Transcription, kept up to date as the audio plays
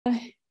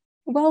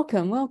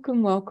Welcome,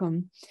 welcome,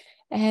 welcome.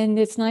 And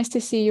it's nice to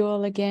see you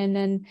all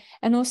again.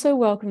 And also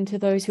welcome to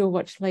those who will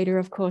watch later,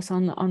 of course,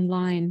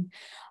 online.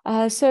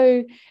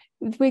 So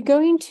we're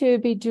going to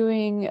be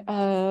doing,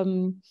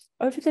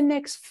 over the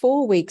next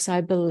 4 weeks,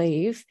 I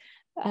believe,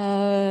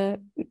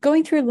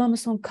 going through Lama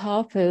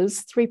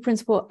Tsongkhapa's 3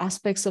 principal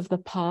aspects of the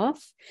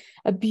path,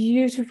 a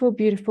beautiful,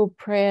 beautiful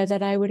prayer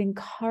that I would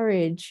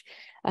encourage,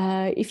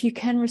 if you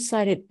can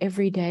recite it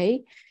every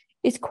day.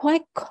 It's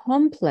quite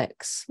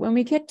complex. When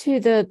we get to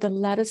the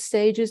latter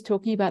stages,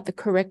 talking about the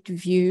correct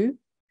view,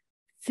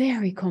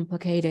 very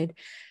complicated.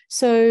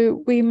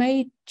 So we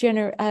may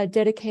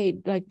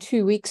dedicate like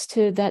 2 weeks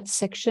to that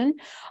section.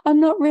 I'm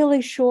not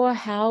really sure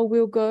how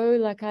we'll go.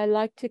 Like, I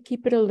like to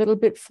keep it a little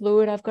bit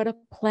fluid. I've got a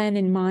plan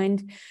in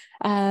mind.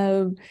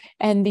 And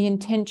the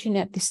intention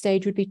at this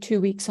stage would be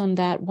 2 weeks on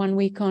that, 1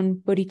 week on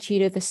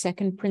Bodhicitta, the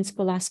second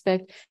principal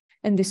aspect,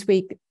 and this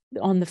week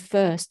on the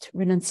first,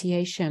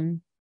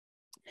 renunciation.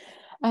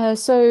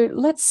 So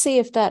let's see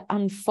if that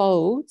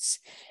unfolds.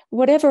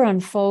 Whatever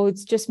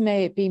unfolds, just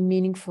may it be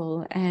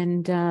meaningful,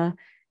 and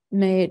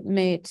may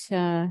it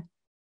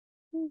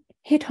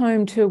hit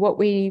home to what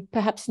we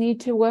perhaps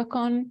need to work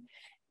on,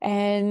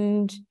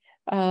 and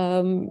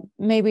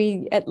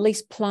maybe at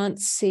least plant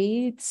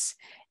seeds.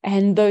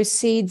 And those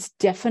seeds,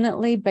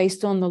 definitely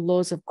based on the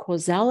laws of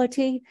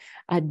causality,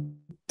 are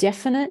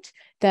definite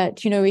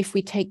that, if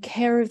we take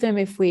care of them,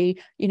 if we,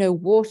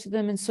 water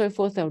them and so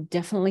forth, they'll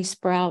definitely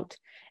sprout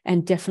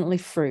and definitely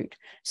fruit.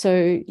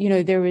 So,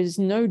 there is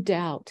no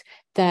doubt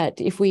that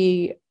if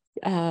we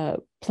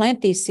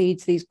plant these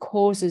seeds, these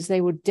causes, they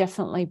will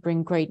definitely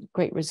bring great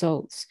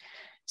results.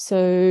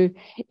 So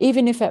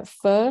even if at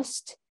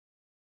first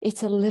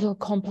it's a little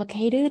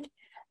complicated,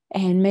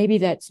 and maybe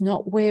that's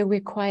not where we're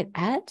quite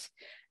at,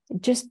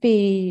 just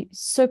be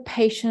so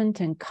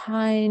patient and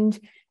kind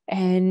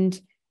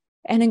and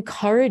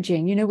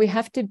encouraging. We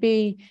have to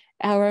be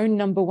our own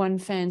number one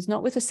fans,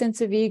 not with a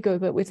sense of ego,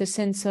 but with a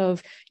sense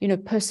of,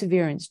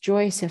 perseverance,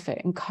 joyous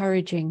effort,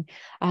 encouraging,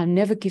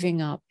 never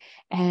giving up,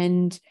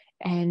 and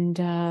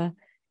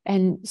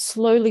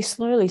slowly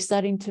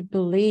starting to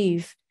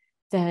believe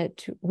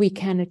that we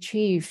can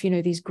achieve,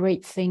 these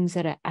great things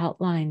that are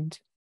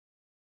outlined.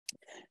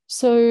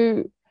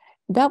 So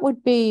that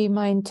would be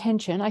my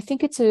intention. I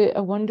think it's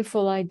a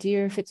wonderful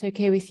idea, if it's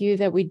okay with you,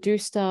 that we do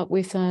start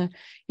with,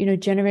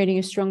 generating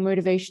a strong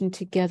motivation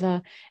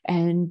together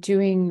and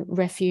doing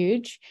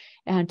refuge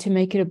to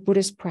make it a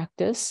Buddhist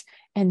practice,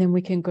 and then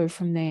we can go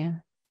from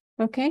there.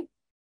 Okay?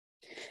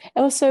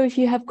 Also, if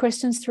you have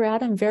questions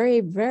throughout, I'm very,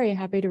 very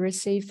happy to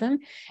receive them.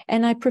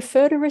 And I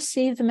prefer to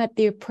receive them at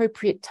the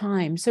appropriate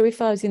time. So if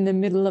I was in the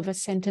middle of a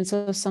sentence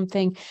or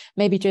something,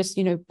 maybe just,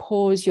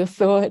 pause your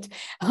thought.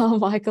 Oh,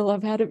 Michael,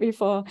 I've had it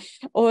before.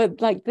 Or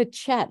like the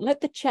chat, let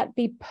the chat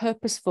be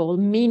purposeful,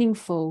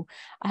 meaningful,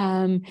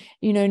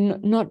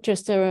 not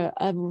just a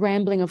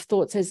rambling of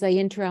thoughts as they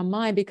enter our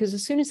mind, because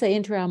as soon as they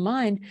enter our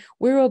mind,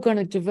 we're all going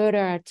to divert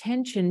our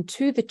attention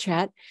to the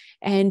chat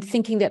and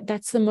thinking that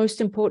that's the most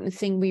important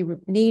thing we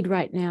need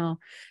right now.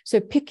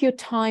 So pick your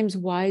times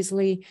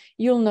wisely.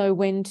 You'll know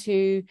when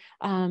to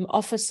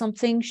offer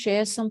something,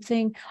 share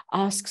something,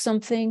 ask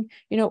something.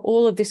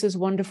 All of this is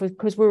wonderful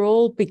because we're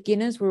all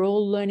beginners. We're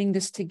all learning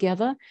this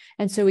together.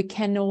 And so we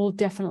can all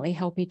definitely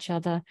help each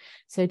other.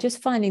 So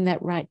just finding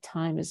that right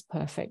time is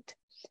perfect.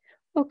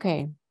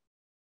 Okay.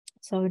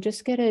 So I'll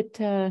just get it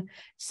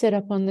set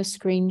up on the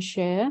screen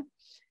share,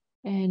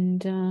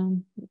 and I'll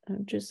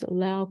just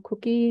allow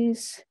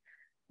cookies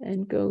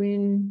and go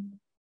in.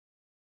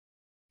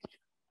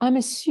 I'm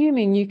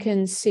assuming you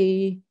can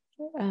see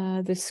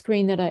the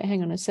screen that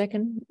hang on a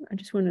second. I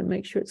just want to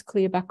make sure it's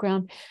clear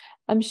background.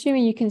 I'm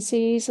assuming you can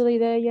see easily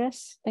there.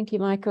 Yes. Thank you,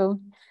 Michael.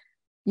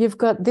 You've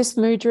got this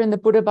mudra and the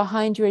Buddha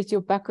behind you as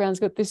your background's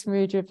got this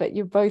mudra, but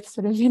you're both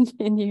sort of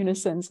in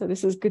unison. So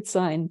this is a good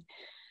sign.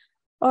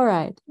 All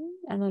right.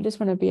 And I just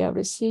want to be able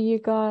to see you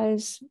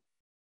guys.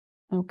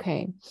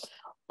 Okay.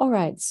 All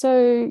right.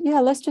 So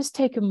yeah, let's just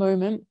take a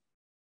moment.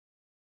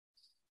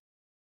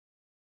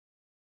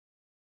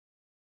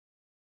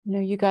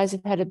 You guys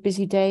have had a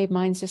busy day.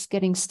 Mine's just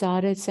getting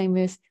started. Same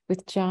with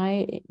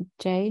Jay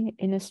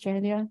in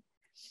Australia.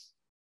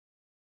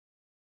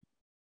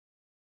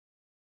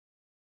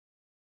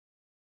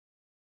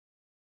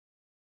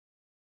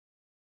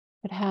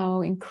 But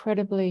how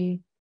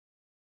incredibly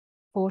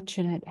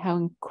fortunate, how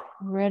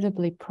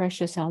incredibly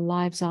precious our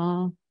lives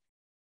are.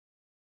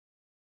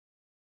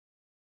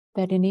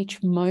 That in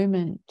each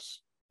moment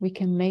we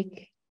can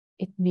make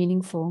it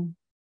meaningful.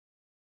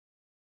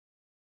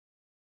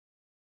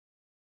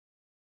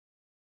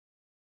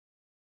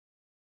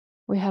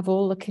 We have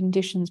all the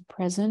conditions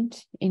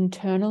present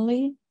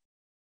internally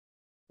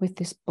with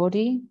this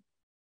body,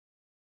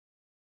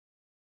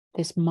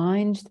 this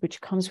mind,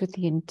 which comes with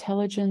the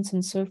intelligence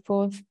and so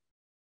forth.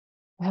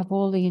 We have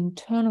all the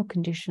internal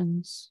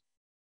conditions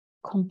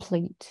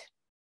complete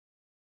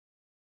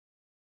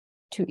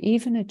to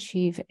even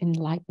achieve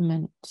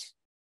enlightenment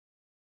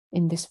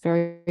in this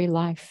very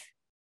life.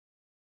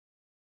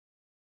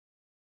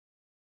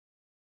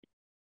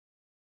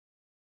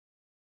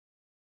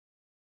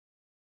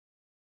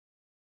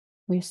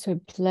 We're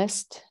so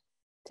blessed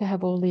to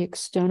have all the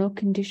external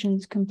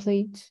conditions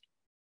complete,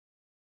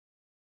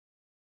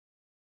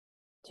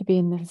 to be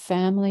in the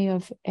family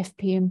of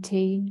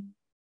FPMT,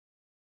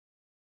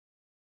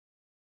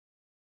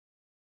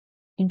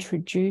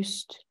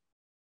 introduced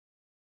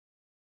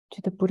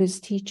to the Buddha's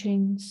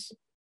teachings,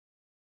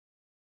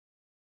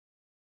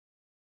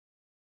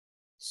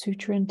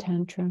 Sutra and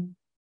Tantra,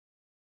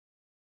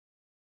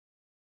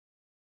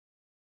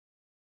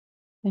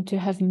 and to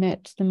have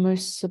met the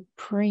most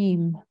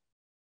supreme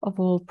of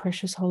all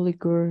precious holy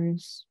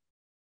gurus,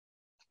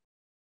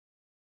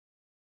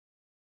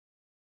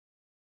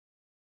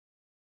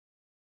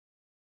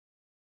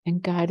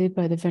 and guided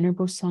by the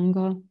Venerable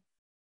Sangha,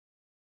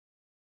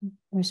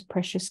 most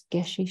precious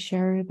Geshe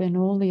Sherib, and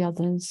all the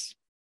others.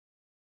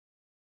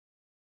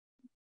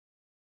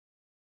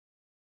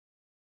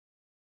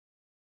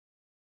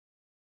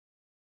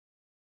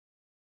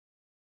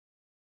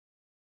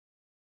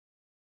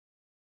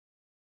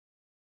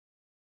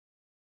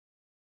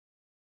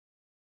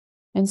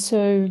 And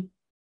so,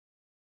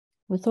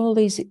 with all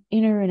these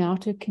inner and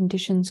outer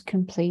conditions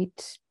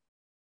complete,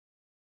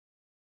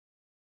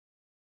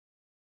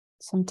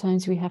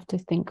 sometimes we have to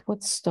think,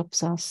 what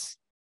stops us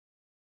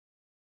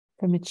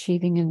from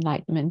achieving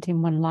enlightenment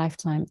in one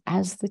lifetime,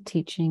 as the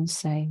teachings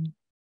say?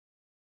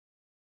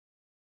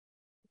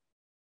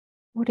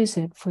 What is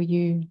it for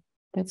you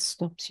that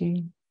stops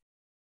you?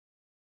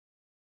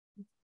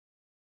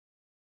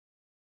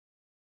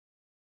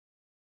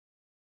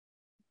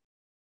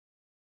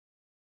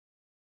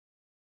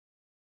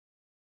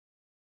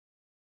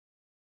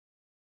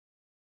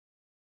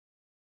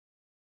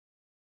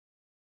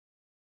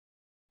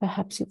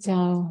 Perhaps it's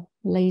our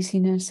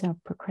laziness, our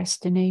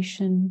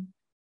procrastination,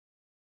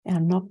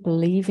 our not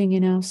believing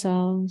in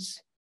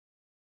ourselves,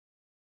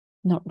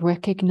 not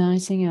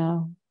recognizing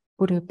our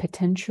Buddha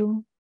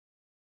potential.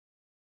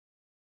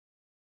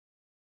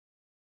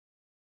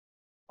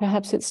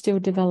 Perhaps it's still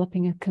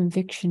developing a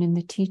conviction in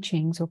the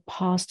teachings or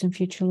past and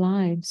future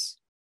lives.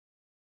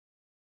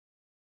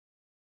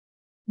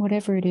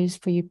 Whatever it is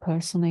for you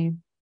personally,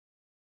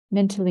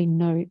 mentally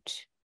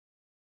note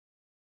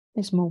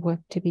there's more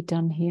work to be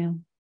done here.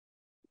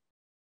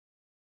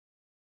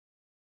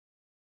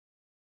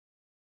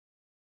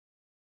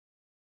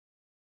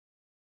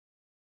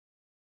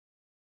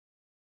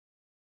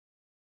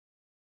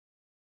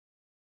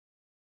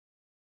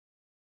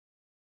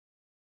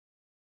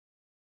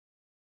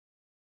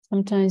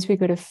 Sometimes we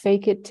got to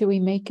fake it till we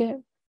make it.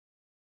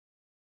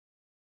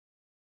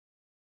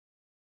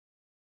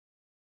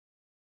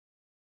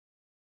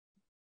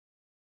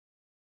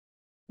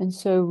 And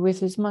so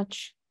with as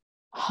much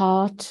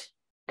heart,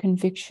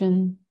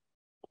 conviction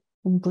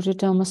in Buddha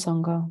Dhamma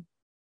Sangha,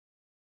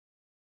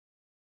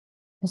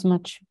 as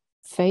much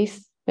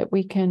faith that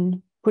we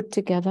can put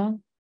together,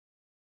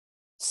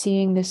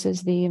 seeing this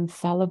as the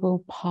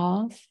infallible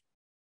path,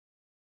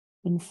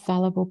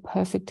 infallible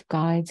perfect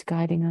guides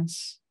guiding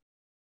us,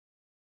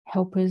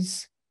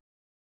 helpers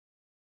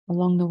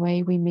along the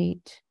way we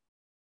meet,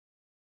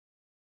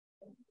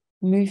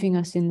 moving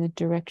us in the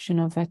direction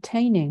of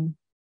attaining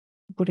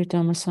Buddha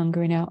Dhamma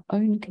Sangha in our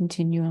own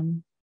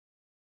continuum.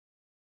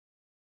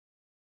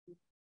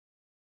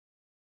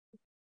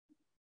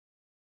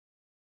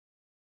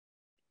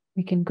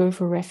 We can go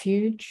for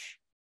refuge.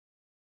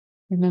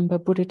 Remember,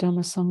 Buddha Dhamma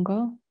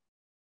Sangha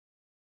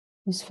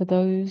is for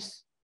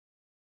those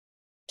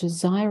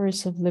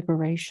desirous of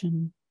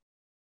liberation.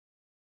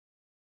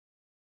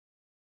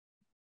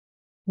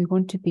 We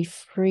want to be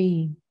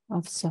free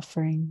of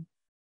suffering,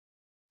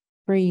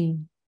 free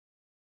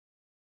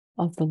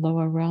of the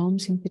lower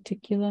realms in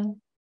particular,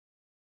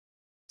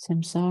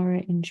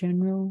 samsara in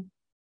general,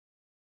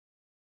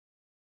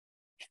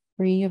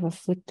 free of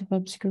afflictive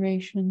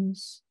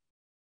obscurations,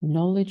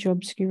 knowledge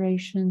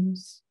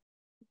obscurations,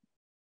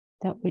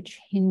 that which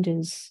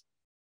hinders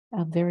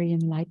our very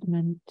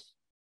enlightenment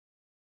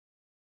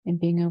and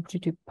being able to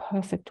do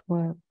perfect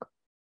work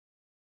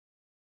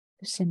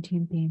for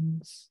sentient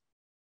beings,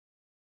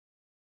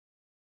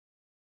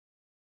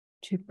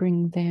 to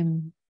bring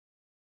them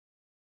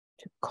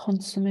to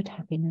consummate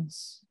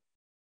happiness.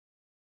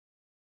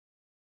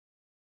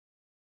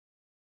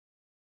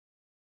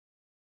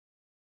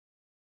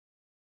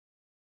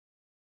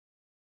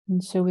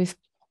 And so with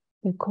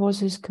the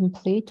causes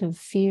complete of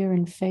fear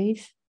and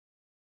faith,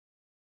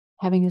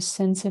 having a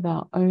sense of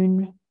our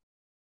own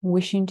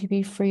wishing to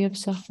be free of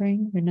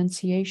suffering,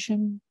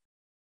 renunciation,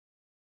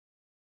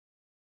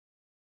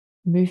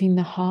 moving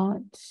the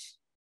heart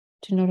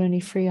to not only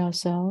free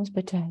ourselves,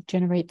 but to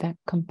generate that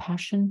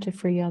compassion to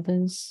free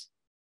others.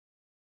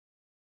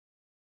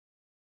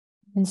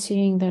 And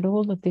seeing that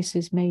all of this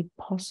is made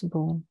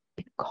possible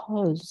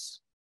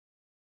because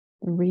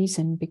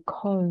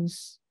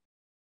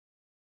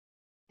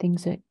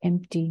things are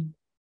empty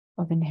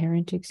of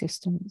inherent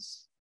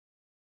existence.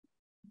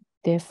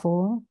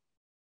 Therefore,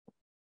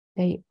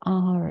 they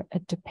are a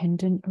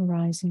dependent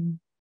arising.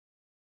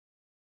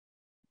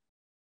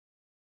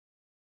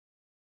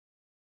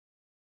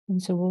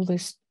 And so all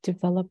this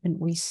development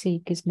we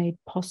seek is made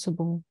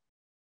possible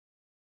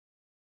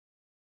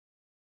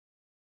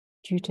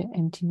due to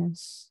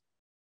emptiness.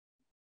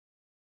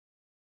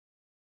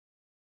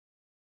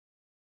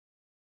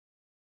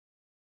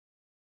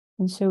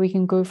 And so we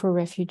can go for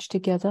refuge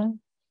together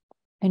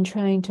and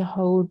trying to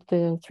hold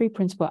the three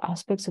principal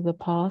aspects of the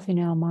path in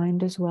our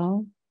mind as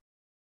well.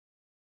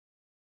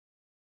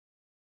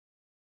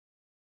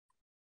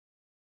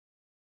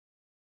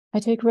 I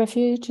take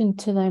refuge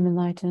until I am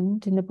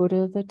enlightened in the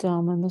Buddha, the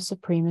Dharma, and the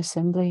Supreme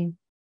Assembly.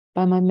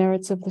 By my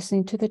merits of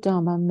listening to the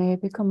Dharma, may I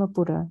become a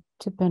Buddha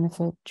to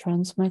benefit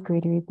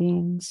transmigratory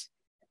beings.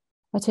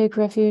 I take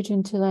refuge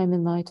until I am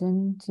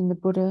enlightened in the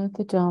Buddha,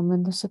 the Dharma,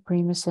 and the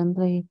Supreme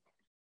Assembly.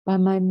 By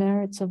my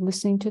merits of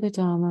listening to the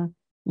Dharma,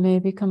 may I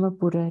become a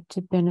Buddha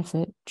to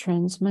benefit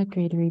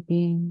transmigratory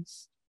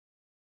beings.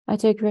 I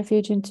take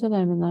refuge until I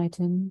am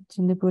enlightened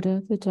in the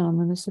Buddha, the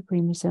Dharma, and the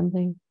Supreme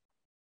Assembly.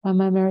 By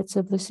my merits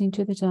of listening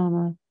to the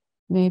Dharma,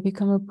 may I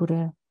become a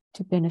Buddha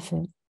to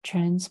benefit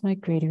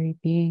transmigratory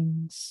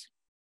beings.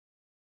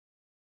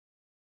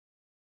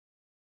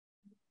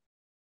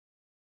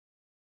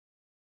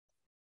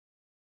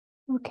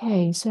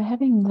 Okay, so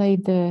having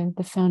laid the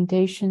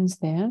foundations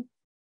there,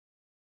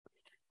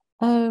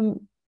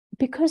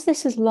 because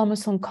this is Lama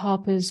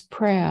Tsongkhapa's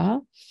prayer,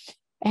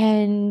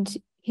 and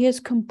he has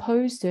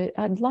composed it,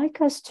 I'd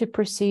like us to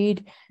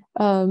proceed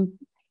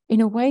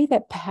in a way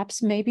that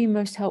perhaps may be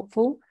most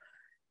helpful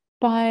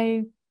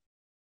by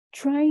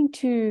trying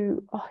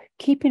to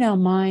keep in our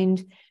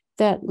mind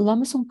that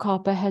Lama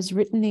Tsongkhapa has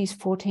written these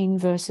 14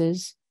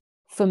 verses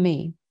for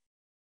me.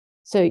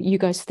 So you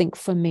guys think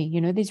for me,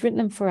 he's written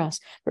them for us,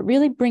 but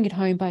really bring it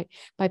home by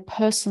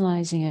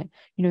personalizing it,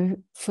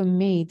 for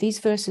me. These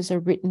verses are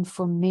written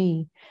for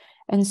me.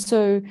 And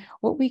so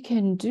what we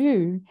can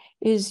do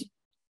is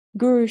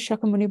Guru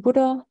Shakyamuni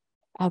Buddha,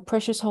 our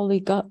precious holy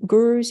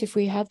gurus, if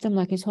we have them,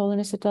 like His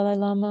Holiness the Dalai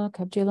Lama,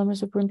 Kapje Lama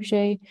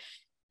Rinpoche,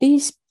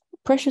 these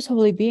precious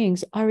holy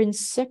beings are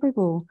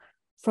inseparable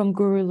from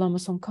Guru Lama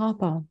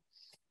Tsongkhapa.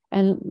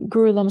 And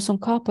Guru Lama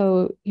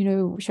Tsongkhapa,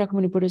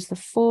 Shakyamuni Buddha is the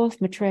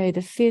 4th, Maitreya the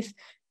 5th.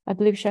 I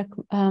believe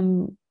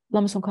Lama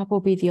Tsongkhapa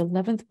will be the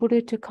 11th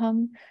Buddha to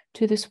come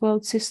to this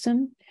world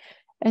system.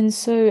 And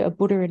so a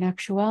Buddha in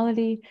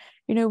actuality,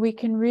 we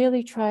can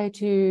really try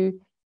to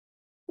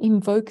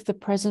invoke the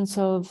presence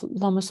of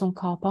Lama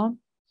Tsongkhapa.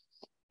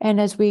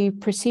 And as we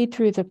proceed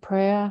through the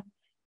prayer,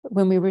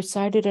 when we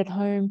recite it at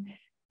home,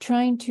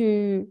 trying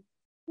to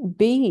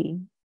be,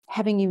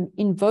 having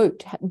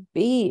invoked,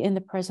 be in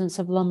the presence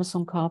of Lama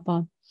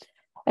Tsongkhapa.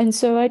 And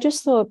so I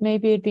just thought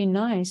maybe it'd be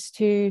nice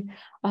to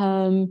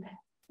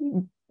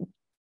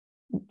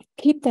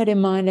keep that in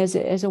mind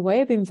as a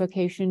way of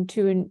invocation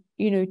to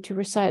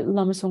recite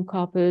Lama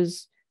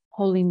Tsongkhapa's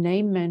holy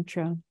name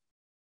mantra.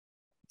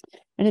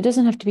 And it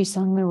doesn't have to be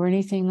sung or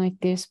anything like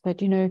this,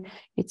 but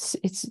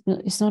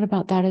it's not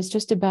about that. It's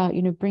just about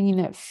bringing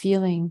that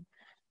feeling.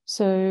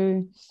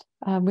 So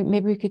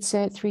maybe we could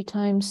say it 3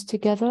 times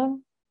together.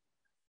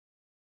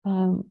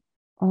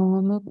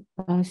 Oma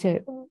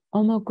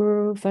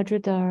Guru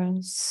Vajradhara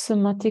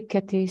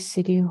Samatikati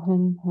Siddhi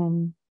Hum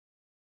Hum.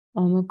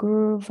 Oma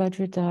Guru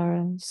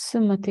Vajradhara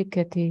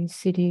Samatikati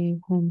Siddhi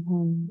Hum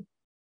Hum.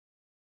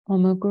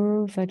 Oma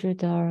Guru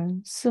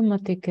Vajradhara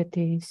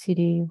Samatikati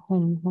Siddhi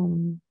Hum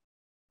Hum.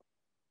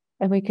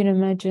 And we can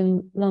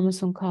imagine Lama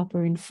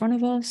Tsongkhapa in front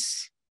of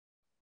us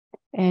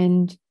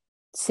and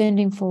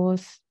sending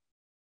forth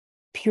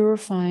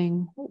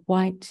purifying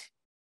white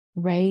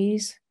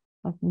rays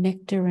of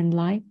nectar and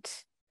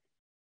light.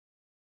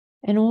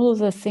 And all of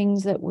the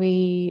things that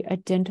we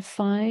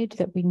identified,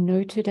 that we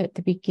noted at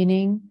the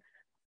beginning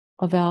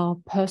of our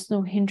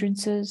personal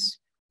hindrances,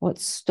 what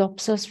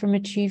stops us from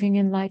achieving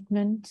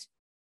enlightenment,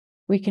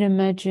 we can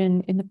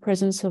imagine in the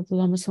presence of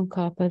Lama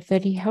Tsongkhapa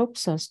that he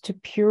helps us to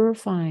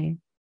purify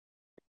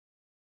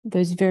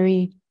those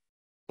very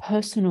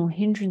personal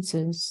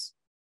hindrances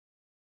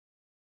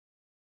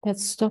that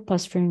stop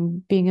us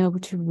from being able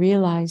to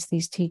realize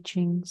these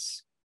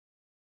teachings.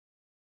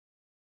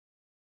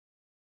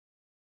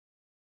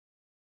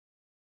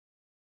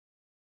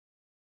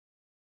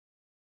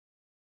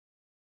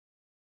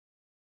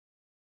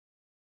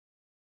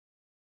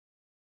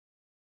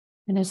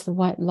 And as the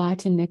white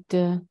light and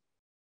nectar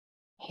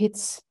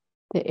hits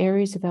the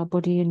areas of our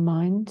body and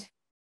mind,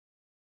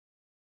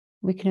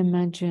 we can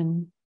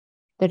imagine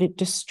that it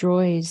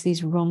destroys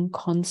these wrong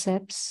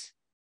concepts,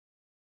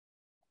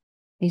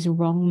 these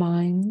wrong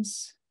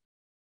minds,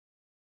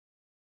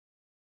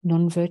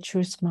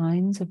 non-virtuous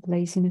minds of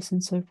laziness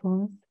and so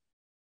forth,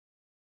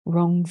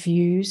 wrong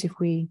views if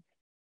we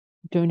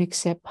don't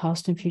accept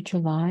past and future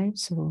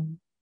lives, or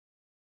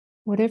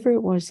whatever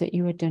it was that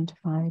you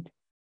identified.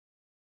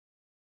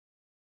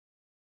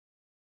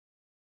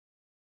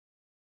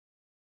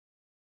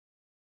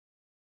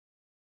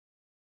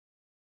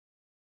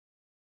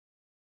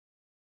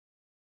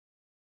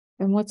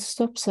 And what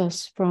stops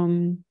us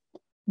from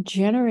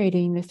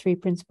generating the 3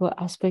 principal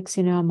aspects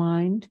in our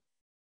mind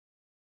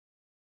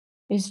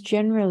is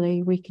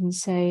generally, we can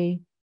say,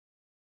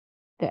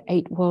 the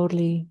 8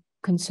 worldly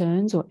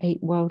concerns or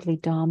 8 worldly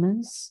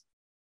dharmas.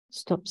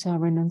 Stops our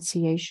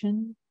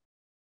renunciation,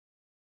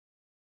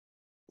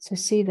 So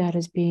see that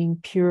as being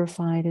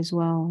purified as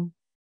well.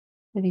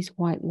 These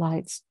white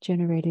lights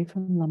generated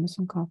from Lama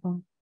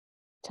Tsongkhapa,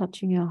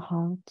 touching our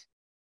heart,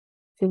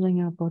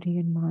 filling our body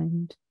and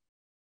mind.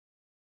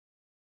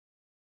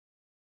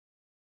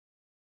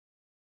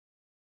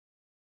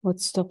 What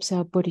stops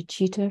our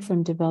bodhicitta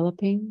from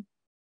developing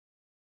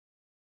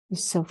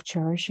is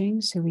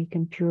self-cherishing, so we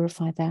can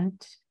purify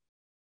that.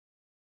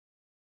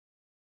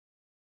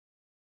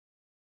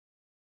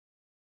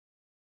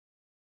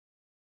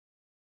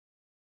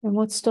 And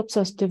what stops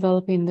us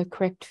developing the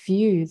correct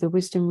view, the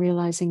wisdom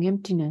realizing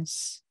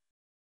emptiness,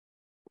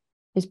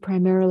 is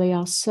primarily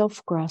our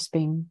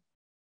self-grasping.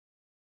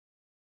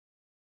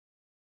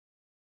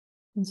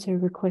 And so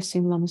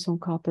requesting Lama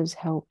Tsongkhapa's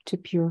help to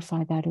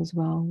purify that as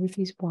well with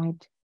these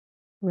white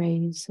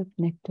rays of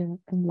nectar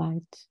and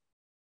light.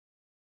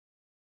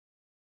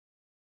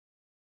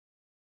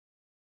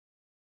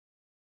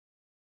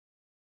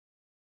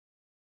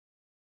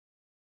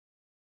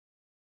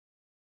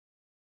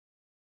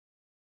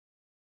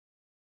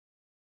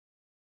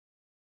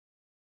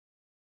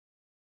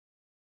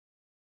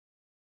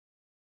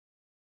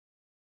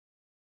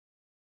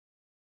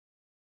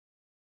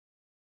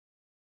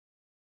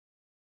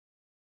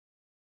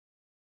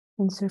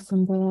 And so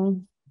from there,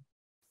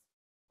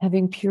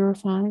 having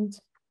purified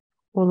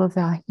all of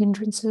our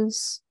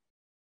hindrances,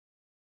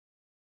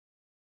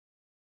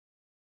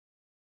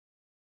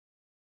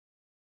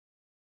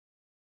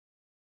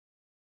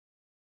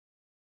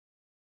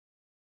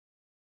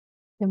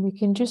 then we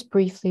can just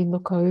briefly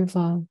look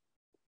over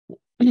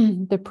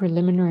the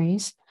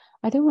preliminaries.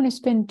 I don't want to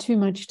spend too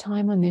much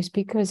time on this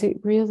because it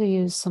really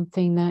is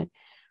something that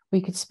we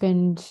could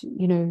spend,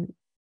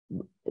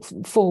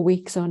 4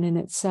 weeks on in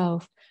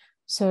itself.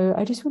 So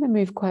I just want to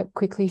move quite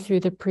quickly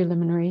through the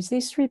preliminaries.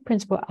 These 3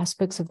 principal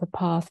aspects of the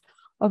path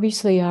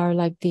obviously are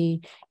like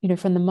the,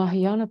 from the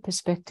Mahayana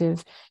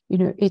perspective,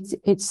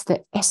 it's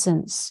the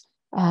essence,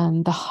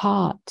 the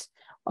heart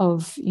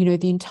of,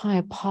 the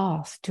entire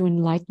path to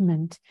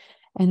enlightenment.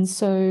 And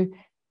so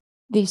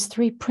these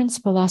 3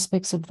 principal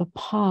aspects of the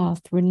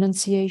path,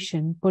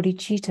 renunciation,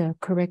 bodhicitta,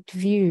 correct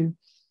view,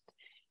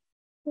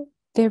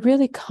 they're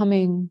really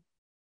coming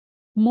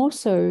more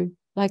so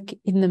like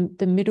in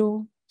the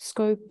middle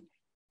scope,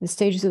 the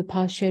stages of the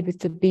path shared with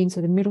the beings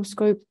of the middle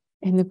scope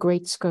and the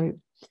great scope.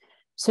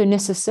 So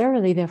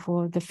necessarily,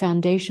 therefore, the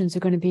foundations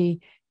are going to be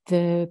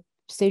the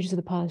stages of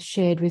the path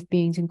shared with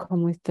beings in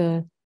common with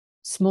the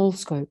small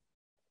scope.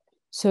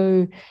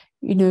 So,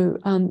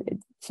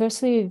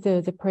 firstly,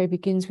 the prayer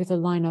begins with a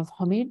line of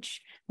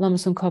homage. Lama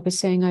Tsongkhapa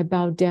saying, I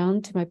bow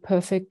down to my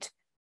perfect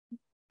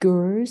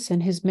gurus,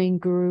 and his main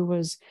guru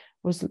was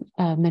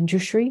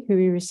Manjushri, who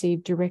he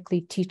received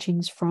directly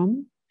teachings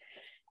from.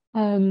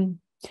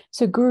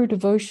 So guru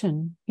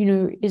devotion,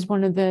 is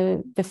one of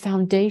the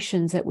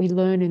foundations that we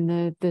learn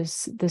in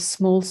the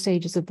small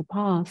stages of the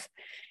path.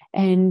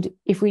 And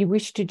if we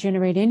wish to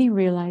generate any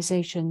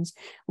realizations,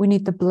 we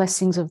need the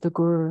blessings of the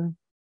guru.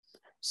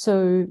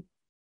 So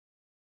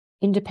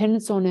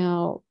independence on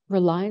our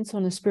reliance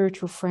on a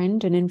spiritual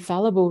friend, an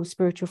infallible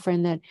spiritual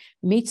friend that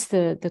meets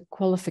the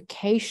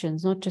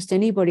qualifications, not just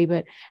anybody,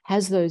 but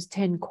has those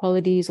 10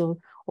 qualities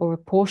or a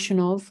portion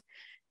of,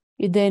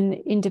 then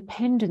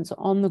independence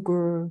on the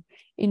guru,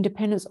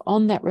 independence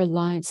on that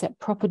reliance, that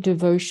proper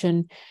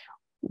devotion.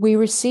 We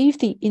receive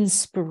the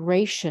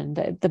inspiration.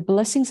 The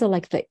blessings are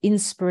like the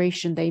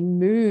inspiration. They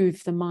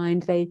move the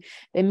mind. They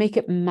make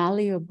it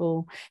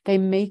malleable. They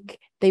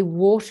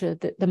water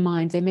the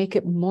mind. They make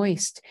it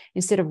moist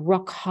instead of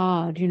rock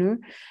hard,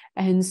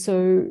 And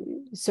so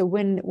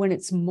when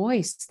it's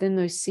moist, then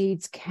those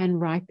seeds can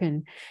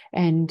ripen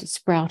and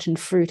sprout and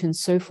fruit and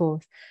so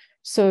forth.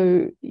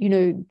 So,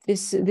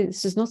 this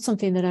is not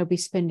something that I'll be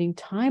spending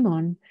time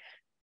on,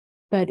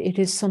 but it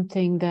is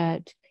something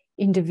that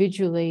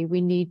individually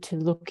we need to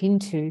look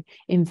into,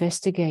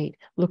 investigate,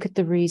 look at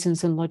the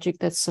reasons and logic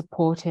that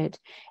support it.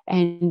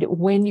 And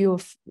when you're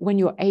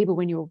able,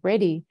 when you're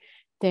ready,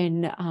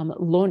 then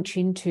launch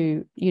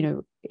into,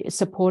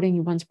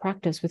 supporting one's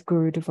practice with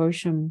guru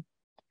devotion.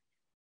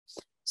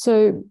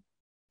 So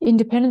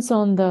independence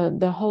on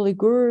the holy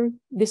guru,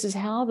 this is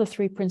how the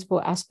 3 principal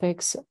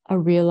aspects are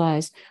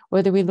realized.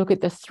 Whether we look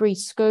at the 3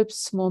 scopes,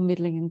 small,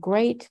 middling, and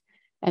great,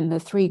 and the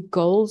 3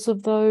 goals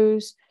of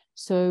those.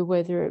 So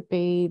whether it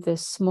be the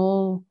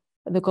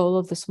goal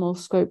of the small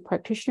scope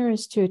practitioner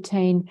is to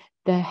attain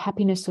the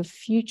happiness of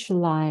future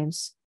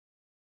lives,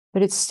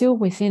 but it's still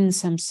within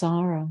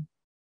samsara.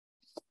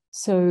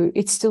 So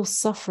it's still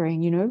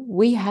suffering,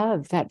 We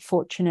have that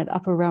fortunate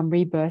upper realm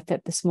rebirth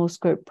that the small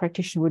scope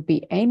practitioner would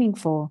be aiming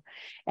for,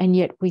 and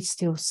yet we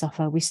still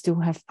suffer. We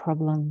still have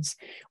problems.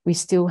 We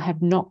still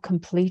have not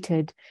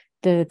completed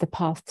the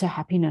path to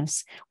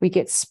happiness. We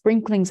get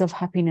sprinklings of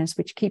happiness,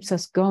 which keeps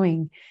us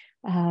going.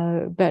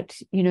 But,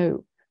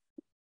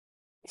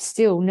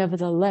 still,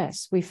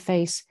 nevertheless, we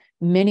face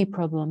many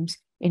problems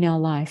in our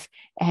life,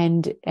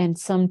 and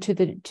some to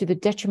the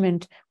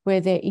detriment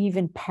where they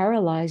even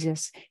paralyze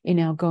us in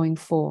our going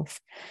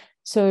forth.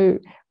 So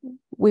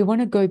we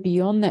want to go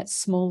beyond that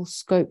small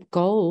scope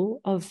goal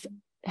of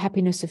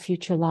happiness of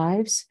future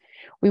lives.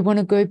 We want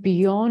to go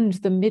beyond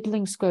the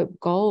middling scope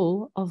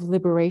goal of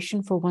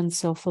liberation for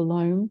oneself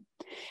alone.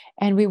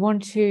 And we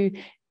want to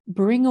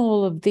bring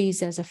all of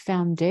these as a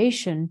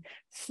foundation,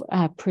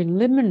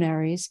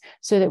 preliminaries,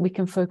 so that we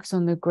can focus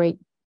on the great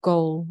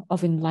goal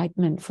of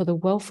enlightenment for the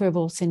welfare of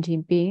all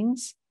sentient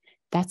beings.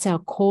 That's our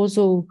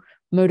causal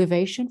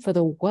motivation, for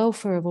the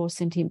welfare of all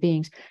sentient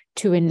beings,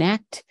 to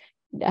enact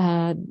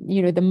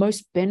the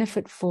most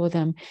benefit for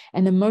them.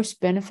 And the most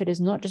benefit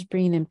is not just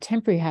bringing them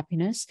temporary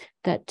happiness,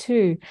 that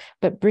too,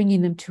 but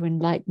bringing them to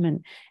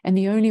enlightenment. And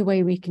the only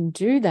way we can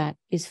do that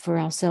is for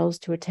ourselves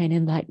to attain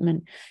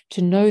enlightenment,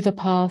 to know the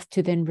path,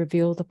 to then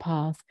reveal the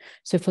path.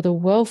 So for the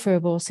welfare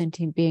of all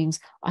sentient beings,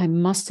 I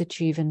must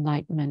achieve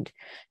enlightenment.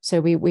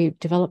 So we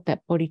develop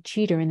that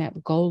bodhicitta and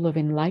that goal of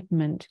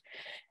enlightenment.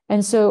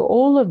 And so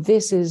all of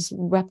this is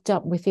wrapped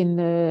up within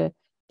the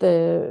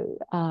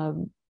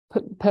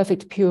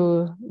perfect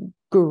pure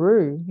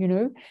guru,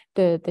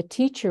 the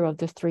teacher of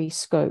the three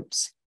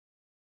scopes,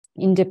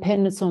 in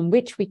dependence on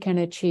which we can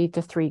achieve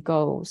the three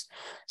goals.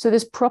 So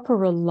this proper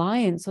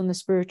reliance on the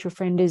spiritual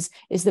friend is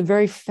the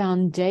very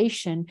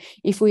foundation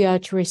if we are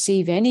to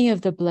receive any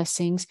of the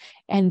blessings,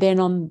 and then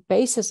on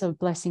basis of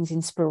blessings,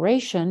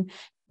 inspiration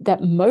that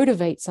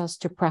motivates us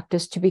to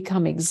practice to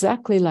become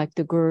exactly like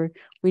the guru,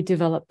 we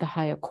develop the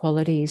higher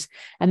qualities.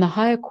 And the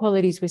higher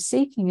qualities we're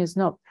seeking is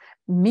not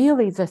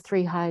merely the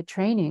three higher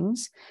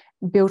trainings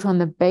built on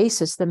the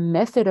basis, the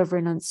method of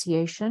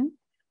renunciation,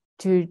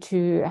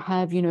 to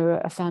have,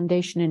 a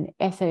foundation in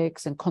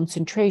ethics and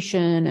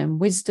concentration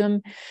and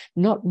wisdom.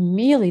 Not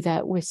merely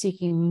that, we're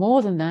seeking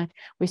more than that.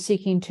 We're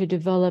seeking to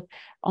develop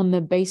on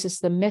the basis,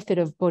 the method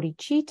of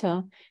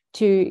bodhicitta,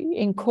 to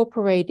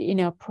incorporate in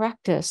our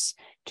practice,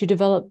 to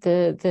develop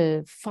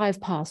the 5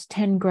 paths,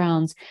 10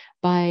 grounds,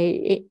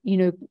 by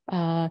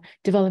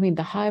developing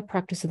the higher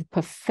practice of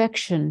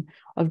perfection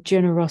of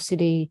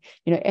generosity,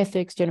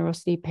 ethics,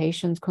 generosity,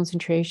 patience,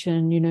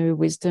 concentration,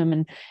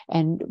 wisdom,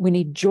 and we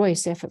need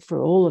joyous effort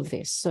for all of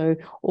this. So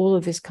all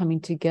of this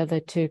coming together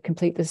to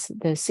complete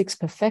the 6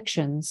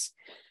 perfections.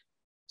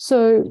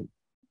 So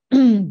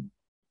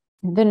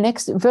the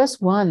next verse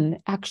 1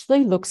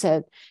 actually looks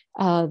at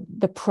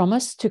the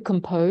promise to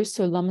compose.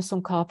 So Lama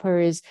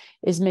Tsongkhapa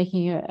is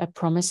making a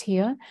promise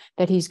here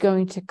that he's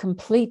going to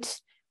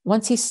complete.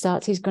 Once he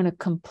starts, he's going to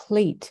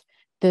complete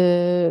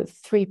the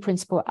 3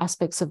 principal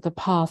aspects of the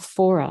path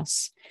for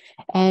us.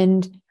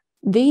 And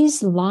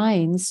these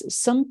lines,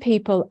 some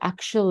people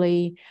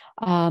actually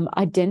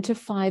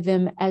identify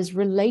them as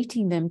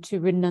relating them to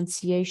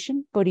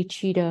renunciation,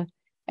 bodhicitta,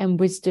 and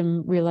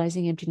wisdom,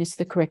 realizing emptiness,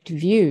 the correct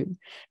view.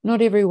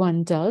 Not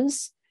everyone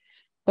does,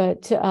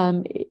 but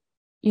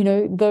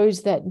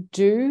those that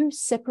do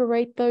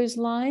separate those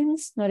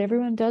lines, not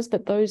everyone does,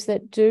 but those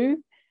that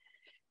do.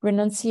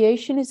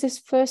 Renunciation is this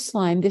first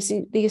line. This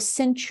is the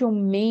essential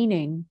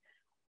meaning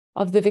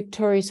of the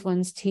victorious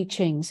one's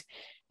teachings,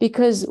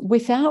 because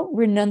without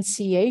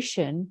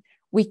renunciation,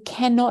 we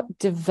cannot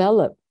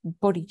develop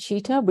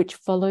bodhicitta, which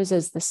follows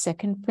as the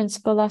second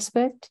principal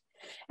aspect.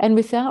 And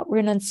without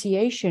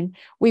renunciation,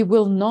 we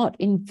will not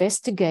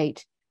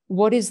investigate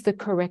what is the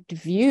correct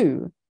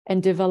view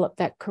and develop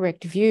that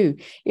correct view.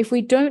 If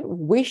we don't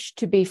wish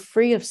to be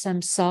free of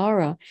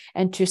samsara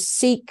and to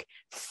seek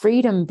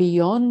freedom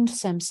beyond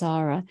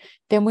samsara,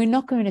 then we're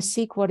not going to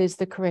seek what is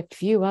the correct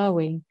view, are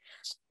we?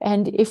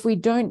 And if we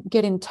don't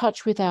get in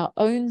touch with our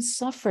own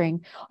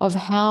suffering of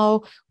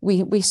how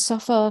we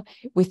suffer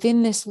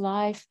within this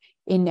life,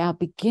 in our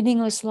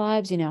beginningless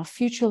lives, in our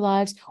future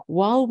lives,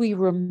 while we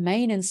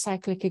remain in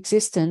cyclic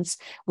existence,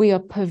 we are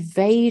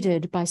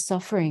pervaded by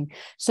suffering.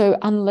 So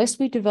unless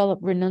we develop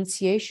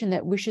renunciation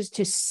that wishes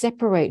to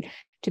separate,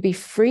 to be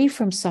free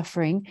from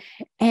suffering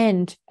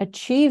and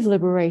achieve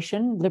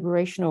liberation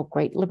or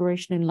great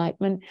liberation,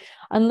 enlightenment,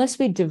 unless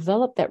we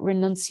develop that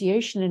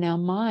renunciation in our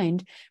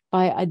mind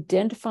by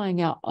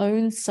identifying our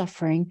own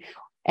suffering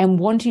and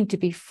wanting to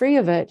be free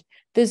of it,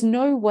 there's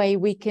no way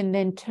we can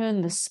then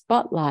turn the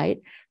spotlight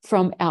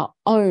from our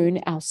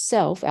own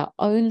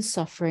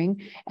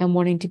suffering and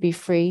wanting to be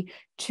free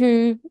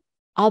to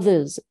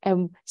others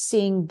and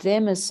seeing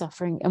them as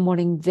suffering and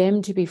wanting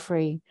them to be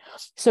free.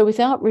 So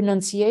without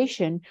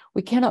renunciation,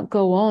 we cannot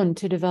go on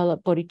to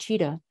develop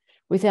bodhicitta.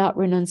 Without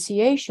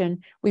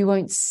renunciation, we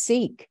won't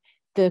seek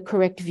the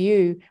correct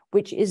view,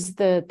 which is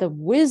the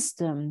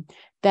wisdom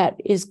that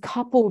is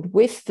coupled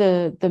with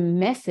the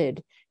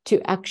method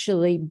to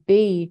actually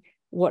be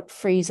what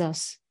frees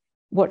us,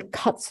 what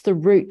cuts the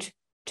root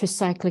to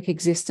cyclic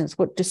existence,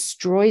 what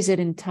destroys it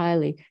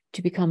entirely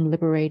to become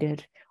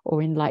liberated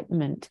or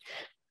enlightenment.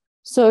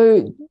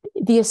 So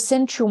the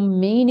essential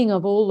meaning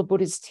of all the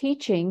Buddha's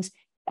teachings,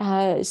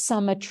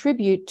 some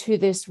attribute to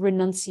this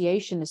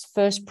renunciation, this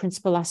first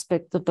principal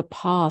aspect of the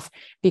path,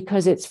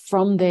 because it's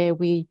from there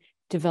we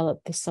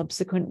develop the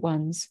subsequent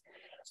ones.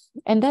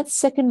 And that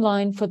second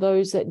line, for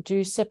those that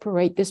do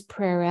separate this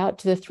prayer out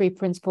to the 3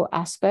 principal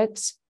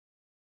aspects,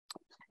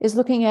 is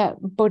looking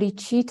at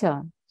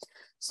bodhicitta.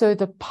 So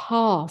the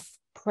path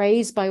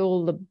praised by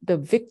all the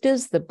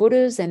victors, the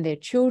Buddhas and their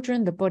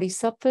children, the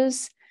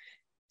bodhisattvas,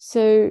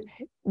 So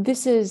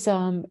this is,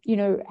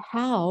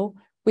 how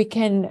we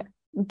can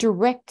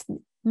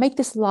make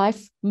this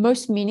life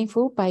most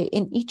meaningful by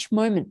in each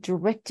moment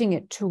directing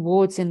it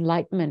towards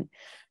enlightenment,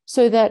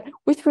 so that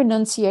with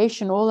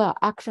renunciation, all our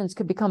actions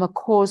can become a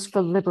cause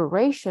for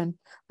liberation.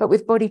 But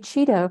with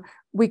bodhicitta,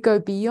 we go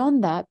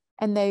beyond that,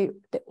 and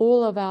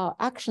all of our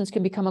actions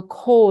can become a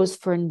cause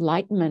for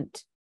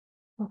enlightenment.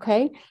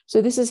 Okay,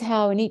 so this is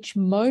how in each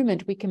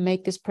moment we can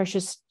make this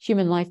precious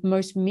human life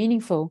most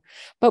meaningful,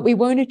 but we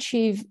won't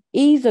achieve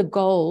either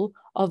goal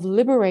of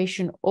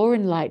liberation or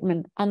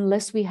enlightenment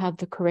unless we have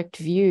the correct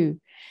view.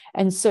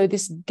 And so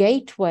this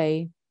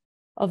gateway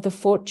of the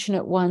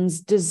fortunate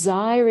ones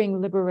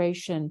desiring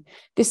liberation,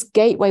 this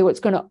gateway, what's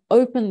going to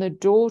open the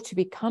door to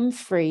become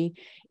free,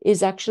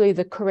 is actually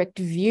the correct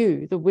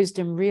view, the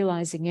wisdom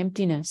realizing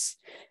emptiness.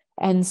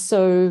 And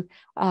so,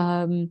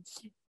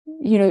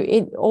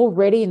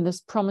 already in this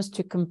promise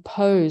to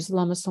compose,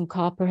 Lama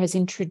Tsongkhapa has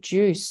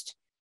introduced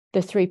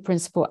the three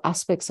principal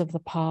aspects of the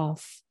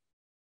path.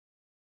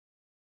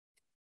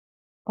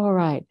 All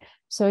right,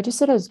 so I just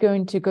said I was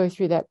going to go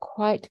through that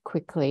quite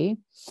quickly.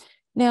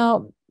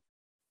 Now,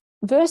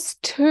 verse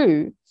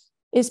 2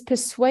 is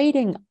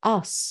persuading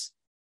us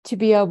to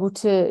be able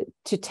to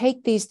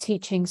take these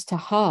teachings to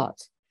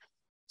heart.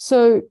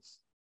 So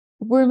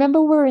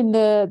remember, we're in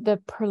the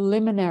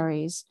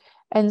preliminaries,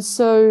 and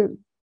so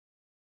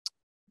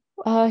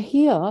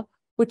here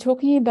we're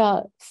talking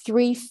about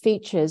three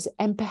features,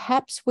 and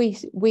perhaps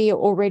we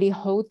already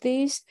hold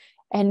these,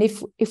 and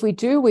if we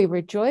do, we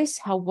rejoice,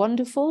 how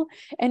wonderful.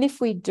 And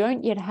if we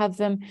don't yet have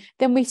them,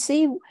 then we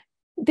see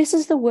this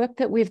is the work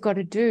that we've got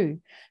to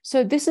do.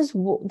 So this is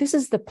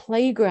the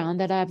playground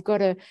that I've got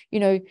to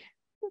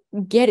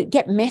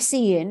get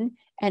messy in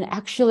and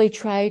actually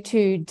try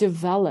to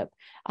develop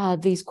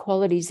these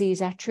qualities,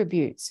 these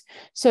attributes.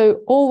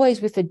 So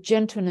always with a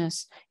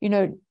gentleness.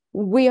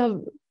 We are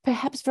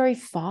perhaps very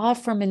far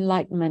from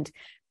enlightenment,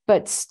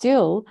 but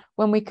still,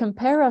 when we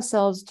compare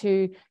ourselves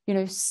to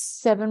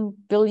 7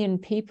 billion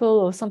people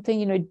or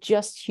something,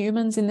 just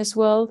humans in this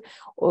world,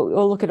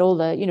 or look at all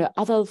the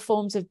other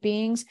forms of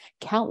beings,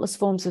 countless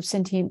forms of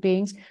sentient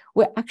beings,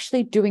 we're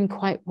actually doing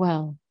quite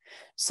well.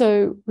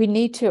 So we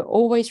need to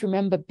always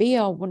remember, be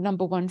our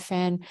number one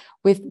fan,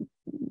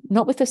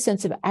 not with a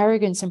sense of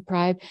arrogance and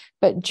pride,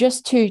 but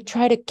just to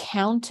try to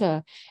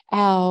counter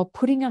our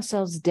putting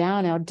ourselves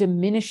down, our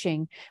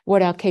diminishing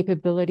what our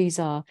capabilities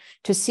are,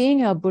 to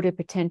seeing our Buddha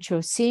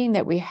potential, seeing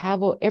that we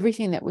have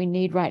everything that we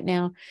need right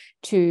now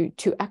to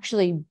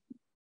actually,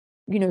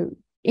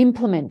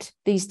 implement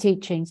these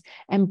teachings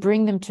and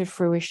bring them to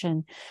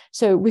fruition.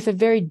 So with a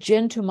very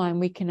gentle mind,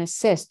 we can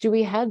assess, do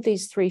we have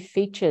these three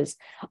features?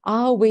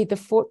 Are we the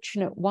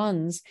fortunate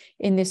ones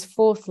in this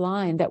fourth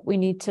line that we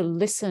need to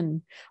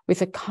listen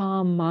with a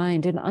calm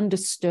mind, an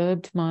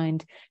undisturbed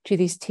mind, to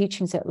these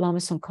teachings that Lama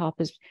Tsongkhapa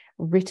has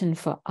written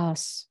for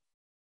us?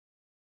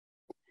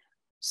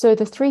 So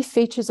the three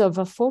features of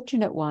a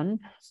fortunate one,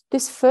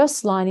 this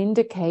first line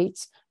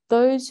indicates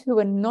those who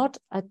are not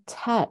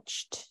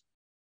attached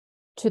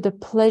to the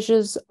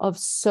pleasures of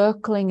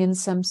circling in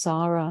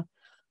samsara.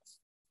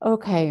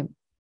 Okay,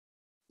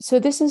 so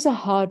this is a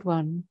hard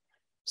one.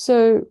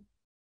 So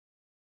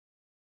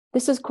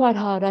this is quite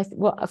hard,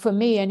 for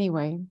me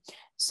anyway.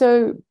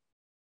 So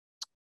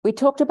we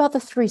talked about the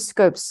three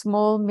scopes,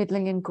 small,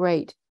 middling, and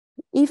great.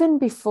 Even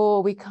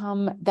before we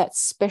become that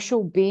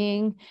special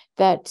being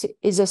that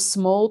is a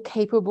small,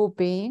 capable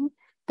being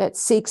that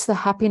seeks the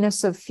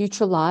happiness of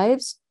future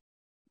lives,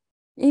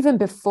 even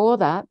before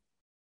that,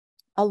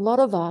 a lot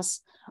of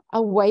us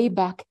are way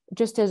back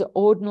just as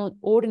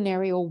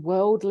ordinary or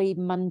worldly,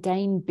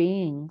 mundane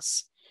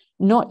beings,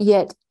 not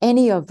yet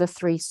any of the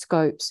three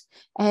scopes.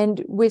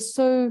 And we're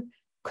so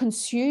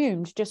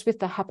consumed just with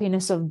the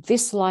happiness of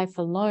this life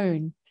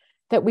alone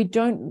that we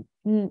don't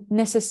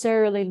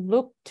necessarily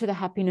look to the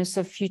happiness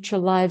of future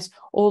lives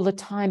all the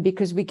time,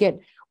 because we get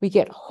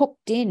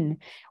hooked in,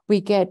 we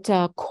get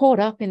caught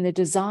up in the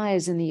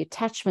desires and the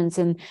attachments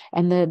and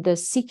the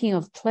seeking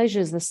of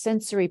pleasures, the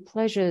sensory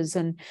pleasures,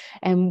 and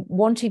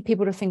wanting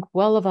people to think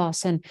well of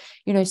us, and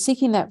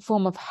seeking that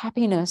form of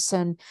happiness,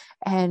 and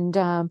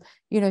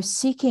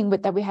seeking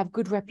that we have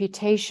good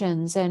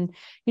reputations, and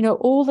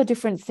all the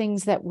different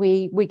things that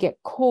we get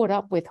caught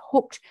up with,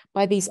 hooked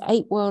by these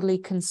 8 worldly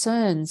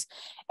concerns,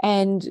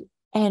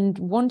 and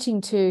wanting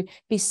to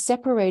be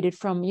separated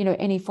from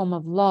any form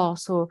of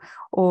loss,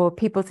 or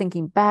people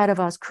thinking bad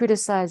of us,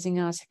 criticizing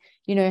us,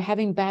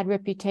 having bad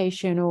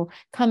reputation, or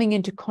coming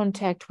into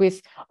contact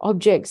with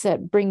objects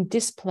that bring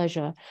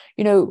displeasure.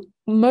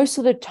 Most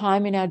of the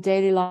time in our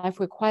daily life,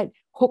 we're quite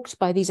hooked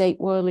by these 8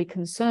 worldly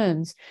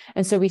concerns,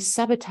 and so we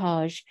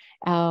sabotage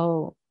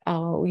our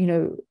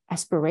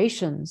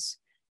aspirations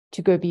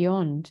to go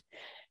beyond.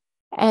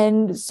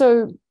 And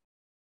so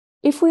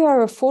if we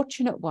are a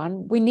fortunate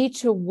one, we need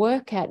to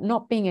work at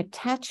not being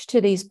attached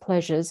to these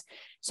pleasures.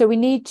 So we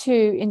need to,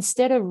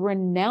 instead of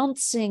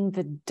renouncing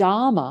the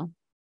Dharma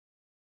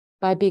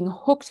by being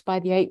hooked by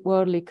the 8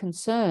 worldly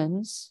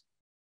concerns,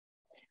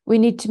 we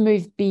need to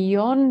move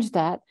beyond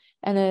that,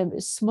 and a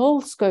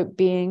small scope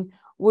being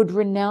would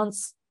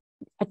renounce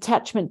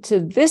attachment to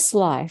this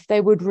life.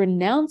 They would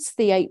renounce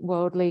the 8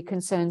 worldly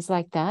concerns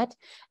like that,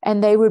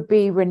 and they would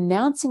be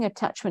renouncing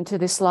attachment to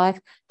this life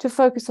to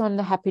focus on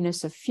the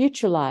happiness of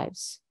future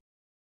lives.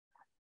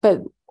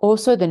 But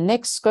also the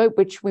next scope,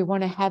 which we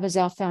want to have as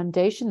our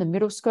foundation, the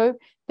middle scope,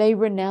 they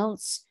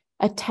renounce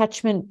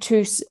attachment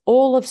to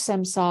all of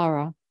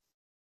samsara,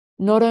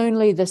 not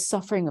only the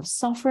suffering of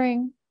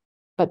suffering,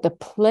 but the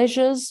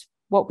pleasures,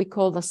 what we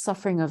call the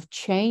suffering of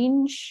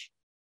change,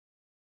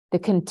 the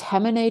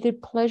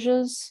contaminated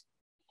pleasures,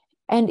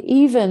 and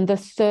even the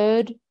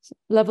third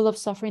level of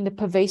suffering, the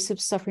pervasive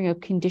suffering of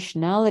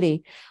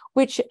conditionality,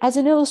 which as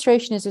an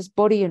illustration is this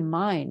body and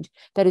mind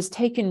that has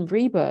taken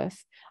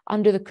rebirth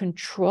under the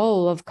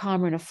control of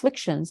karma and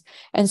afflictions.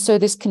 And so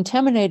this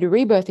contaminated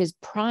rebirth is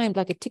primed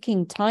like a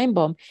ticking time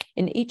bomb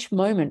in each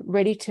moment,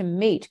 ready to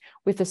meet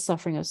with the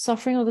suffering of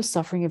suffering or the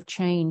suffering of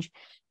change.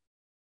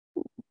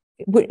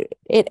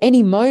 At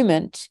any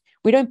moment,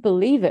 we don't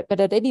believe it, but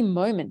at any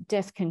moment,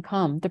 death can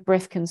come, the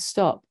breath can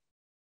stop,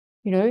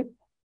 you know?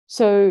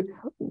 So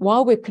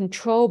while we're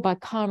controlled by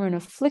karma and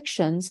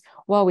afflictions,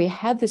 while we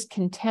have this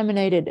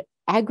contaminated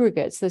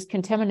aggregates, this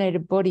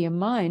contaminated body and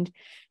mind,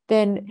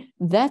 then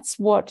that's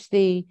what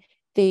the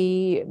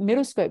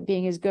middle scope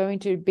being is going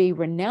to be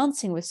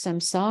renouncing with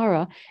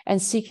samsara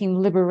and seeking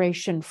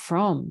liberation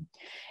from.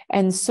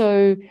 And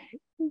so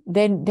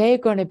then they're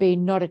going to be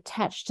not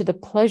attached to the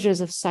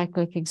pleasures of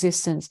cyclic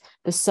existence,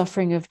 the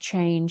suffering of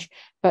change,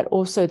 but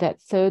also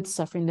that third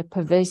suffering, the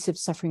pervasive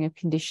suffering of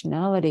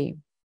conditionality.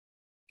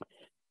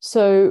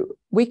 So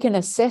we can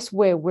assess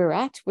where we're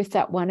at with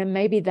that one, and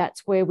maybe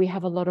that's where we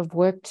have a lot of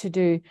work to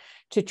do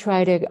to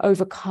try to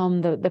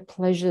overcome the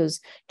pleasures,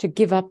 to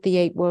give up the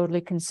 8 worldly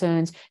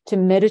concerns, to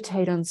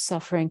meditate on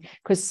suffering,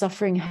 because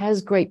suffering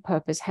has great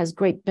purpose, has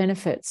great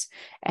benefits.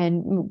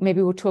 And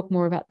maybe we'll talk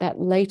more about that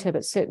later,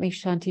 but certainly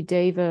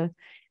Shantideva,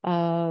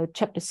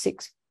 chapter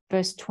 6,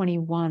 verse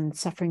 21,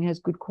 suffering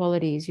has good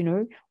qualities, you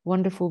know,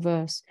 wonderful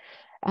verse.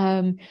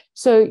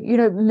 So, you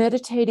know,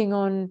 meditating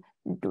on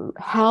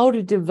how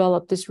to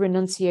develop this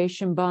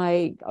renunciation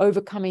by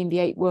overcoming the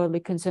 8 worldly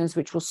concerns,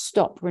 which will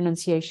stop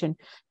renunciation,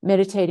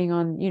 meditating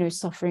on, you know,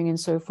 suffering and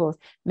so forth,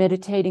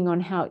 meditating on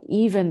how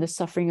even the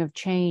suffering of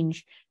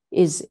change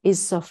is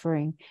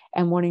suffering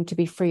and wanting to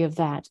be free of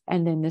that.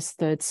 And then this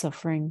third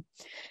suffering.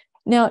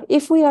 Now,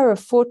 if we are a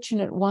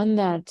fortunate one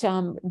that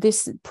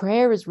this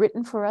prayer is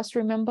written for us,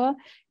 remember,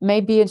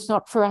 maybe it's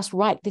not for us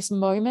right this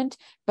moment,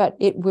 but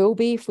it will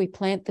be if we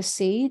plant the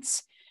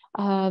seeds.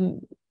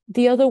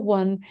 The other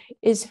one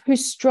is who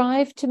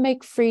strive to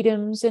make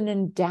freedoms and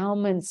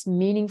endowments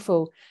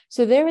meaningful.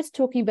 So there it's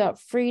talking about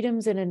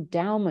freedoms and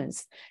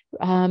endowments,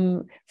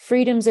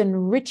 freedoms and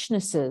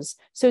richnesses.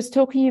 So it's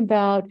talking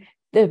about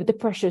the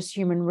precious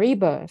human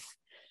rebirth.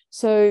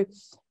 So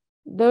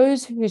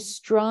those who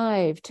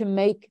strive to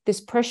make this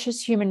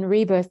precious human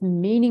rebirth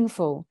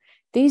meaningful,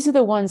 these are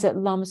the ones that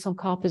Lama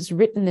Tsongkhapa has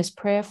written this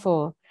prayer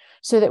for,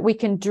 so that we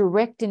can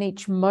direct in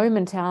each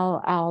moment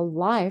our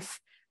life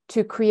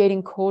to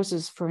creating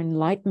causes for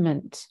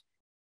enlightenment.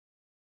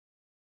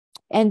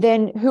 And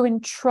then who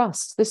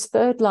entrust, this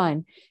third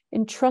line,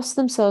 entrust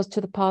themselves to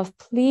the path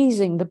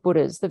pleasing the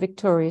Buddhas, the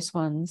victorious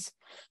ones.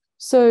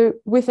 So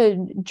with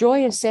a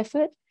joyous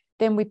effort,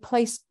 then we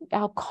place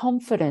our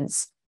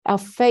confidence, our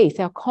faith,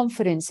 our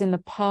confidence in the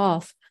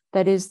path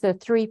that is the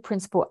 3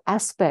 principal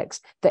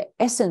aspects, the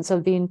essence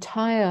of the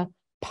entire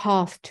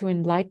path to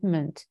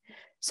enlightenment.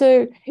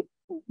 So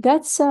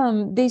that's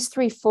these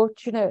 3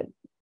 fortunate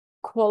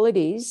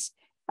qualities.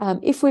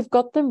 If we've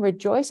got them,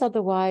 rejoice.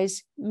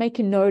 Otherwise, make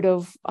a note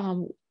of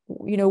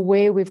you know,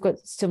 where we've got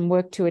some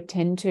work to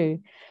attend to.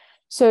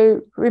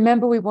 So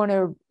remember, we want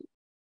to,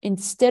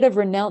 instead of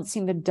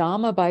renouncing the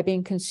Dharma by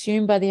being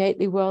consumed by the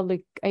 8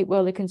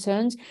 worldly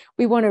concerns,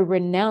 we want to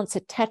renounce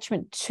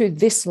attachment to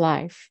this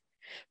life.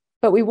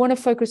 But we want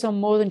to focus on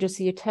more than just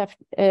the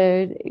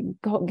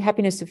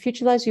happiness of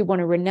future lives. We want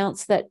to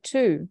renounce that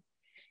too.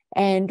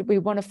 And we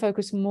want to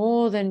focus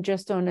more than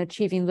just on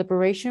achieving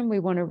liberation. We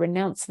want to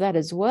renounce that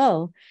as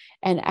well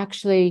and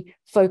actually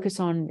focus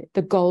on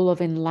the goal of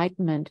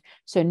enlightenment.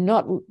 So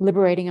not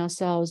liberating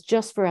ourselves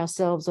just for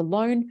ourselves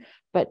alone,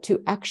 but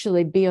to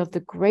actually be of the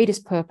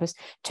greatest purpose,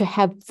 to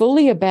have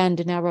fully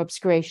abandoned our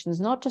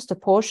obscurations, not just a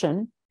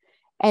portion,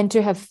 and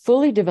to have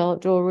fully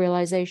developed all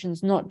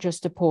realizations, not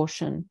just a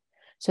portion.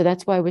 So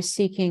that's why we're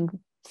seeking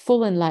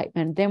full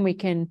enlightenment. Then we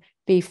can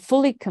be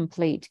fully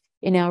complete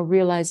in our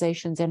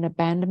realizations and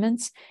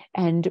abandonments,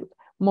 and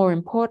more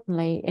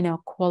importantly, in our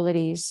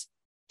qualities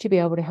to be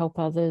able to help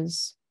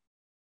others.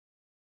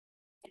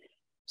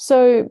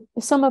 So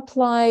some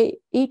apply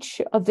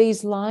each of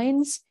these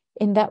lines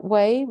in that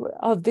way,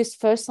 of this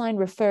first line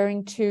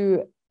referring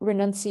to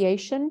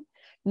renunciation,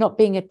 not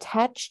being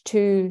attached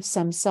to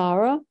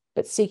samsara,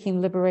 but seeking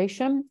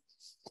liberation.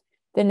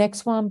 The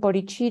next one,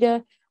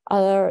 bodhicitta,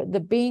 are the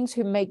beings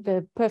who make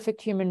the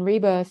perfect human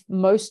rebirth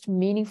most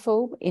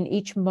meaningful in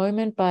each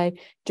moment by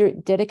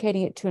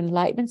dedicating it to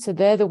enlightenment. So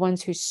they're the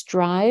ones who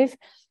strive.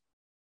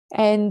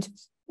 And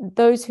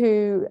those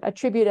who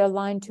attribute a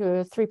line to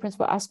a three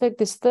principal aspect,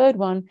 this third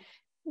one,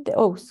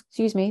 oh,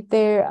 excuse me,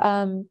 they're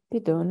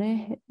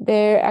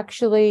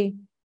actually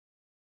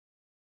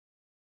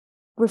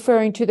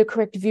referring to the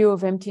correct view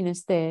of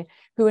emptiness there,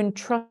 who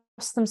entrust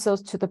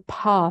themselves to the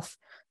path.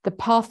 The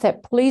path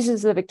that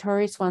pleases the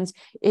victorious ones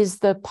is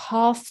the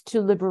path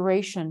to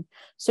liberation.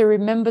 So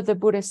remember, the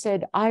Buddha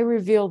said, I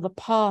reveal the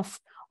path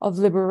of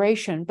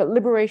liberation, but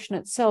liberation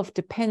itself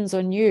depends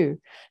on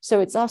you. So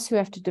it's us who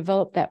have to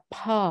develop that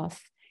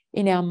path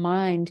in our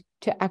mind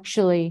to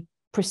actually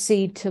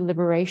proceed to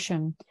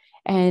liberation.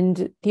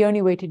 And the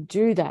only way to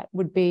do that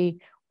would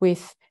be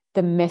with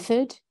the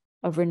method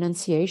of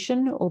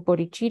renunciation or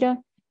bodhicitta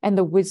and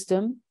the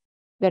wisdom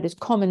that is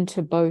common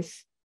to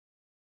both,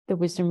 the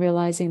wisdom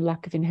realizing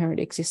lack of inherent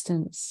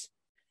existence.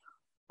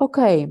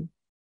 Okay.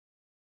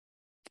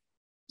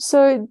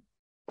 So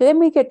then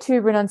we get to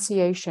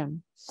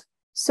renunciation.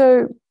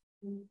 So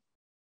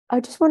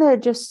I just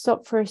want to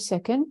stop for a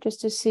second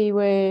just to see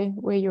where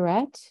you're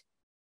at.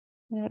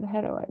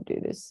 How do I do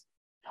this?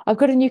 I've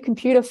got a new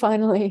computer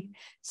finally,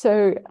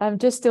 so I'm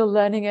just still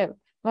learning it.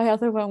 My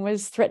other one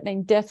was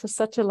threatening death for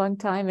such a long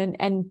time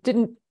and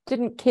didn't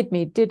kid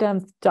me, did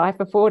die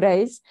for 4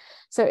 days.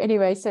 So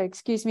anyway, so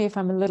excuse me if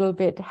I'm a little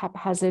bit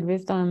haphazard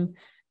with I've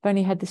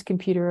only had this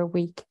computer a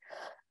week.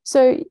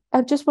 So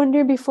I'm just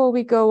wondering, before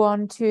we go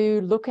on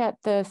to look at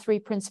the three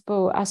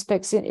principal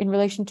aspects in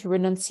relation to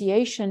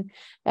renunciation,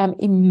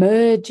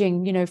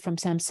 emerging, from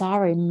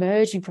samsara,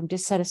 emerging from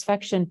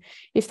dissatisfaction,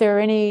 if there are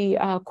any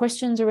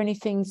questions or any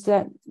things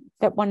that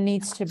one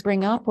needs to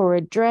bring up or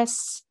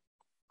address,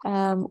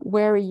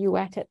 where are you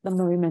at the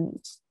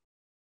moment?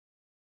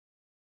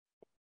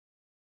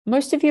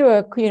 Most of you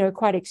are,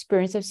 quite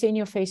experienced. I've seen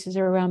your faces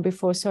are around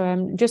before, so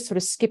I'm just sort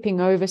of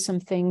skipping over some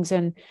things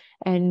and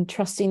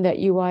trusting that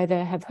you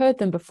either have heard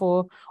them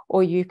before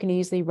or you can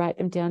easily write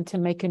them down to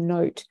make a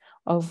note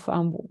of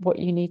what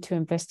you need to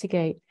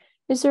investigate.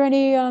 Is there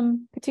any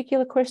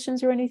particular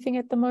questions or anything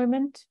at the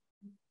moment?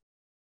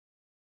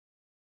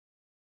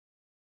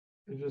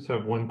 I just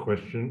have one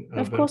question.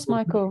 Of course,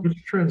 Michael.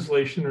 Which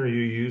translation are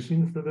you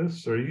using for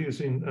this? Are you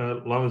using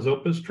Lama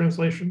Zopa's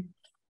translation?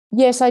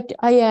 Yes, I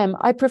am.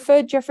 I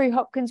prefer Jeffrey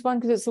Hopkins' one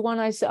because it's the one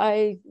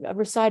I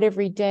recite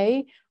every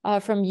day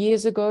from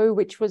years ago,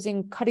 which was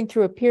in Cutting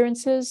Through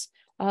Appearances,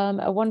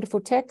 a wonderful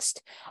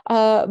text.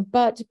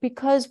 But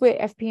because we're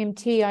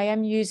FPMT, I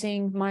am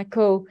using,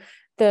 Michael,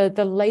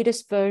 the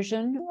latest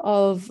version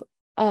of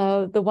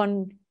the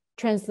one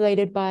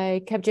translated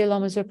by Kabje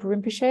Lama Zopa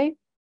Rinpoche.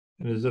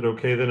 And is it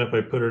okay then if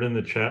I put it in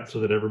the chat so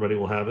that everybody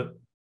will have it?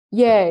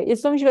 Yeah,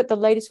 as long as you've got the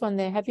latest one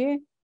there, have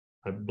you?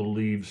 I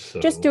believe so.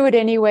 Just do it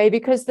anyway,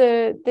 because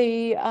the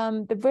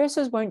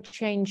verses won't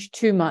change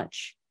too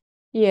much.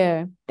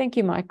 Yeah, thank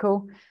you,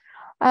 Michael.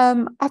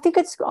 I think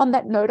it's on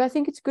that note, I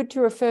think it's good to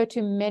refer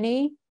to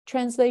many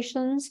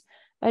translations.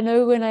 I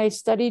know when I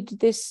studied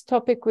this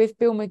topic with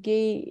Bill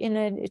McGee in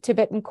a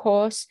Tibetan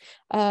course,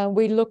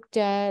 we looked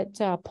at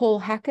Paul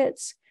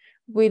Hackett's,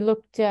 we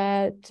looked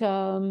at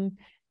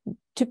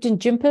Thubten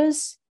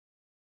Jinpa's,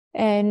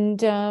 and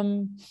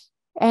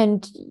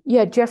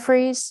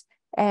Jeffrey's,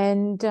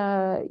 and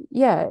Lama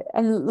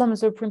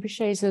Zopa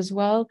Rinpoche's as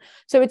well.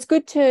 So it's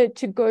good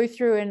to go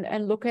through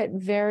and look at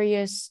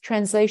various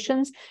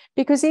translations,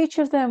 because each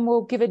of them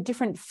will give a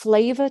different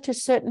flavor to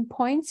certain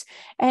points,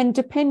 and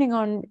depending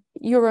on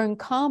your own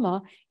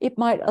karma, it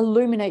might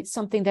illuminate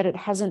something that it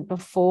hasn't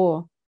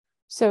before.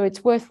 So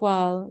it's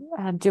worthwhile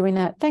doing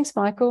that. Thanks,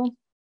 Michael.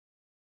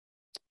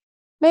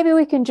 Maybe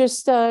we can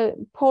just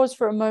pause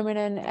for a moment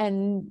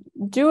and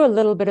do a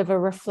little bit of a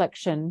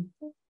reflection.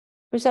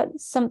 Does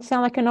that sound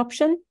like an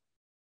option?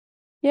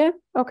 Yeah?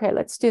 Okay,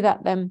 let's do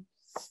that then.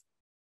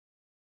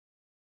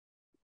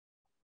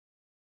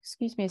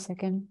 Excuse me a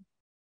second.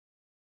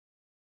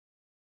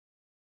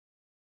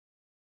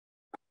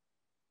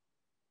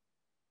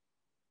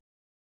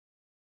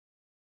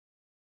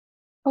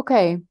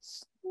 Okay,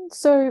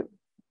 so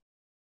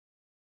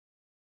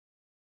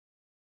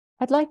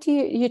I'd like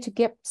you to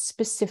get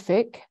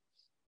specific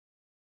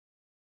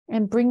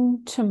and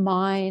bring to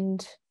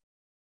mind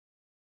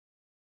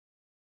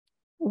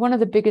one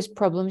of the biggest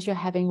problems you're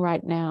having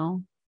right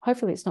now.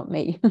 Hopefully it's not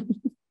me.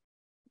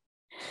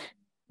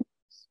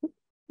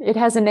 It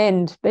has an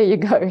end. There you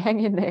go.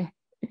 Hang in there.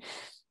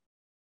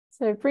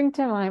 So bring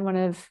to mind one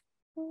of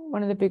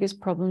the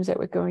biggest problems that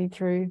we're going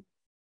through.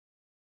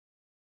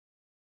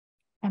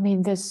 I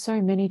mean, there's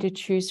so many to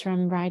choose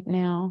from right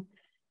now.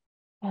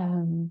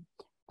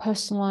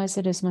 Personalize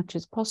it as much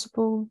as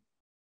possible.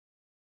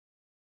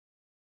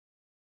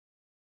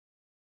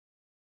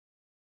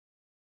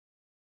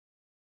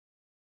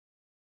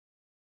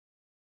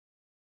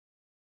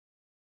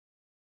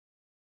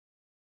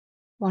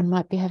 One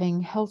might be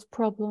having health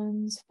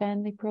problems,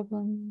 family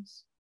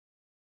problems,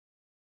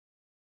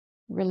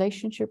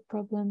 relationship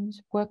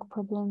problems, work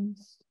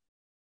problems.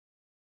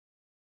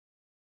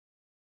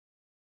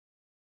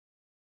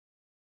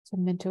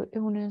 Some mental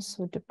illness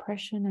or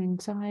depression,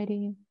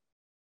 anxiety.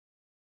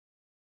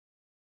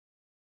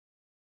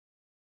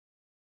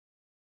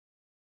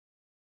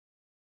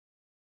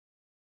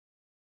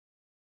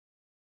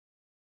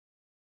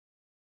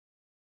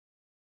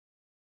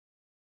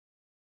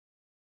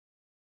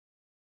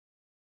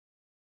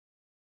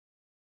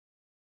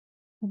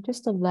 And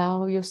just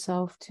allow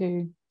yourself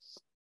to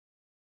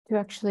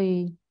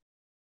actually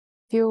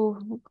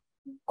feel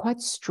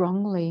quite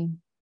strongly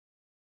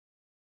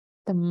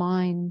the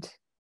mind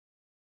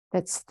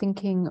that's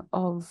thinking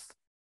of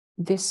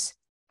this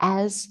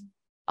as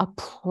a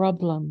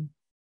problem.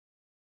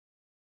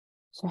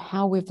 So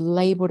how we've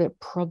labeled it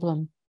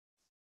problem.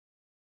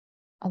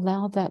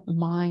 Allow that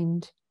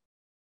mind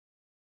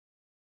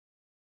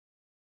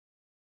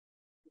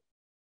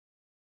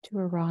to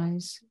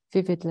arise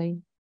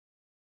vividly.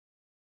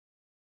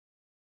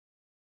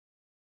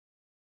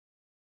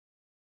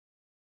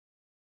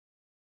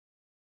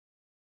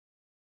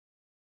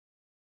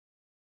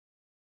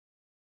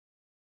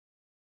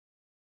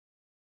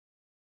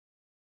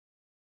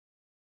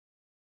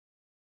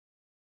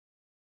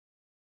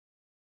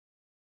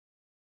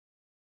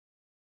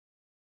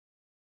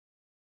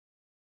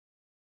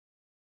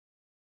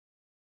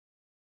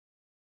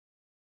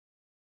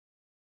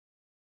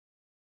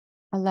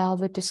 Allow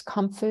the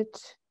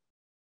discomfort,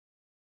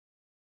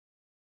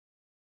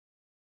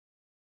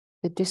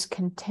 the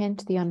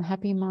discontent, the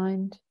unhappy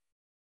mind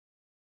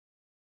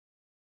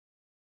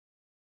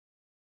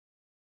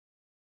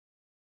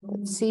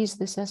that sees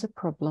this as a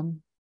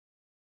problem.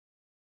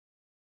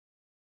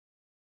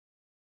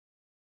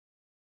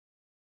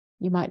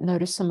 You might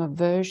notice some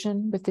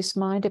aversion with this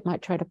mind. It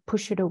might try to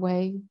push it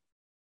away.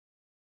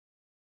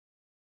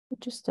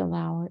 But just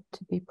allow it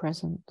to be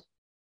present.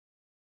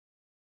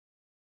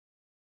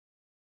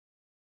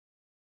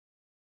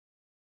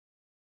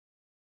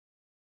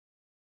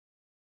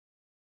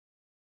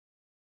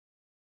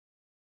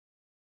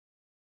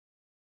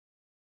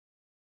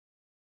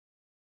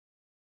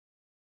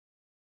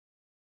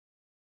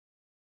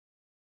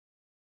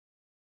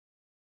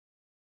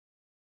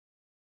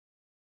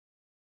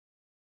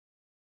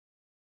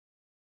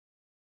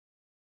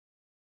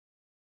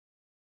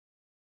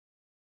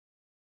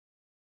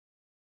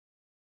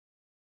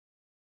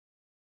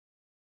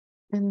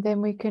 And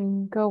then we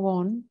can go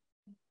on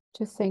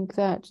to think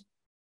that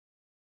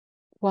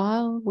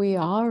while we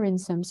are in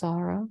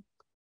samsara,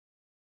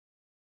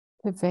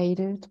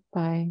 pervaded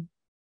by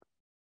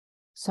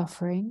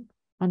suffering,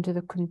 under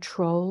the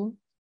control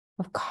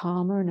of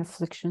karma and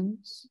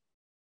afflictions,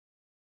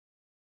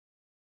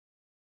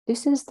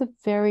 this is the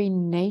very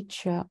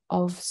nature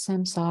of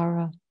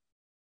samsara,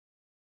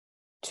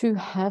 to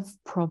have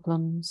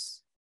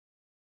problems,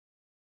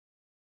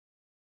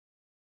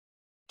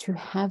 to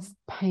have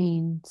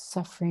pain,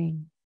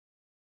 suffering,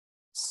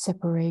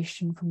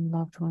 separation from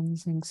loved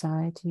ones,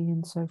 anxiety,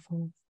 and so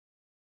forth.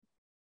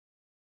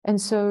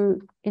 And so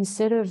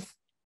instead of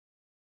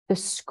the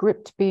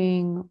script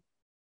being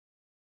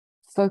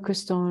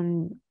focused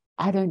on,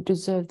 I don't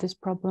deserve this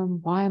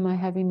problem, why am I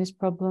having this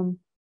problem?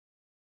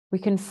 We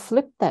can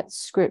flip that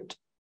script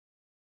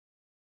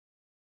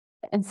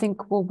and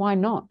think, well, why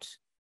not?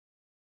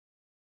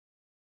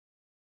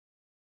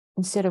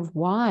 Instead of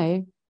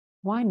why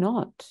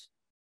not?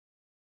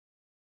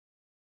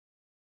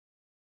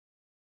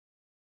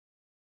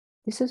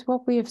 This is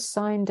what we have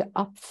signed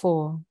up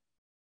for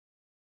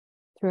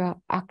through our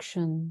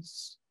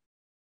actions,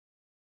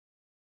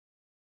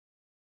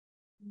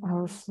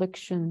 our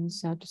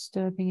afflictions, our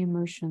disturbing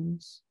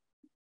emotions.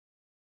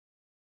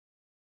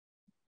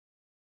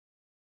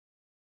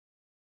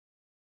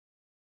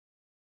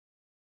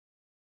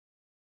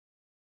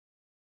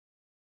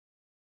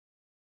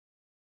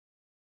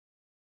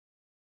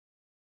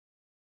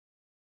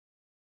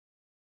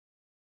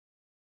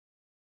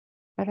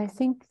 But I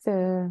think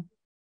the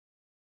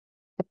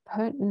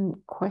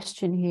pertinent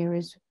question here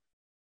is,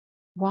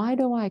 why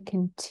do I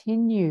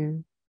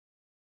continue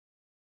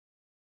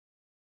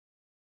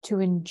to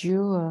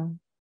endure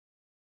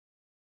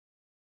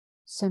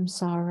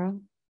samsara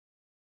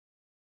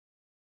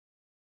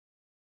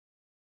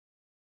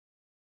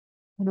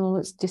and all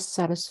its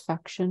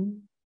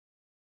dissatisfaction,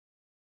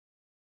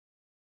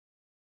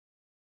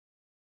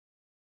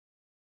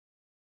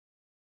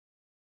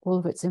 all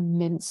of its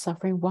immense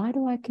suffering? Why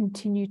do I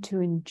continue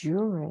to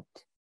endure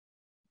it?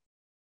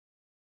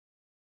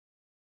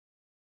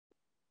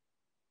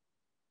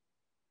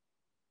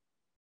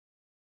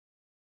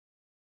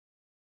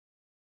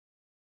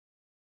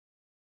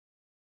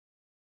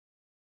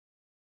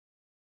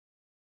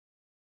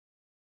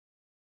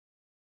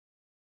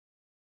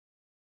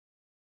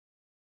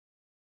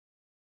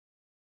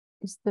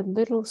 Is the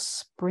little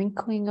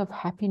sprinkling of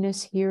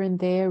happiness here and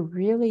there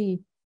really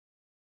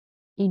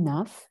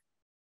enough?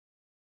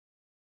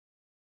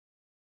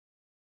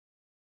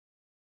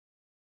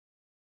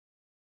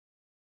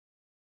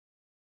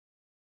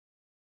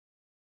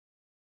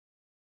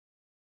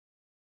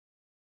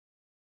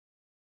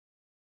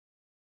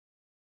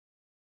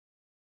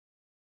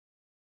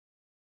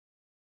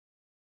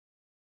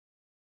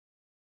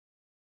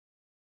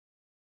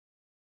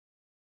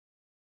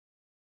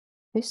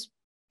 This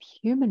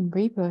human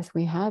rebirth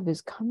we have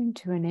is coming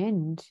to an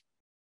end.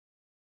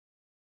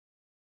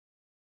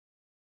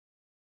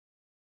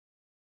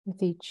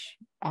 With each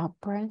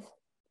out-breath,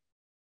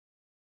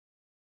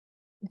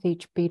 with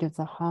each beat of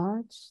the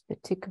heart, the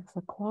tick of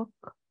the clock,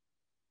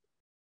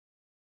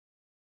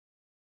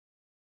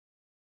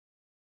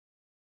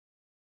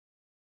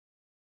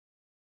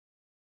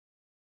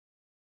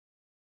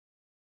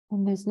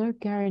 And there's no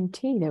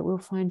guarantee that we'll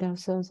find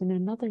ourselves in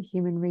another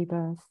human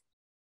rebirth,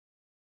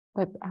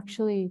 but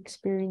actually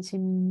experience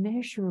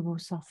immeasurable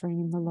suffering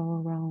in the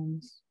lower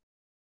realms.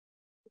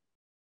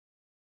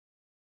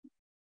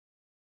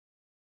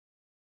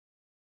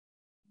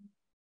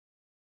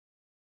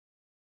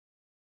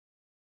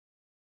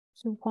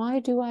 So why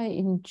do I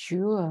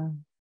endure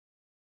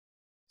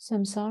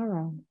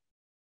samsara?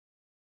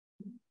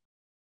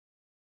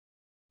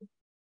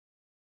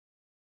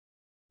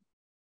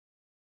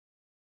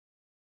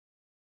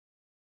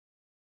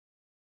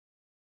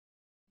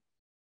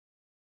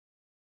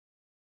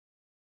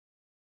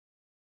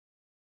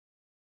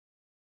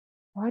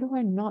 Why do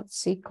I not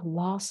seek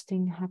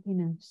lasting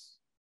happiness?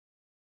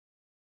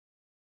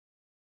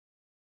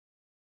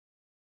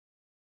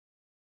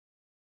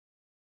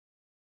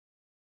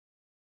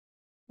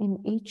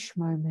 In each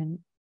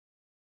moment,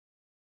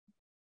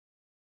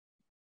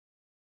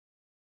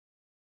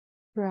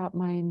 throughout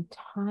my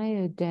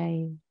entire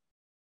day,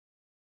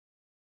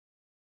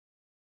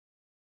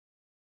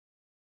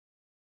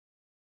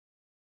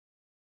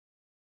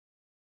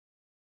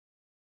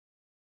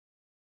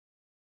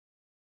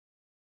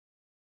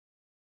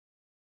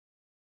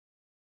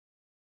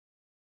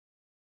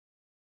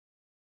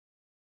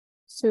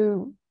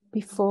 so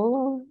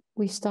before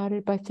we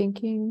started by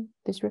thinking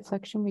this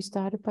reflection, we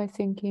started by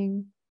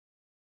thinking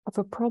of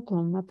a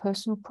problem, a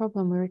personal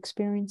problem we're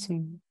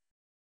experiencing.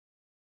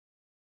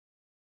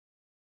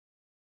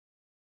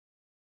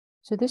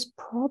 So this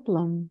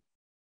problem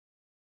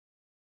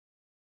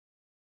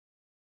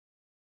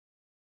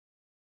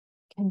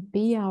can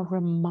be our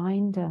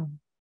reminder,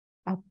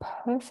 our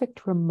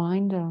perfect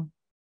reminder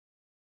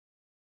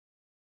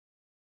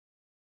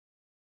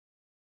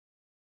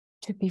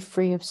to be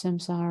free of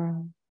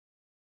samsara,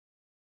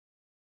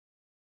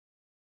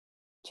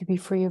 to be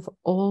free of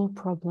all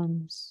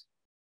problems.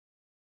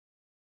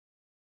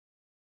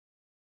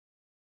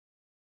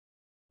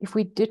 If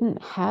we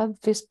didn't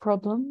have this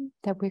problem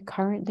that we're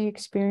currently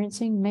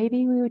experiencing,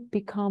 maybe we would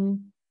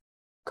become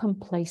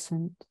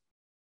complacent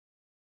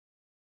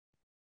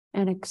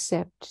and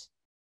accept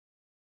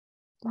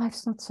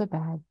life's not so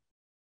bad.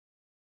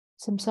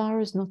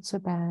 Samsara is not so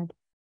bad.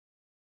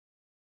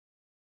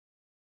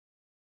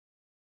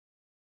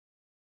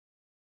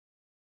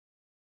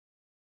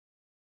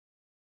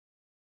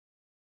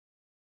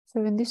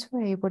 So in this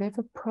way,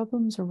 whatever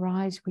problems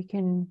arise, we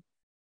can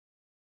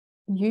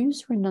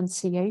use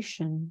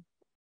renunciation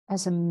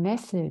as a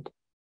method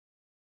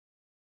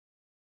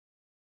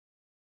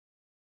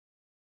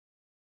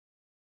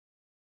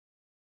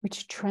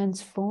which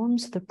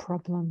transforms the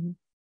problem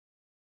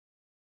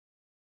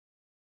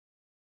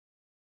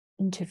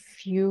into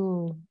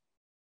fuel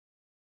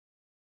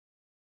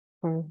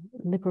for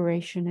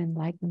liberation,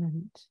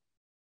 enlightenment.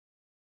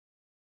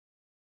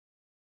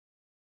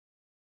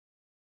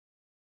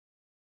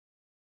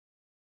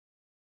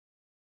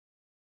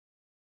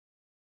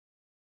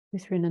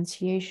 With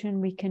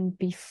renunciation, we can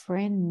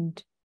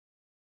befriend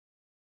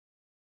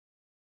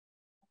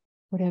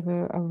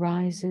whatever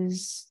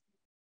arises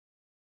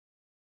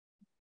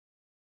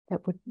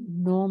that would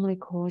normally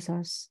cause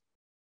us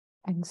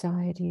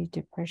anxiety,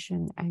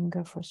 depression,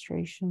 anger,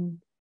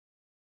 frustration.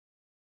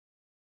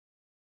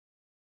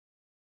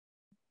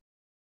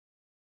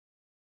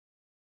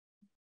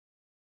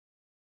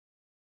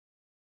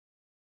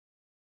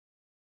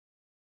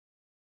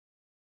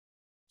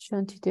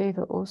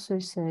 Shantideva also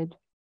said,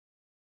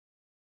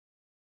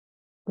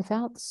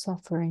 without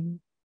suffering,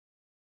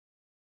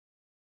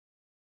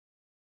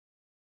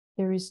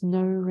 there is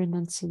no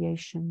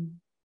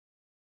renunciation.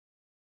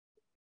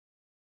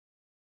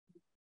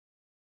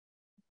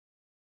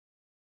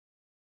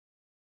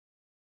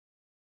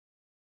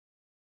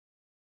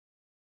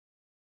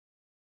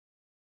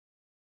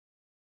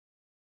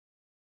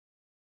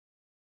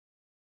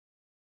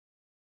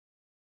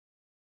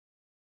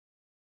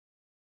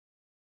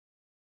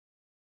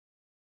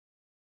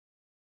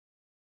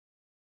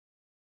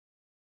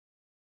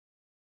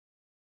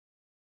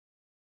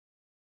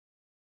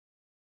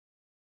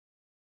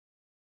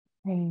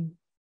 Okay.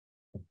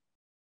 Does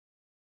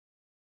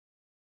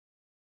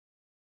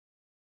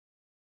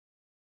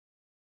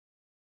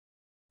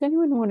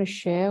anyone want to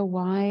share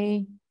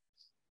why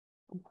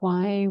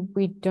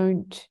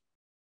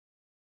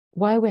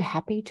we're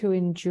happy to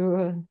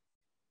endure,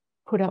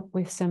 put up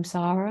with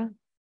samsara?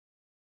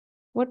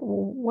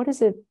 What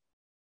is it,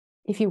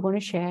 if you want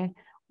to share,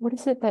 what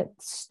is it that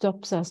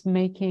stops us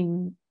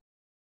making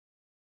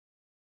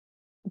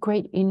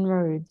great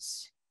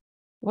inroads?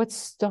 What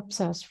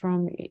stops us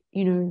from,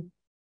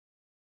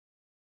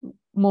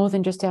 more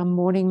than just our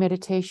morning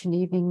meditation,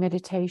 evening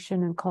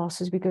meditation, and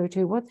classes we go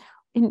to? What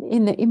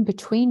in the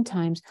in-between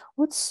times,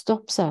 what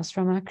stops us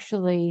from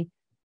actually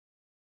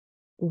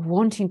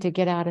wanting to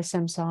get out of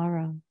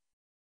samsara?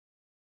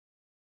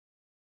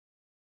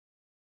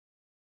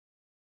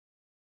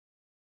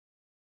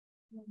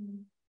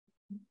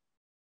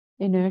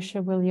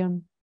 Inertia,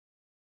 William.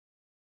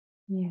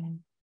 Yeah.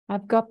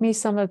 I've got me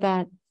some of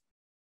that.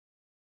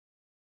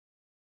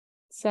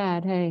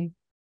 Sad, hey.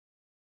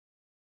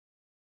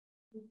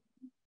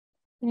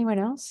 Anyone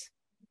else?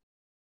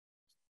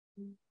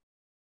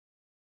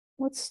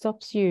 What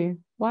stops you?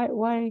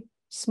 Why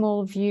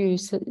small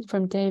views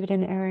from David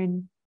and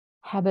Erin?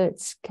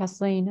 Habits,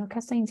 Kathleen. Oh,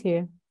 Kathleen's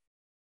here.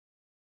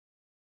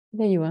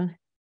 There you are.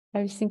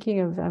 I was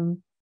thinking of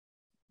from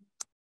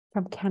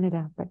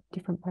Canada, but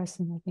different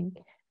person, I think.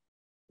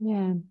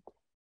 Yeah.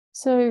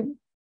 So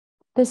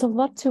there's a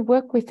lot to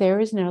work with there,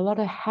 isn't there? A lot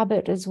of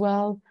habit as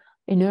well,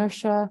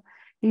 inertia.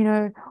 You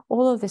know,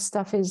 all of this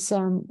stuff is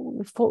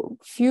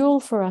fuel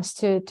for us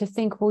to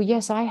think, well,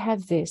 yes, I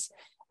have this.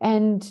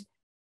 And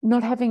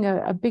not having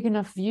a big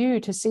enough view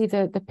to see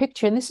the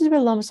picture. And this is where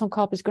Lama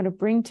Tsongkhapa is going to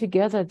bring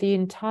together the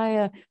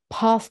entire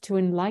path to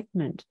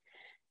enlightenment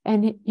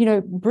and, you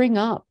know, bring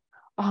up,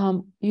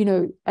 you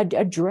know,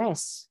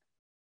 address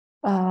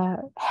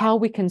how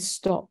we can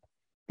stop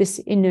this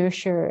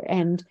inertia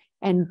and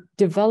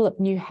develop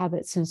new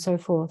habits and so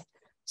forth.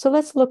 So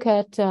let's look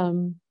at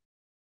the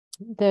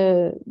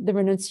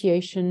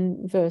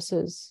renunciation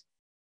verses.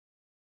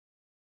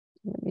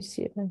 Let me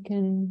see if I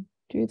can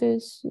do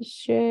this,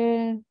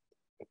 share.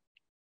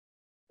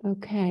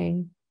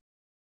 Okay.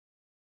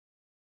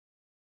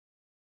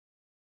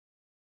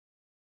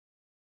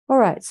 All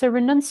right, so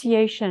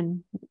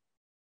renunciation.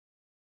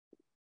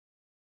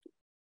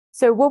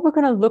 So what we're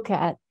going to look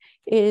at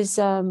is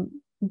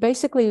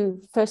basically,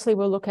 firstly,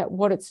 we'll look at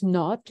what it's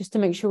not, just to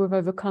make sure we've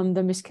overcome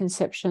the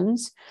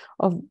misconceptions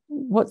of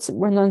what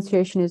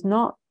renunciation is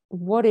not,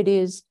 what it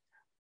is,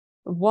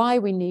 why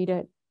we need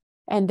it.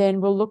 And then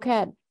we'll look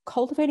at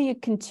cultivating a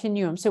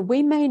continuum. So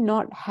we may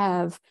not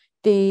have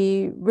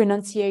the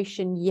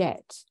renunciation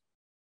yet,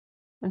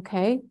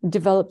 okay,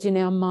 developed in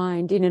our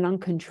mind in an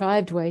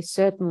uncontrived way,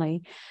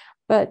 certainly.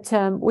 But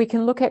we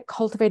can look at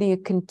cultivating a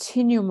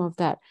continuum of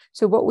that.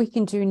 So what we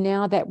can do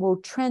now that will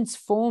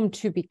transform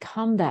to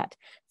become that,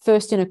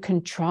 first in a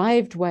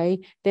contrived way,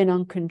 then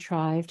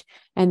uncontrived.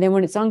 And then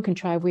when it's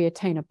uncontrived, we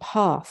attain a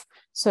path.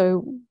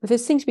 So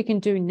there's things we can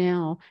do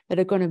now that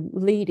are going to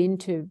lead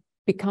into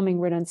becoming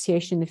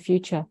renunciation in the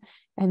future.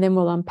 And then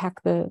we'll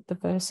unpack the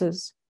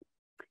verses.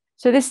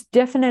 So this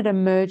definite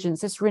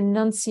emergence, this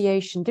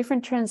renunciation,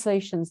 different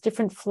translations,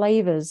 different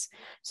flavors.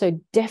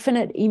 So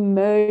definite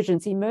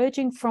emergence,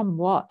 emerging from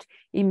what?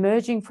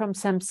 Emerging from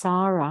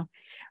samsara.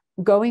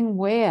 Going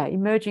where?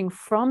 Emerging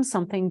from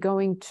something,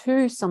 going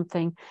to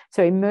something.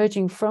 So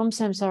emerging from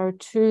samsara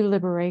to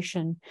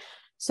liberation.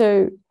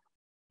 So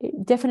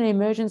definite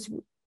emergence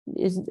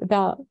is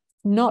about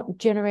not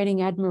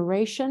generating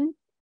admiration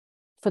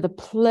for the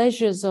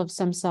pleasures of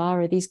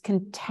samsara, these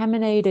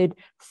contaminated,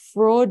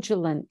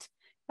 fraudulent,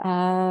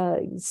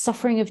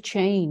 suffering of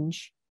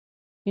change,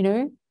 you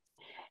know,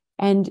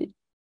 and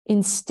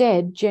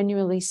instead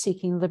genuinely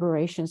seeking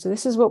liberation. So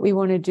this is what we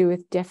want to do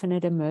with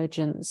definite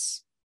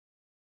emergence.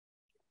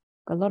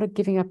 A lot of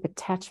giving up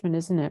attachment,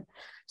 isn't it?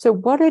 So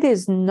what it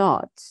is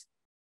not.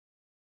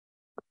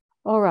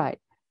 All right.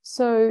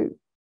 So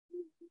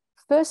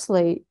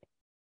firstly,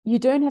 you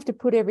don't have to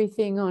put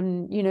everything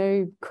on, you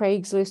know,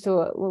 Craigslist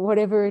or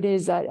whatever it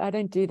is. I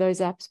don't do those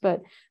apps,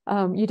 but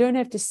you don't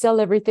have to sell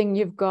everything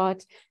you've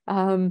got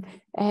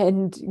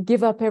and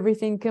give up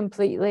everything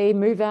completely,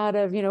 move out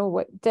of, you know,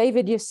 what,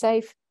 David, you're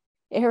safe.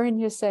 Erin,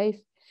 you're safe.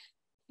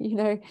 You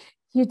know,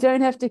 you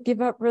don't have to give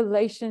up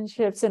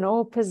relationships and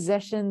all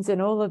possessions and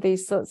all of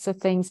these sorts of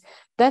things.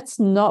 That's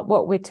not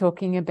what we're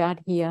talking about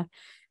here.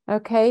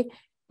 Okay.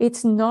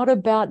 It's not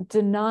about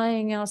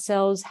denying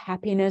ourselves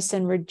happiness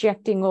and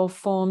rejecting all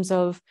forms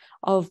of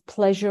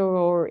pleasure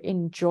or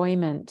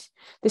enjoyment.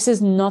 This is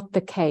not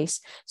the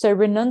case. So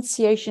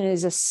renunciation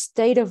is a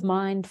state of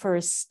mind for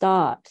a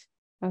start.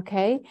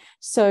 Okay.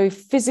 So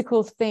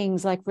physical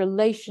things like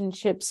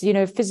relationships, you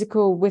know,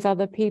 physical with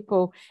other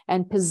people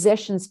and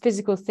possessions,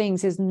 physical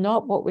things is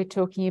not what we're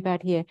talking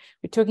about here.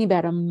 We're talking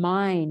about a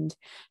mind.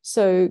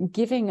 So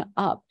giving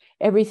up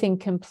everything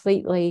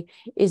completely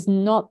is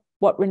not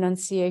what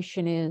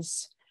renunciation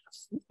is.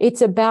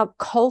 It's about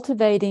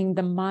cultivating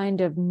the mind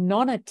of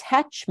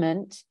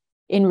non-attachment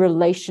in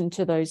relation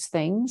to those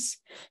things,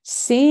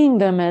 seeing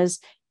them as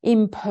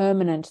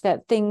impermanent,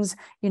 that things,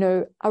 you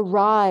know,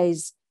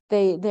 arise.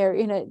 They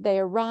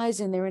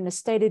arise and they're in a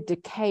state of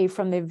decay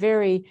from their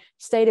very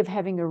state of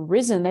having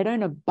arisen. They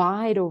don't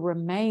abide or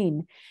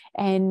remain,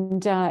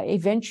 and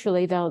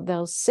eventually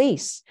they'll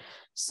cease.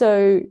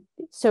 So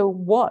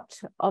what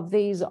of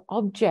these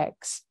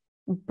objects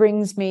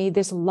brings me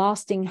this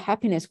lasting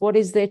happiness? What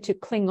is there to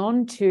cling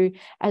on to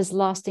as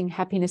lasting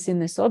happiness in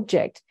this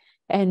object?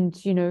 And,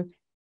 you know,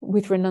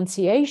 with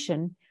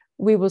renunciation,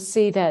 we will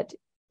see that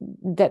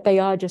they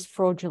are just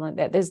fraudulent,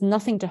 that there's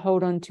nothing to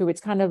hold on to.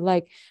 It's kind of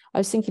like, I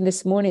was thinking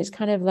this morning, it's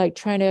kind of like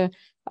trying to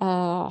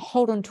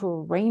hold on to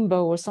a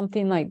rainbow or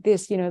something like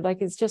this, you know,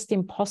 like it's just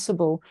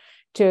impossible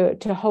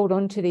to hold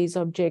on to these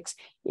objects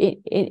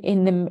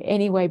in them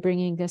anyway,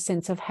 bringing a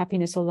sense of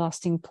happiness or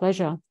lasting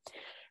pleasure.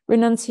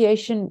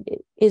 Renunciation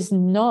is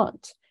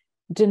not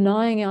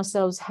denying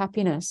ourselves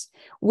happiness.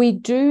 We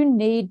do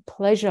need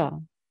pleasure,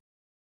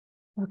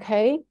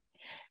 okay?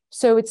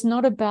 So it's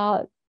not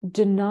about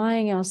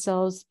denying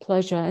ourselves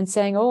pleasure and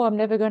saying, oh, I'm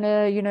never going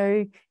to, you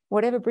know,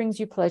 whatever brings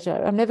you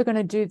pleasure. I'm never going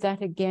to do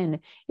that again.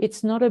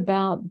 It's not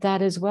about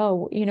that as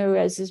well. You know,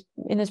 as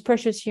in this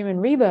precious human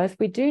rebirth,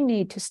 we do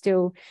need to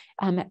still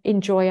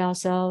enjoy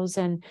ourselves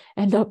and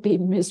not be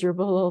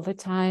miserable all the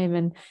time,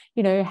 and,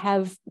 you know,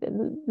 have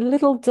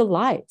little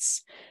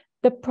delights.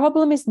 The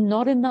problem is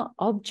not in the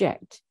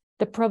object.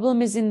 The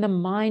problem is in the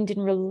mind in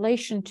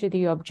relation to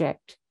the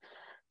object.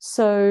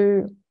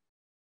 So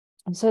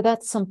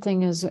that's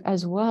something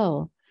as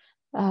well.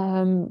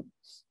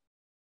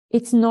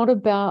 It's not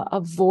about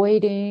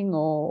avoiding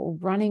or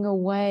running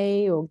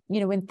away, or, you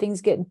know, when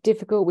things get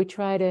difficult, we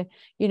try to,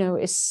 you know,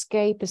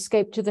 escape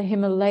to the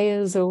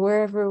Himalayas or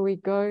wherever we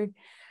go.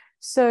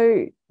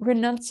 So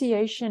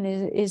renunciation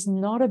is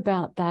not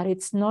about that.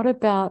 It's not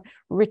about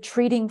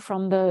retreating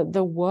from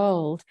the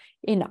world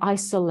in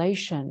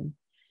isolation.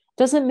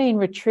 Doesn't mean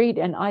retreat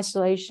and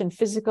isolation,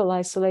 physical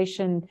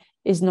isolation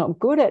is not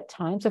good at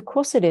times. Of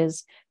course it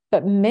is.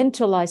 But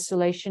mental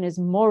isolation is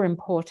more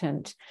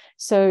important.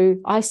 So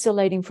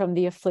isolating from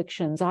the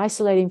afflictions,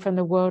 isolating from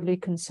the worldly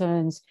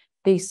concerns,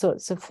 these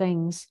sorts of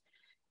things.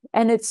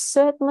 And it's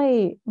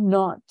certainly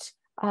not,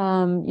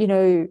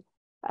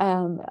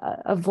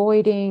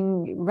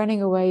 avoiding,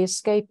 running away,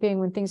 escaping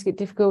when things get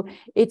difficult.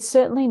 It's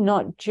certainly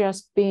not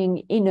just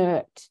being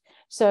inert.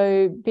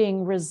 So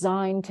being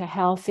resigned to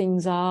how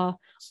things are.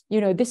 You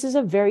know, this is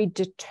a very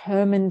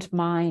determined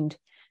mind.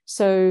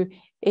 So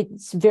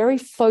it's very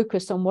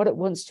focused on what it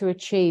wants to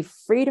achieve: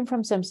 freedom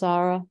from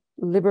samsara,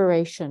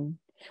 liberation.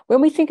 When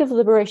we think of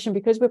liberation,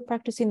 because we're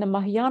practicing the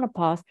Mahayana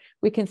path,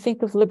 we can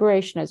think of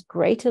liberation as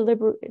great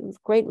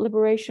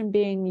liberation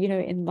being, you know,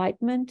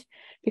 enlightenment,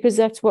 because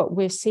that's what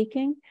we're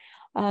seeking.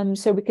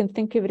 So we can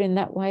think of it in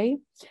that way.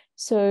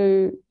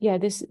 So yeah,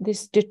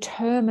 this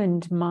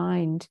determined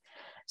mind.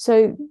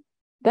 So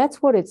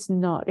that's what it's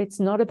not. It's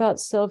not about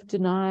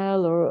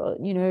self-denial or,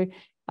 you know,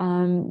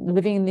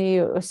 living the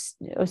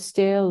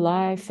austere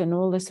life and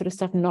all this sort of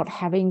stuff, not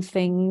having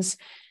things,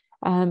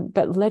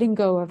 but letting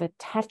go of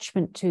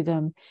attachment to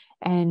them.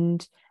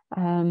 And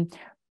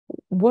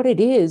what it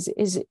is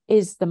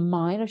the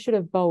mind. I should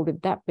have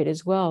bolded that bit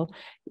as well.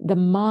 The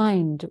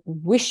mind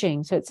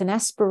wishing, so it's an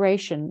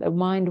aspiration, the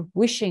mind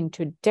wishing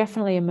to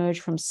definitely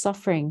emerge from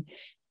suffering,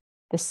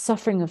 the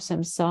suffering of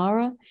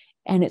samsara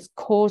and its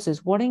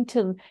causes, wanting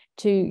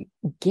to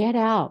get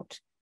out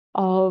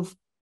of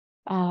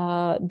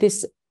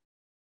this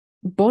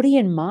body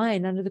and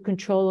mind under the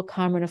control of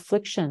karma and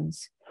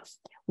afflictions,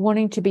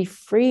 wanting to be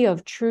free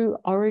of true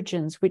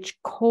origins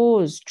which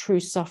cause true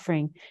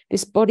suffering.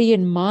 This body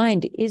and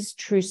mind is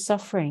true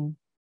suffering.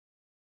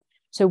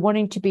 So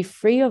wanting to be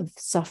free of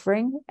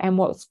suffering and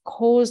what's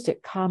caused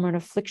it, karma and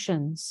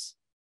afflictions.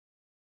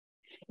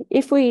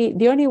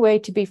 The only way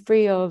to be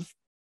free of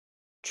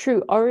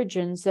true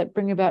origins that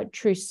bring about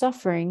true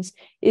sufferings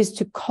is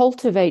to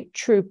cultivate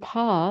true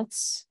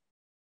paths: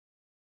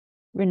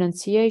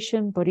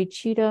 renunciation,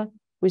 bodhicitta,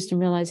 wisdom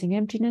realizing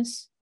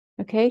emptiness.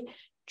 Okay,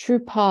 true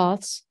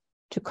paths,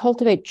 to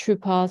cultivate true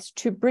paths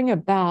to bring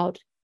about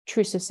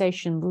true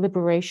cessation,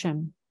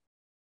 liberation.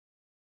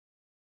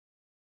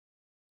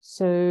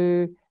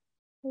 So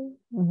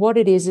what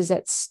it is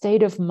that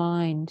state of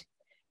mind.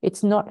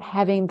 It's not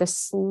having the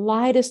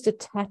slightest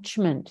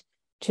attachment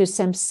to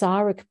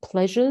samsaric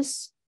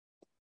pleasures,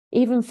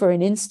 even for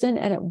an instant,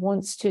 and it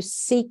wants to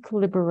seek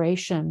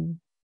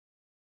liberation.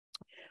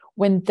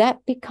 When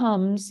that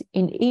becomes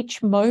in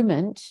each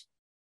moment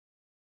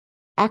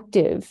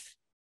active,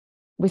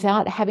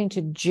 without having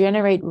to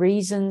generate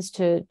reasons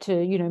to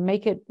you know,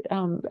 make it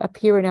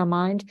appear in our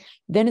mind,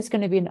 then it's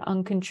going to be an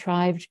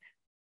uncontrived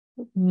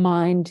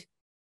mind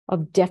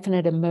of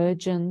definite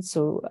emergence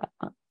or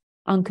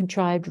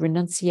uncontrived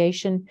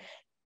renunciation.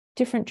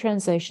 Different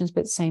translations,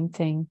 but same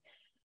thing.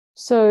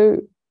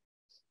 So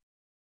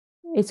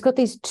it's got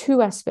these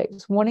two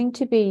aspects: wanting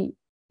to be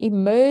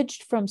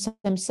emerged from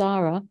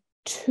samsara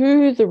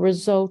to the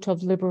result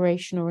of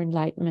liberation or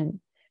enlightenment.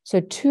 So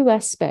two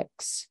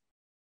aspects,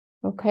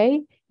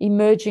 okay?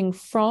 Emerging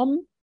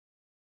from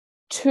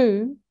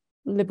to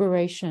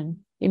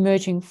liberation,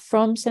 emerging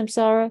from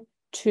samsara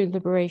to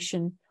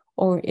liberation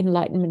or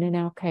enlightenment in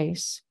our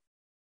case.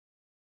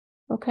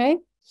 Okay?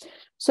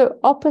 So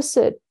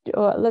opposite,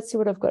 or let's see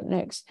what I've got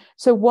next.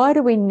 So why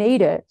do we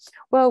need it?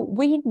 Well,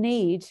 we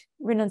need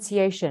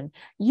renunciation.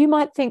 You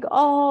might think,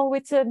 oh,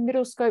 it's a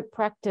middle scope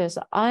practice.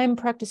 I'm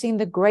practicing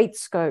the great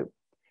scope.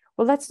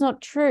 Well, that's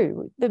not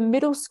true. The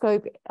middle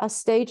scope are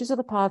stages of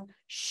the path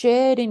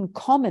shared in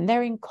common.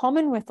 They're in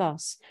common with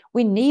us.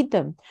 We need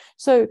them.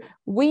 So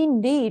we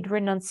need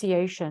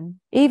renunciation.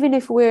 Even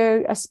if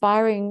we're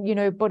aspiring, you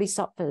know,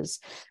 bodhisattvas,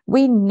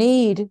 we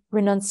need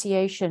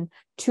renunciation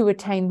to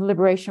attain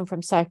liberation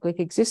from cyclic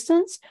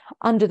existence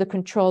under the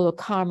control of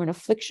karma and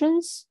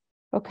afflictions.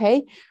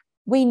 Okay?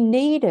 We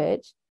need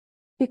it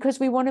because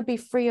we want to be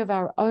free of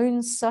our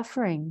own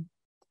suffering.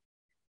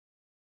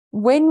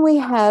 When we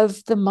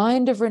have the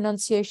mind of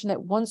renunciation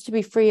that wants to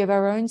be free of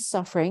our own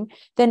suffering,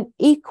 then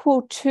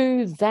equal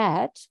to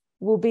that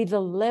will be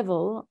the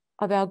level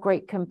of our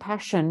great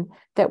compassion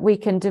that we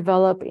can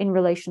develop in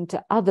relation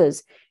to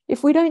others.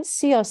 If we don't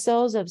see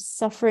ourselves as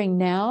suffering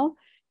now,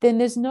 then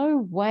there's no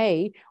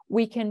way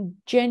we can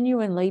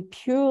genuinely,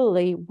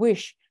 purely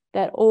wish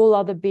that all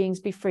other beings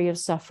be free of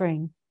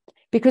suffering,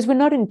 because we're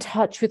not in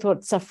touch with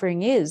what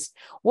suffering is.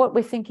 What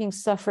we're thinking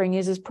suffering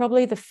is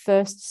probably the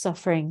first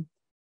suffering,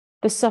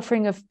 the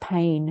suffering of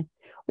pain.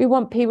 We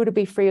want people to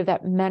be free of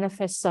that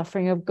manifest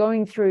suffering of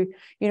going through,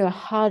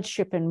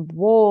 hardship and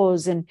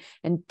wars and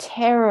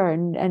terror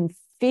and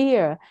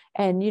fear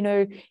and,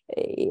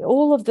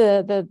 all of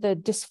the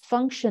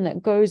dysfunction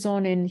that goes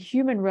on in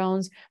human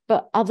realms,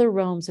 but other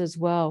realms as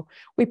well.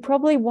 We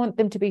probably want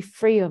them to be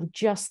free of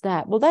just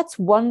that. Well, that's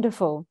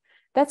wonderful.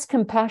 That's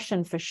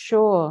compassion for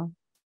sure.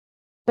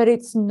 But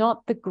it's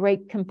not the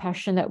great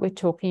compassion that we're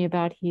talking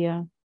about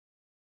here.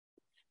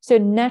 So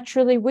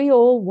naturally,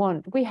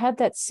 we have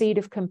that seed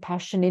of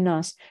compassion in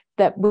us,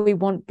 that we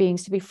want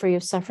beings to be free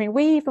of suffering.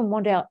 We even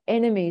want our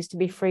enemies to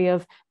be free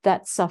of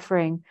that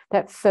suffering,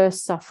 that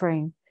first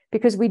suffering,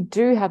 because we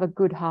do have a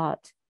good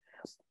heart.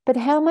 But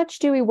how much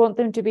do we want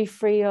them to be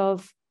free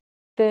of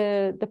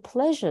the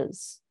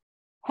pleasures?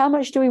 How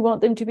much do we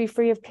want them to be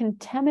free of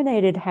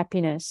contaminated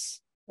happiness?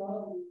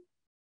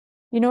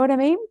 You know what I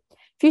mean?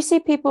 If you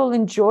see people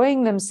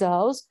enjoying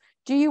themselves,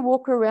 do you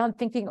walk around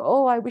thinking,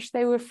 oh, I wish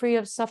they were free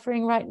of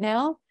suffering right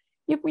now?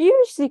 You're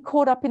usually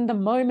caught up in the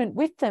moment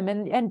with them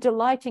and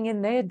delighting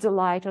in their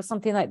delight or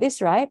something like this,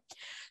 right?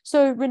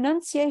 So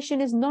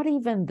renunciation is not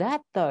even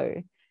that, though.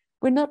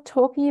 We're not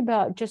talking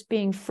about just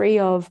being free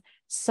of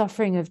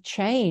suffering of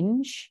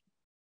change.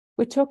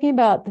 We're talking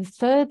about the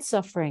third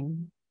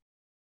suffering.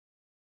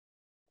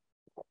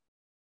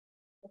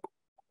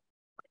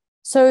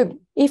 So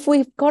if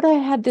we've got to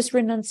have this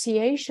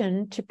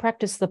renunciation to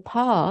practice the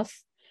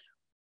path,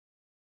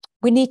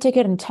 we need to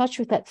get in touch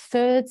with that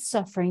third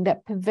suffering,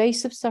 that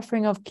pervasive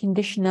suffering of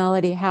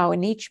conditionality, how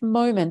in each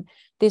moment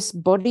this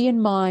body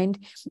and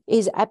mind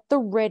is at the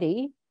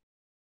ready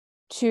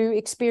to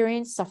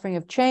experience suffering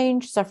of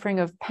change, suffering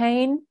of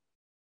pain,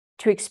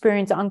 to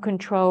experience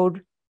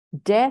uncontrolled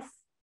death,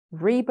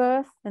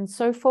 rebirth, and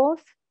so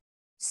forth,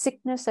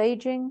 sickness,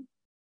 aging,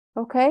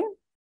 okay?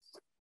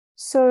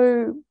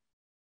 So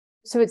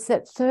it's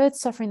that third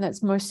suffering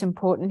that's most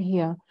important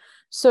here.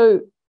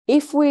 So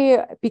if we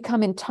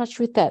become in touch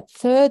with that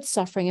third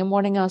suffering and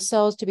wanting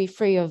ourselves to be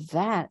free of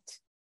that,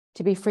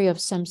 to be free of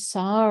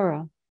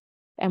samsara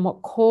and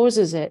what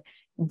causes it,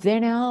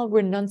 then our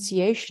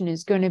renunciation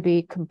is going to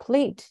be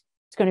complete.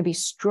 It's going to be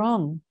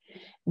strong.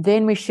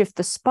 Then we shift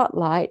the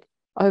spotlight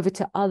over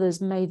to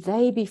others. May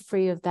they be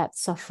free of that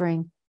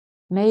suffering.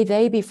 May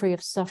they be free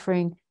of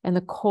suffering and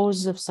the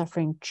causes of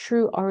suffering,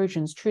 true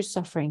origins, true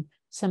suffering,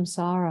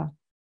 samsara.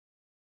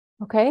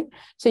 Okay,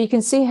 so you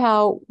can see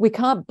how we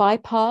can't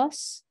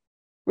bypass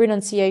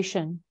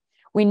renunciation.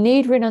 We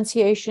need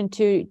renunciation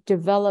to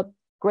develop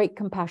great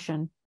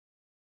compassion,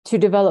 to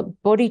develop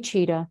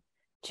bodhicitta,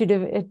 to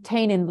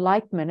attain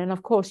enlightenment, and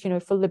of course,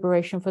 for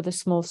liberation for the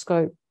small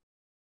scope.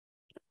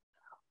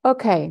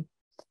 Okay,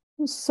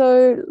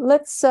 so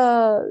let's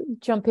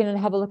jump in and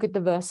have a look at the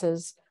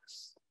verses.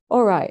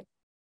 All right,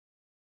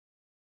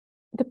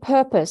 the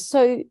purpose.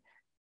 So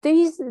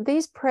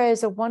these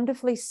prayers are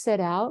wonderfully set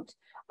out.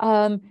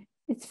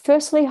 It's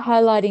firstly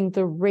highlighting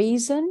the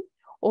reason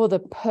or the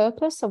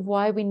purpose of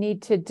why we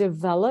need to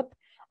develop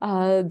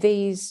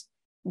these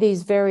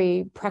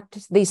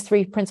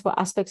three principal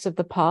aspects of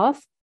the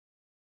path.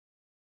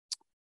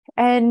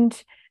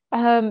 And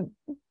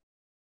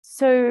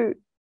so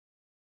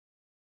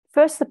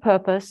first the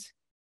purpose,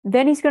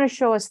 then he's going to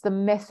show us the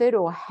method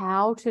or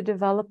how to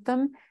develop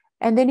them.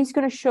 And then he's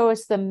going to show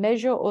us the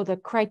measure or the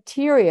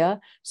criteria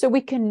so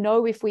we can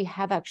know if we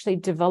have actually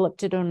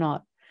developed it or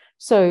not.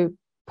 So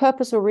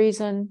purpose or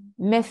reason,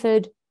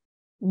 method,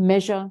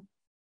 measure,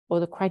 or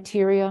the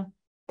criteria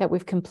that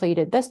we've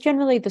completed. That's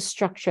generally the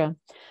structure.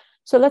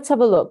 So let's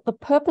have a look. The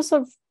purpose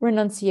of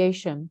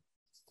renunciation,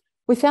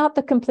 without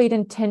the complete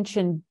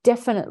intention,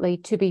 definitely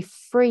to be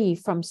free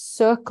from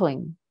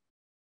circling.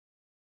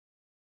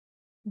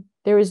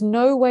 There is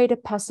no way to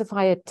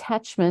pacify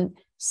attachment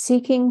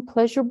seeking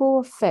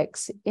pleasurable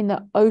effects in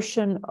the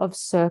ocean of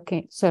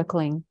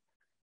circling.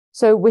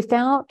 So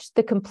without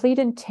the complete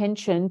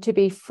intention to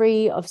be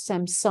free of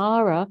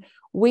samsara,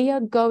 we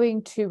are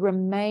going to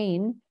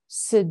remain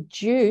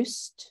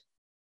seduced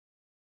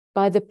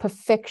by the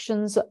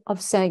perfections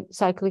of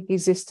cyclic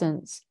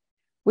existence.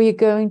 We are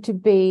going to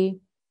be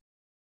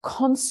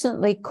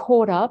constantly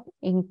caught up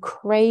in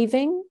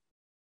craving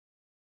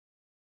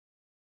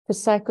for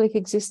cyclic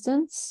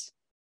existence.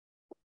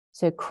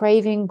 So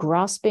craving,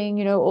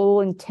 grasping,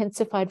 all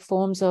intensified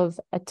forms of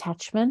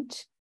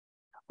attachment.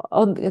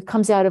 It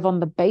comes out of on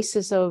the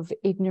basis of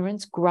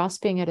ignorance,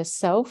 grasping at a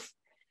self.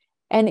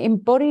 And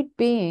embodied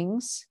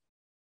beings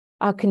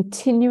are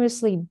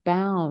continuously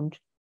bound.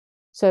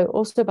 So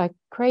also by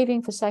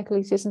craving for cyclic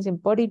existence,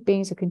 embodied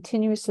beings are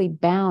continuously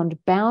bound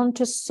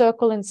to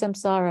circle in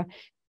samsara,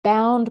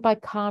 bound by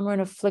karma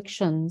and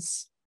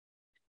afflictions.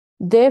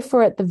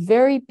 Therefore, at the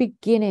very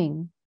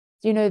beginning,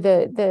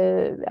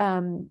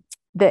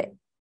 the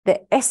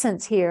the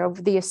essence here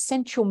of the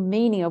essential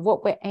meaning of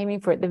what we're aiming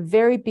for at the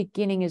very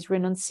beginning is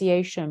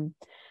renunciation.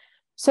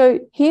 So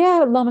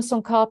here Lama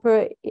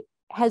Tsongkhapa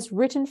has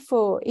written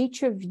for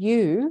each of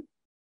you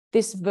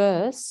this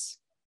verse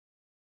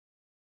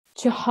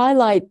to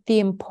highlight the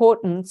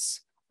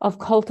importance of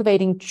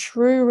cultivating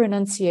true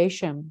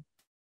renunciation.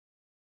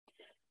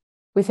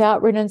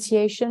 Without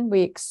renunciation,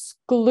 we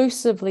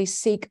exclusively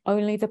seek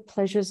only the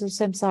pleasures of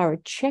samsara.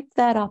 Check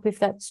that up if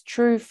that's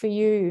true for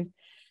you.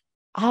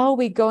 Are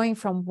we going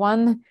from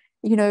one,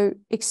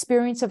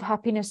 experience of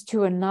happiness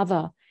to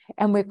another?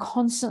 And we're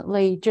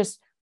constantly just,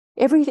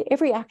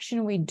 every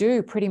action we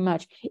do pretty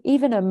much,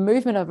 even a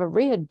movement of a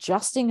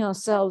readjusting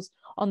ourselves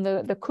on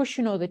the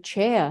cushion or the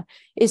chair,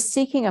 is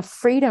seeking a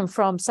freedom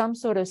from some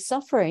sort of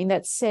suffering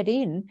that's set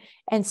in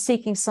and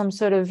seeking some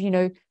sort of,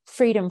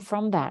 freedom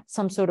from that,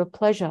 some sort of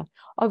pleasure.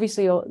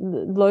 Obviously,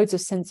 loads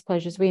of sense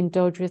pleasures we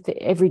indulge with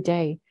every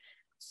day.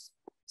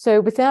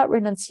 So without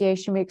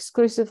renunciation, we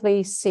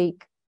exclusively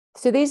seek.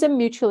 So these are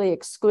mutually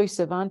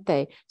exclusive, aren't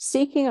they?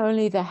 Seeking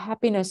only the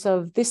happiness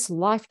of this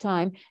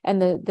lifetime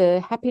and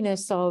the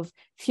happiness of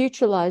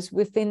future lives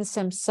within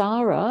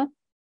samsara,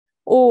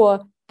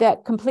 or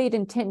that complete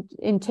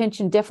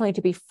intention definitely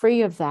to be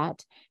free of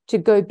that, to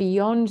go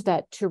beyond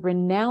that, to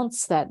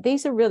renounce that.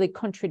 These are really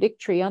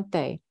contradictory, aren't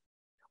they?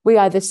 We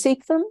either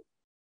seek them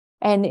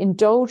and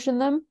indulge in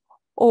them,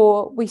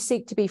 or we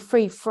seek to be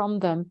free from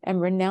them and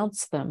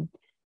renounce them.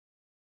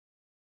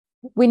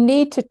 We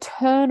need to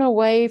turn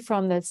away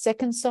from the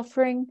second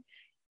suffering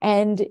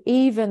and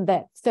even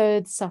that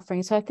third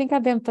suffering. So I think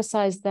I've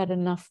emphasized that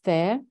enough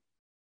there.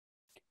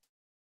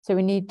 So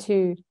we need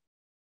to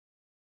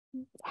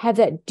have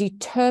that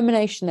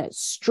determination, that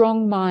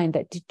strong mind,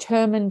 that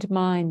determined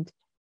mind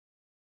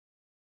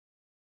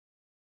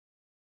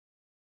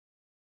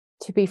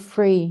to be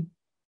free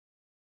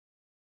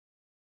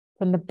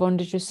from the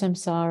bondage of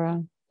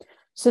samsara.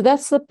 So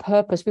that's the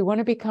purpose. We want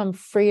to become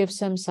free of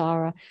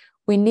samsara.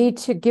 We need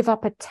to give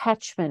up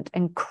attachment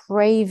and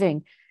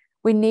craving.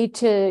 We need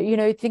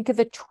to, think of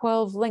the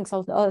 12 links.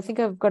 I think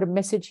I've got a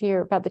message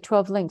here about the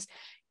 12 links.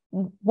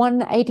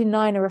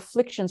 189 are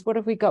afflictions. What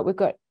have we got? We've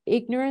got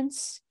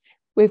ignorance.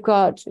 We've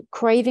got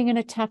craving and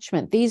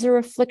attachment. These are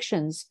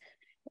afflictions.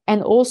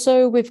 And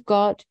also we've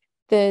got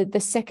the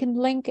second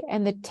link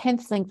and the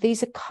 10th link.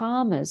 These are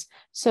karmas.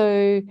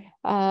 So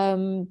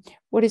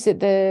what is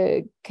it?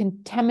 The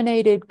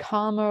contaminated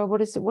karma.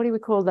 What is it? What do we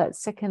call that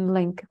second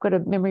link? I've got a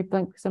memory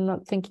blank because I'm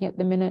not thinking at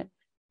the minute.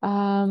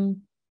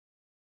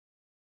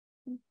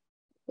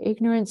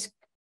 Ignorance.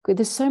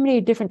 There's so many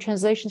different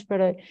translations,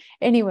 but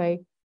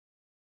anyway.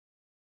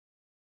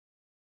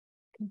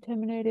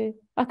 Contaminated.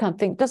 I can't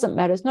think. Doesn't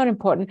matter. It's not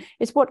important.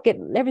 It's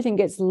everything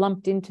gets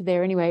lumped into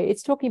there anyway.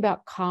 It's talking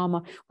about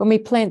karma. When we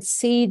plant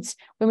seeds,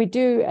 when we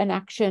do an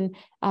action,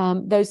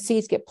 those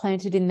seeds get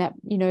planted in that,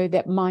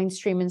 that mind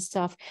stream and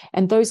stuff.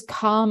 And those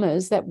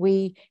karmas that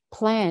we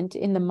plant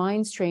in the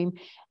mind stream,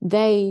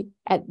 they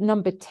at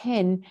number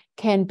 10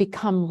 can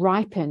become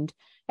ripened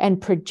and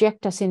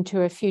project us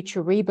into a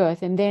future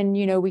rebirth. And then,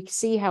 we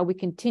see how we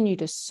continue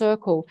to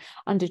circle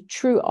under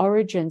true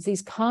origins.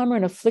 These karma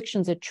and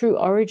afflictions are true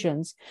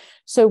origins.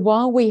 So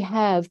while we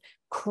have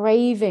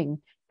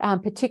craving,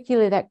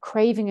 particularly that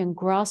craving and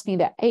grasping,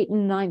 that 8th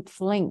and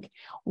 9th link,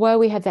 where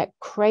we have that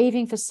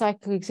craving for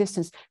cyclic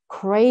existence,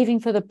 craving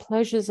for the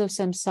pleasures of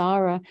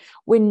samsara,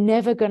 we're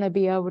never going to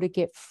be able to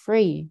get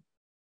free.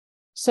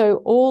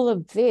 So all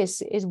of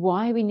this is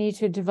why we need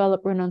to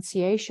develop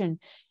renunciation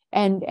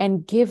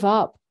and give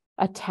up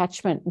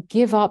attachment,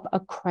 give up a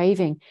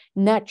craving.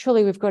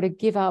 Naturally, we've got to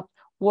give up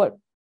what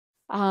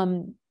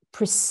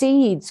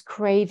precedes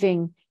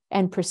craving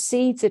and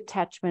precedes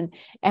attachment,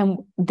 and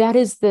that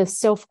is the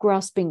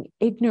self-grasping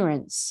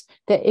ignorance,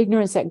 the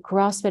ignorance that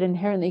grasps that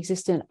inherently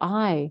existent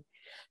I.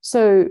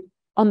 So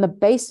on the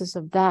basis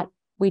of that,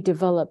 we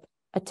develop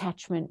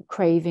attachment,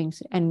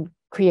 cravings, and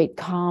create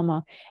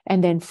karma.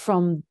 And then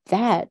from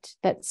that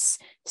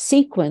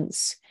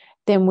sequence,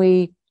 then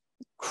we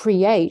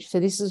create. So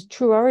this is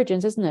true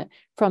origins, isn't it?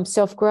 From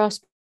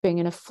self-grasping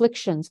and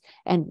afflictions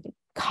and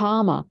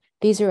karma.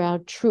 These are our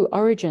true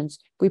origins.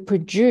 We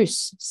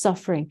produce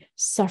suffering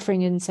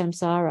in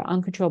samsara,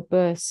 uncontrolled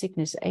birth,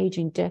 sickness,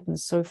 aging, death, and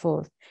so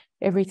forth.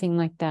 Everything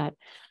like that.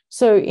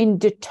 So in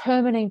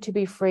determining to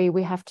be free,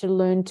 we have to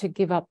learn to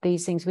give up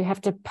these things. We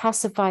have to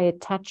pacify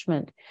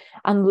attachment.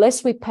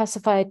 Unless we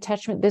pacify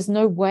attachment, there's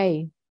no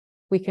way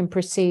we can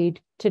proceed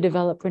to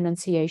develop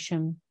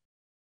renunciation.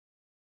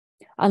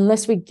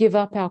 Unless we give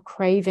up our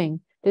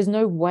craving, there's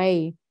no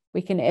way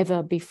we can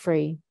ever be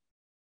free.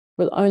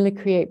 We'll only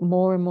create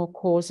more and more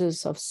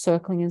causes of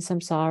circling in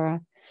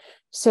samsara.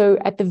 So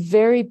at the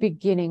very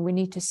beginning, we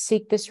need to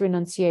seek this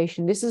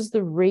renunciation. This is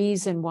the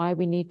reason why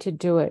we need to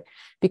do it,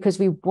 because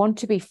we want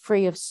to be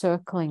free of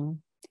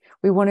circling.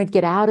 We want to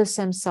get out of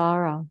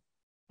samsara.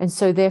 And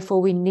so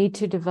therefore, we need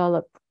to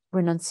develop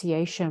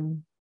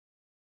renunciation.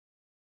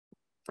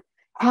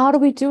 How do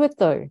we do it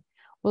though?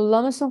 Well,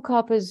 Lama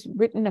Tsongkhapa has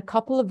written a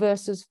couple of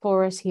verses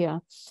for us here.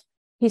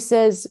 He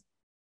says,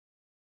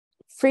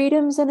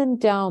 freedoms and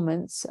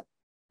endowments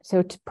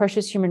So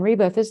precious human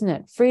rebirth, isn't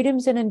it?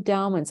 Freedoms and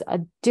endowments are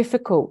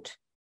difficult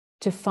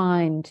to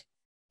find,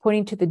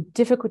 pointing to the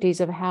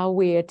difficulties of how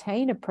we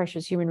attain a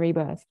precious human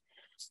rebirth.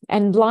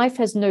 And life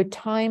has no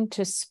time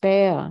to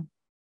spare,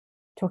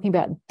 talking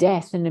about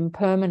death and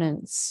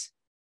impermanence.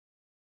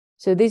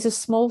 So these are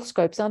small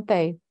scopes, aren't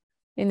they?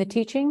 In the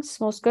teachings,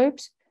 small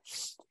scopes.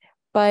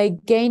 By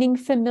gaining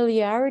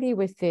familiarity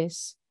with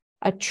this,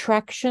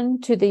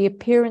 attraction to the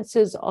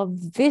appearances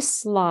of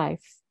this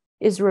life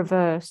is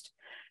reversed.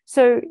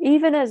 So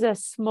even as a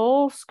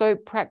small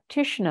scope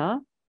practitioner,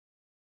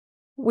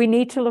 we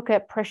need to look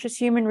at precious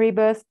human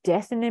rebirth,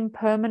 death and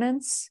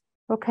impermanence,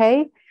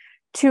 okay?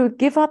 To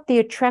give up the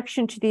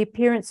attraction to the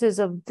appearances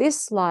of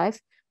this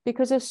life,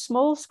 because a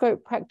small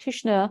scope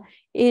practitioner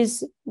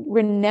is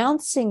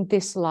renouncing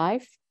this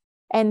life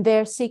and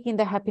they're seeking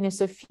the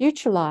happiness of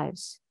future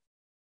lives.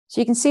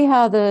 So you can see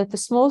how the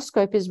small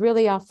scope is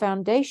really our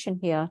foundation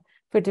here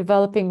for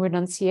developing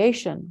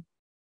renunciation.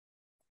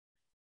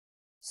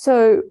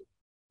 So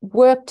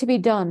work to be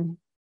done,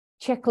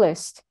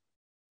 checklist,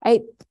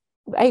 eight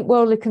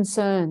worldly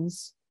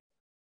concerns.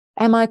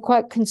 Am I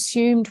quite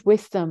consumed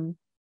with them?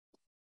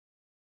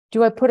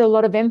 Do I put a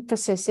lot of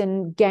emphasis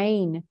in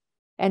gain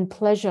and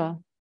pleasure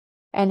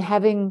and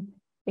having,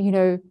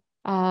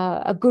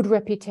 a good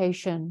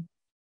reputation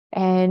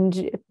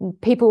and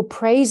people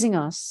praising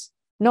us,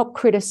 not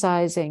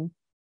criticizing,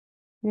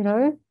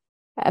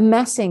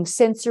 amassing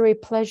sensory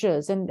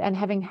pleasures and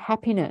having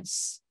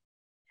happiness?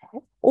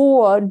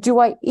 Or do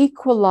I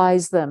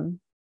equalize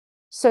them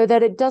so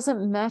that it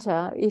doesn't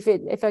matter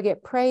if I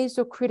get praised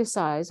or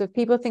criticized, if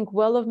people think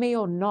well of me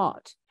or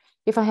not,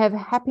 if I have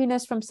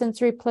happiness from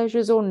sensory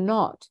pleasures or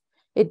not,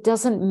 it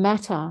doesn't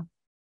matter.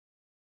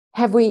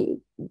 Have we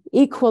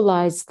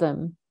equalized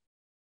them?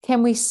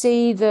 Can we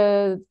see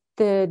the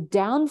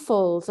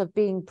downfalls of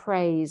being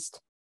praised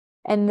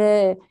and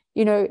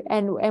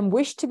and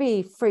wish to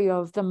be free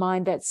of the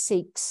mind that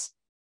seeks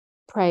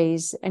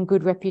praise and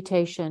good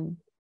reputation?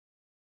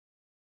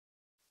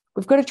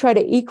 We've got to try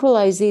to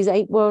equalize these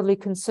 8 worldly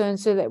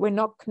concerns so that we're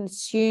not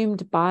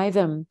consumed by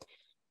them,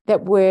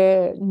 that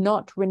we're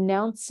not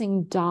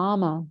renouncing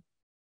Dharma,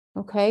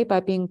 okay, by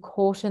being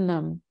caught in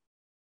them.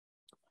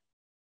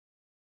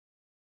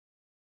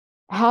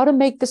 How to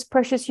make this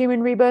precious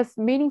human rebirth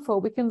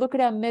meaningful? We can look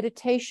at our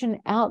meditation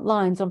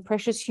outlines on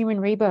precious human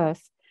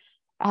rebirth.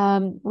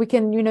 We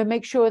can,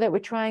 make sure that we're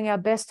trying our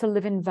best to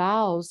live in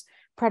vows,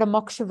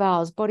 pratamoksha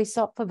vows,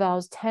 bodhisattva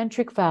vows,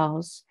 tantric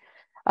vows.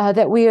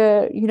 That we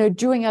are,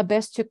 doing our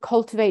best to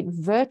cultivate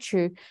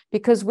virtue,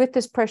 because with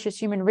this precious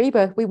human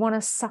rebirth, we want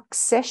a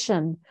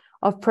succession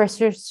of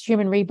precious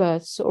human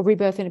rebirths or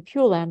rebirth in a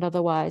pure land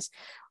otherwise.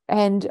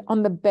 And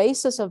on the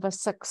basis of a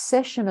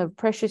succession of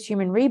precious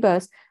human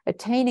rebirths,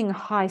 attaining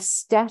high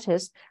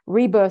status,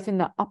 rebirth in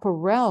the upper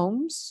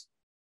realms,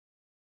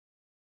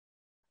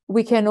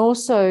 we can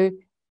also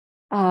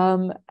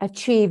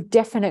achieve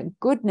definite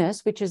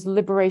goodness, which is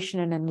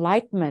liberation and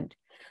enlightenment.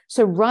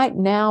 So right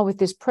now, with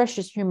this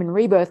precious human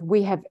rebirth,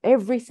 we have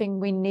everything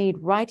we need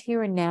right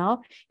here and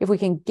now. If we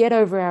can get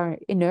over our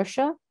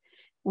inertia,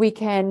 we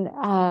can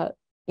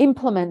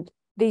implement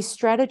these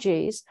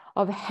strategies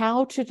of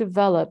how to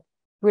develop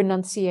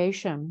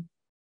renunciation.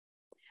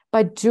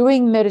 By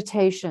doing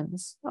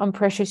meditations on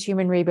precious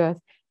human rebirth,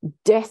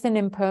 death and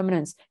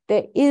impermanence,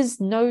 there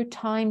is no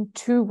time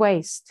to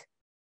waste.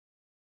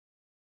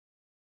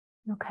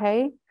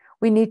 Okay?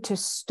 We need to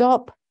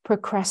stop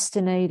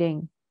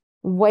procrastinating,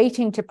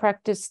 waiting to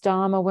practice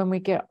Dharma when we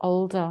get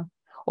older,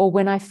 or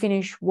when I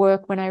finish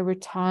work, when I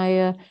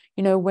retire,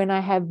 when I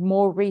have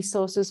more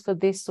resources for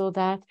this or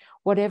that,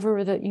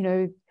 whatever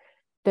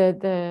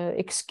the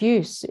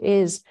excuse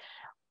is.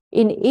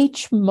 In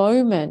each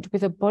moment,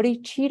 with a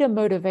bodhicitta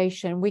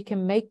motivation, we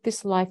can make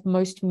this life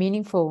most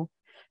meaningful.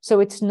 So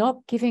it's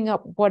not giving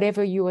up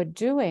whatever you are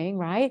doing,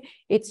 right?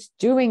 It's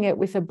doing it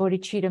with a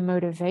bodhicitta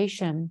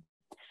motivation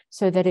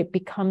so that it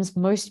becomes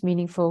most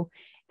meaningful.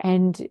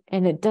 And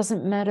it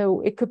doesn't matter.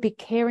 It could be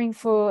caring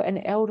for an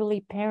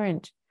elderly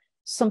parent,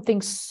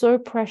 something so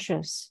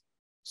precious,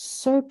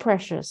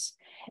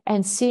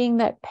 and seeing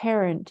that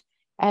parent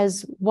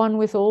as one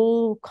with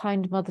all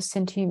kind mother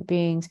sentient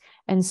beings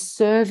and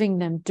serving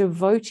them,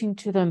 devoting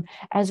to them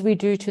as we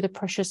do to the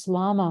precious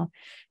Lama,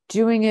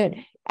 doing it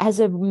as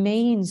a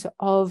means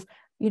of,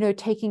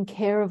 taking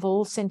care of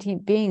all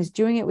sentient beings,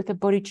 doing it with a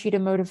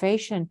bodhicitta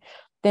motivation.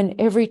 Then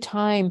every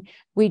time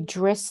we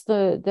dress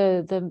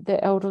the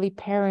elderly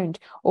parent,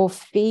 or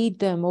feed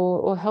them,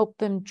 or help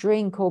them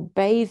drink, or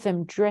bathe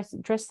them,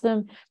 dress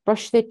them,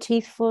 brush their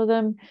teeth for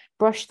them,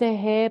 brush their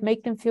hair,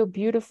 make them feel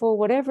beautiful,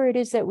 whatever it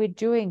is that we're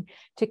doing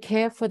to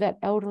care for that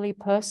elderly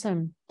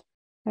person,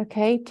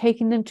 okay?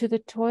 Taking them to the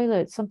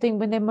toilet, something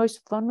when they're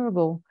most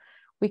vulnerable,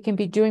 we can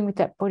be doing with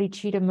that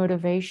bodhicitta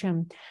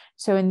motivation.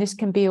 So, and this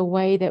can be a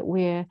way that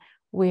we're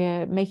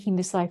making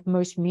this life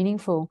most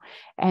meaningful.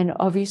 And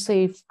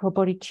obviously for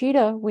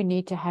bodhicitta, we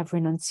need to have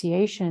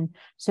renunciation.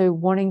 So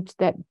wanting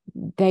that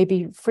they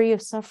be free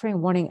of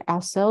suffering, wanting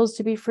ourselves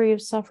to be free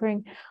of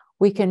suffering,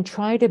 we can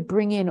try to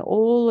bring in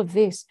all of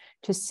this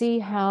to see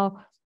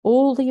how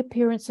All the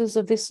appearances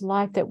of this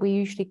life that we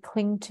usually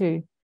cling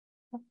to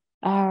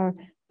are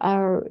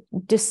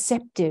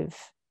deceptive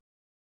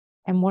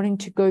and wanting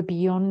to go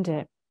beyond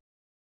it.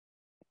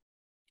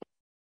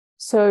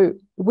 So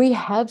we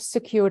have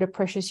secured a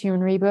precious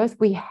human rebirth.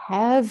 We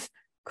have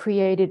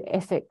created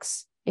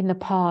ethics in the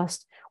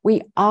past.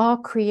 We are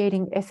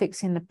creating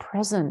ethics in the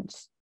present.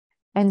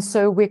 And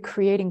so we're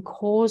creating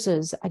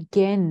causes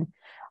again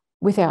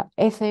with our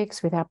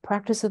ethics, with our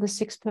practice of the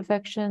six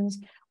perfections,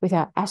 with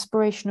our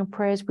aspirational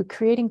prayers. We're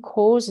creating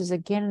causes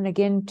again and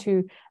again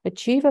to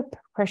achieve a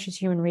precious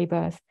human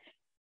rebirth.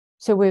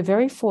 So we're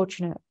very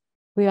fortunate.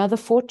 We are the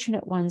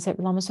fortunate ones that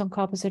Lama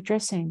Tsongkhapa is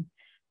addressing.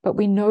 But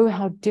we know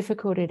how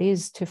difficult it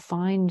is to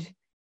find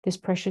this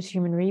precious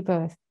human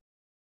rebirth.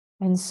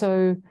 And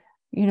so,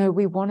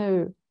 we want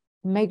to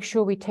make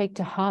sure we take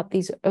to heart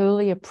these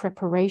earlier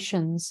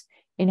preparations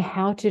in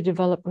how to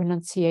develop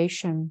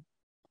renunciation.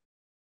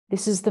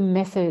 This is the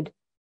method.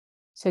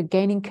 So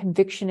gaining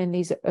conviction in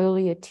these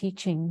earlier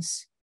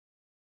teachings.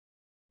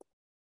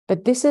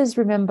 But this is,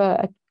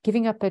 remember,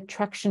 giving up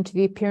attraction to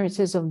the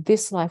appearances of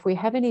this life. We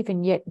haven't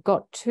even yet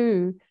got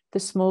to the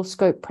small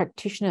scope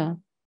practitioner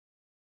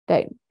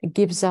that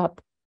gives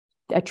up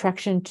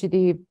attraction to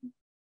the,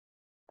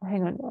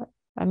 hang on,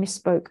 I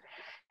misspoke.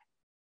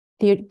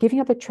 The giving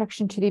up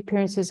attraction to the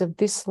appearances of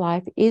this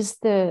life is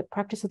the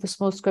practice of the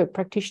small scope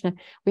practitioner.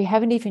 We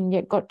haven't even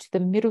yet got to the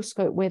middle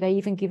scope where they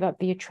even give up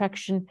the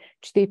attraction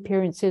to the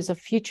appearances of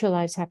future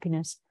lives'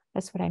 happiness.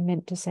 That's what I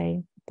meant to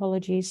say.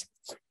 Apologies.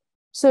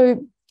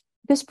 So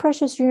this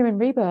precious human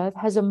rebirth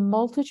has a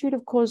multitude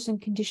of causes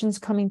and conditions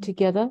coming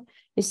together,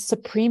 is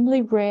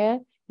supremely rare,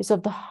 is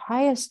of the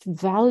highest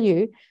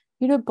value.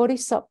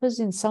 Bodhisattvas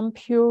in some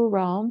pure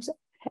realms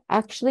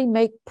actually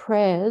make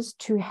prayers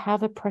to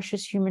have a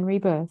precious human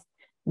rebirth.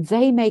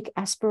 They make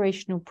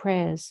aspirational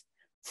prayers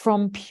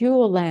from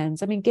pure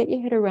lands. I mean, get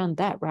your head around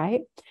that,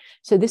 right?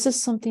 So this is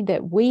something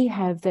that we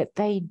have that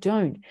they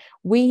don't.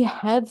 We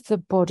have the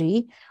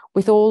body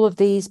with all of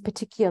these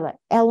particular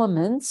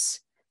elements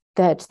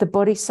that the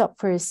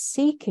Bodhisattva is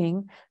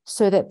seeking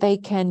so that they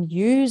can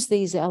use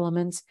these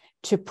elements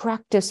to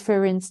practice,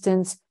 for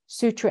instance,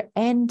 Sutra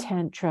and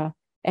Tantra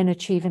and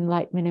achieve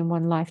enlightenment in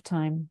one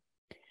lifetime.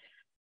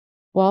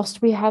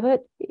 Whilst we have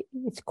it,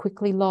 it's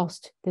quickly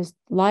lost.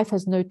 Life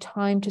has no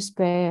time to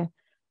spare.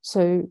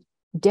 So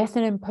death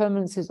and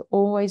impermanence is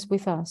always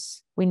with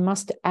us. We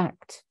must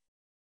act.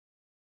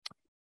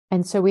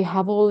 And so we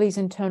have all these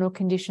internal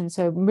conditions.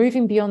 So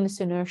moving beyond this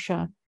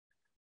inertia.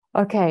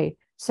 Okay,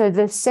 so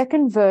the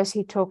second verse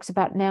he talks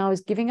about now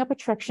is giving up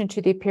attraction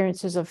to the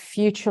appearances of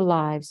future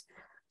lives.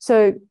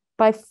 So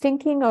by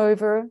thinking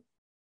over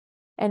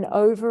and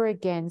over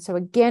again, so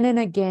again and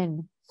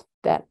again,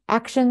 that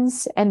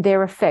actions and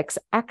their effects.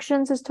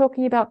 Actions is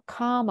talking about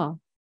karma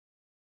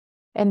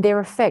and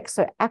their effects.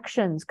 So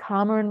actions,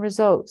 karma and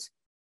results.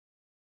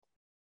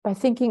 By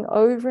thinking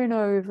over and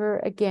over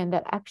again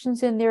that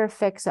actions and their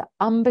effects are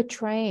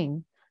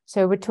unbetraying.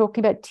 So we're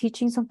talking about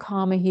teachings on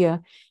karma here,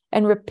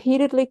 and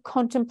repeatedly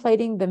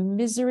contemplating the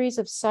miseries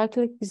of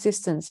cyclic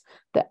existence,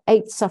 the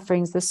 8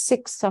 sufferings, the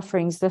 6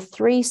 sufferings, the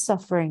 3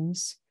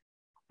 sufferings.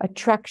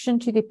 Attraction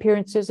to the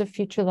appearances of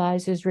future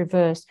lives is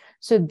reversed.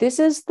 So this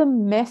is the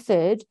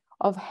method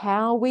of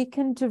how we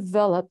can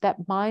develop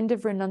that mind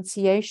of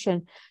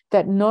renunciation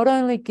that not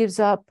only gives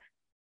up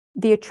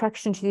the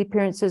attraction to the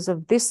appearances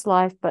of this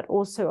life, but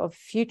also of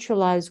future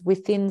lives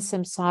within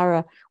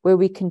samsara, where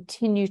we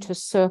continue to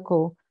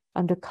circle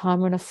under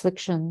karma and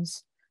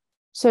afflictions.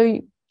 So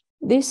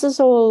this is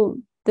all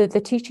the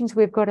teachings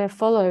we've got to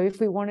follow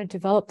if we want to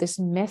develop this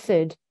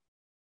method.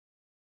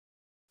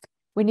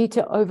 We need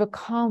to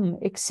overcome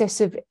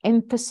excessive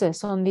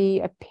emphasis on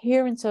the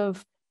appearance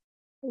of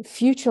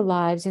future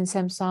lives in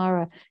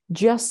samsara,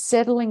 just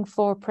settling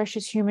for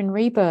precious human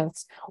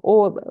rebirths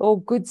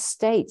or good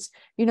states.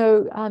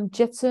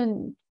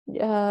 Jetsuma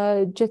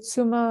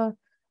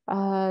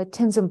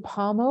Tenzin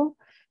Palmo,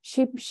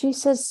 she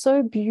says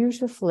so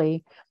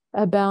beautifully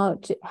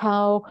about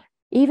how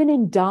even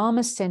in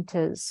Dharma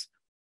centers,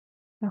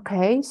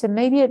 okay, so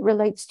maybe it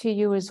relates to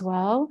you as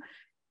well.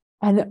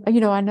 And,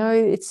 I know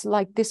it's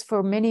like this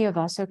for many of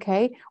us,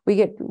 okay?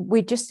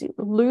 We just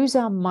lose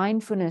our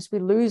mindfulness. We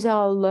lose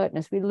our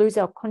alertness. We lose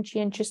our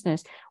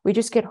conscientiousness. We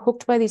just get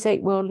hooked by these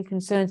 8 worldly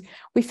concerns.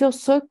 We feel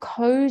so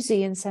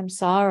cozy in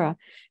samsara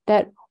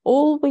that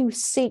all we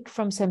seek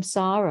from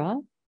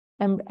samsara,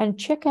 and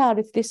check out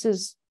if this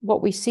is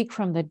what we seek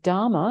from the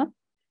Dharma,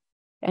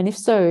 and if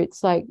so,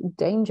 it's like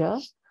danger.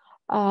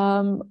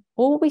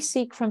 All we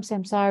seek from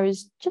samsara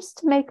is just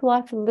to make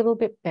life a little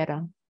bit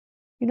better,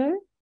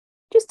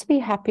 just to be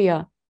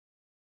happier.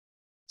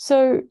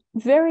 So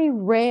very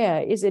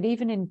rare is it,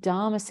 even in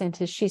Dharma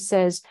centers, she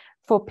says,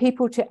 for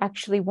people to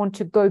actually want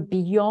to go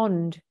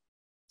beyond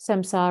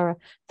samsara.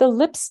 The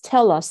lips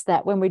tell us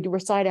that when we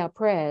recite our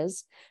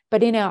prayers,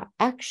 but in our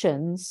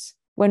actions,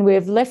 when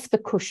we've left the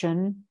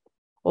cushion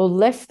or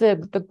left the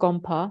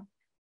gompa,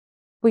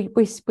 we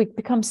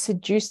become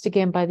seduced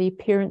again by the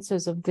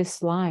appearances of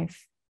this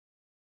life.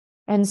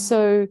 And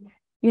so,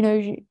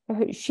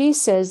 she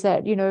says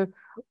that,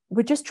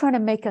 we're just trying to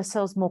make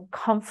ourselves more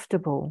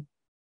comfortable.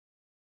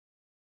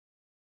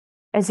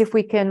 As if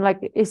we can,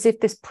 like, as if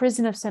this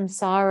prison of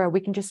samsara, we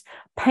can just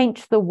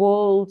paint the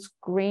walls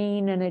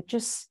green and it's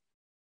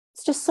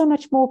just so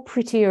much more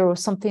prettier or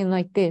something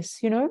like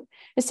this, you know?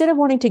 Instead of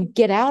wanting to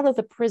get out of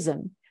the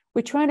prison,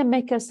 we're trying to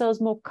make ourselves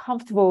more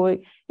comfortable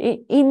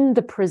in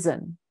the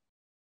prison.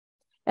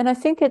 And I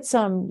think it's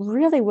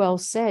really well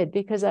said,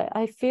 because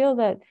I feel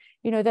that,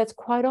 you know, that's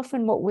quite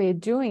often what we're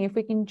doing. If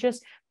we can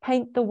just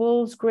paint the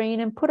walls green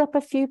and put up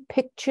a few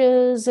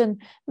pictures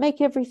and make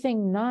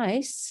everything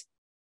nice,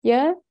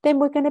 yeah, then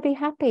we're going to be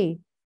happy.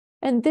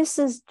 And this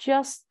is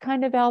just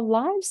kind of our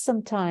lives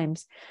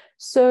sometimes.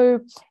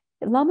 So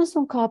Lama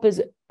Tsongkhapa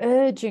is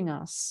urging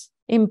us,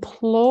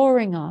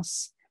 imploring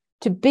us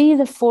to be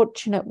the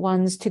fortunate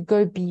ones to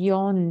go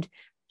beyond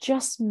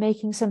just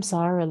making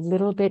samsara a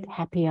little bit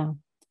happier.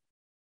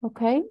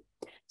 Okay?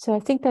 So I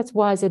think that's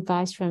wise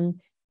advice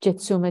from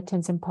Jetsuma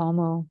Tenzin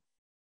Palmo.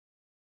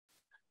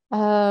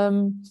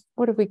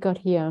 What have we got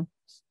here?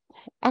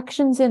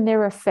 Actions and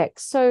their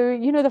effects. So,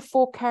 you know, the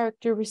 4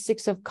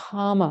 characteristics of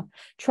karma.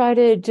 Try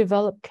to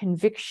develop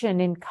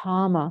conviction in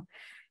karma.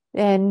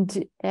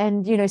 And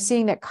you know,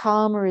 seeing that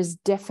karma is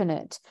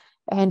definite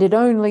and it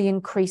only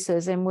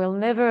increases, and we'll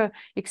never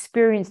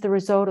experience the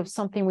result of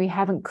something we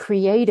haven't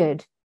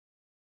created.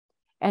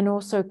 And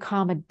also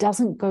karma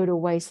doesn't go to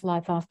waste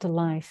life after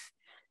life.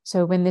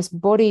 So when this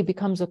body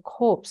becomes a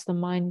corpse, the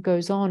mind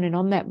goes on, and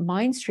on that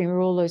mind stream are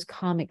all those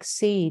karmic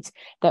seeds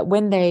that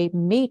when they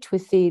meet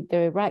with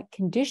the right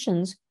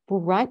conditions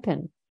will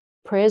ripen.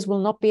 Prayers will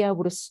not be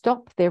able to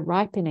stop their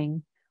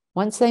ripening.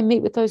 Once they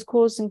meet with those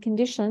causes and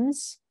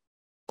conditions,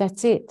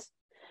 that's it.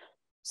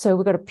 So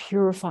we've got to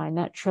purify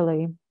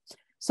naturally.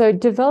 So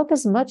develop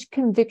as much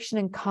conviction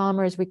and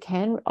karma as we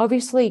can.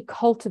 Obviously,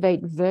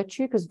 cultivate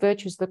virtue, because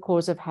virtue is the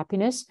cause of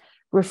happiness.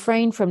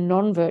 Refrain from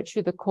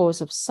non-virtue, the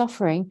cause of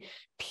suffering.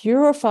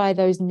 Purify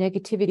those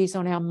negativities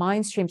on our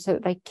mind stream so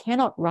that they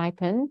cannot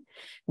ripen.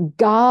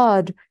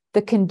 Guard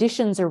the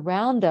conditions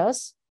around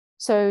us.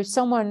 So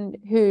someone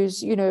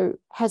who's, you know,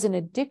 has an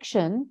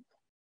addiction,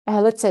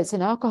 let's say it's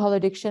an alcohol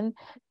addiction,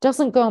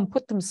 doesn't go and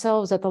put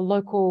themselves at the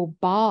local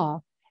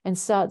bar and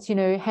starts, you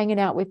know, hanging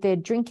out with their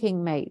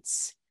drinking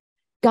mates.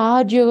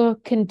 Guard your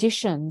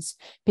conditions,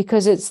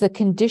 because it's the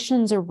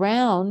conditions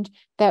around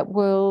that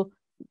will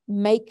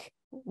make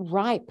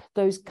ripe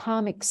those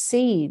karmic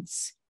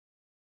seeds.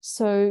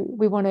 So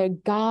we want to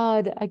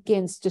guard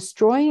against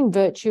destroying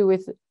virtue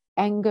with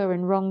anger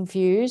and wrong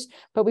views,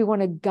 but we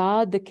want to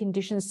guard the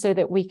conditions so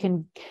that we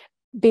can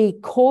be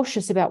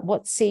cautious about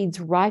what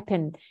seeds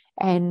ripen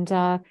and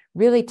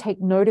really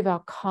take note of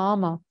our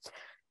karma.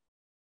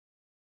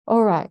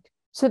 All right.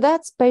 So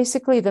that's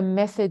basically the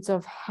methods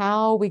of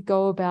how we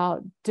go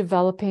about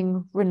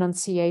developing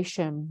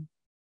renunciation.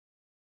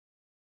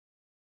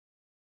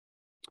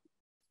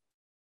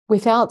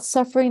 Without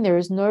suffering, there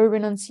is no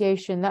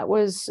renunciation. That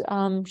was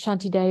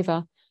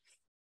Shantideva.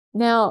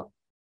 Now,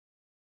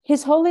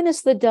 His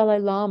Holiness the Dalai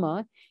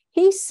Lama,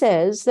 he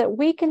says that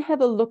we can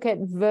have a look at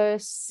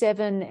verse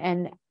 7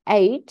 and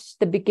 8,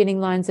 the beginning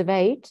lines of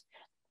 8,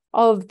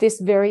 of this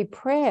very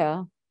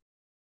prayer.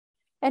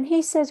 And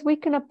he says we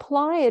can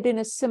apply it in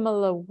a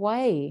similar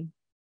way.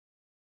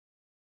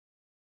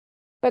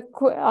 But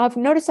I've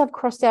noticed I've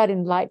crossed out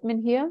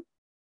enlightenment here.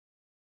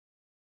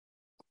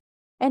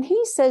 And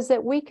he says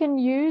that we can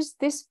use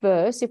this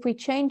verse, if we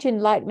change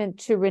enlightenment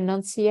to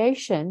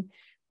renunciation,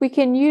 we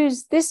can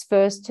use this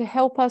verse to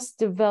help us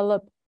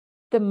develop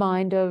the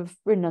mind of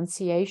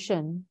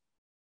renunciation.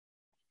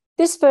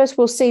 This verse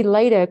we'll see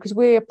later, because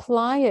we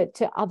apply it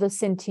to other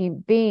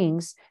sentient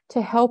beings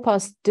to help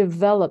us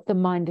develop the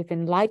mind of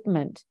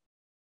enlightenment.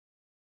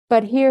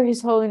 But here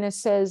His Holiness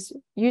says,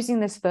 using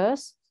this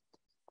verse,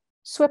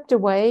 swept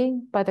away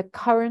by the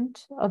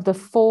current of the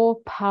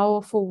 4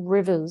 powerful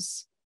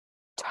rivers,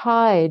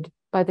 tied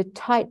by the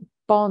tight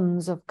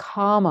bonds of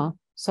karma,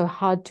 so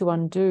hard to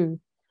undo,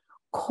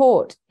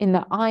 caught in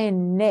the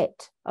iron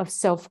net of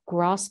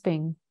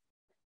self-grasping,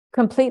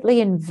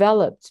 completely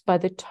enveloped by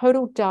the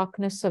total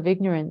darkness of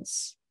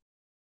ignorance,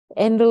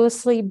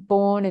 endlessly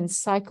born in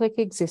cyclic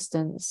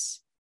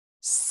existence,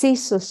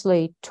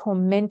 ceaselessly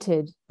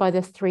tormented by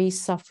the 3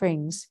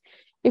 sufferings.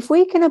 If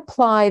we can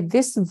apply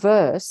this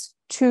verse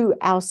to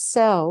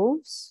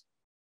ourselves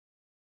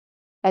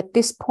at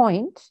this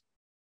point,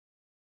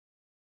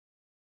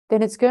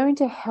 then it's going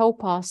to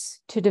help us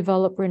to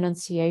develop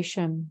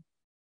renunciation.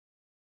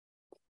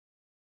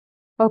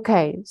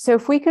 Okay, so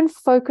if we can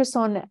focus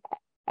on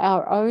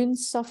our own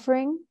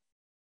suffering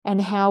and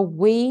how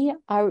we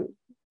are,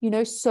 you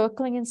know,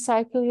 circling in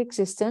cyclic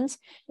existence,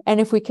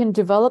 and if we can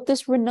develop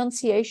this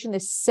renunciation,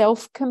 this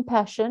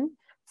self-compassion,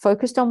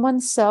 focused on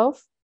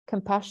oneself,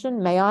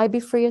 compassion, may I be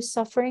free of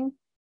suffering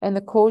and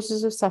the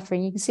causes of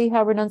suffering. You can see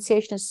how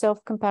renunciation is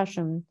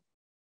self-compassion,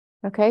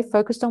 okay,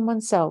 focused on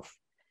oneself.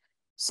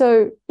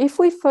 So if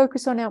we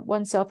focus on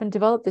oneself and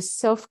develop this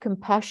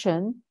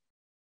self-compassion,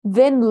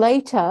 then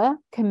later,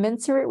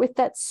 commensurate with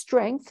that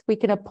strength, we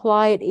can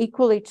apply it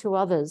equally to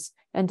others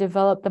and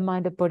develop the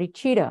mind of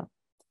bodhicitta.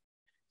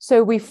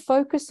 So we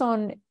focus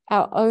on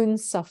our own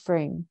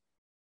suffering,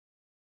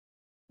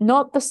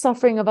 not the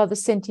suffering of other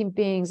sentient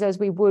beings as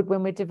we would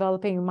when we're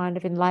developing a mind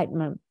of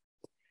enlightenment.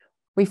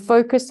 We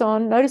focus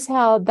on, notice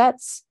how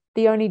that's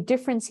the only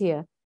difference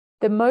here.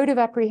 The mode of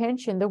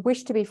apprehension, the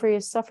wish to be free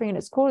of suffering and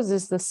its causes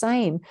is the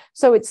same.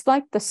 So it's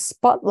like the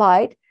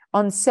spotlight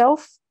on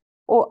self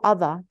or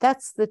other.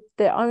 That's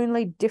the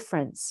only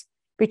difference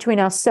between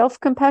our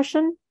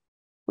self-compassion,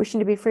 wishing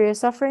to be free of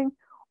suffering,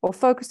 or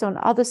focused on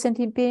other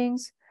sentient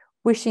beings,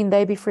 wishing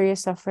they be free of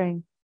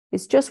suffering.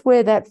 It's just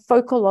where that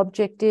focal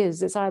object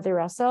is. It's either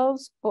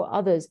ourselves or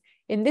others.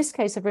 In this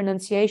case of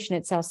renunciation,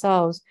 it's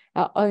ourselves,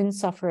 our own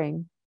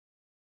suffering.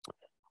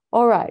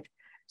 All right.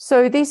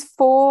 So these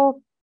four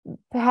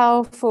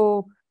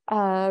powerful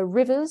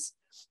rivers,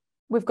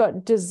 we've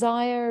got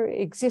desire,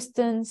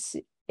 existence,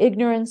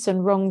 ignorance,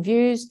 and wrong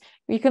views.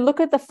 You can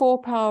look at the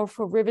four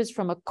powerful rivers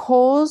from a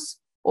cause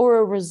or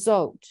a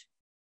result.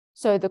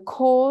 So the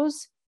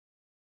cause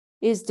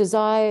is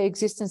desire,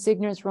 existence,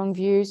 ignorance, wrong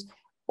views,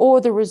 or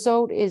the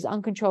result is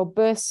uncontrolled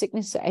birth,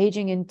 sickness,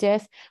 aging, and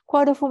death.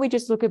 Quite often we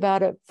just look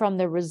about it from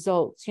the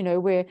results. You know,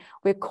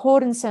 we're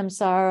caught in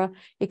samsara,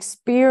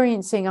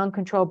 experiencing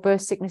uncontrolled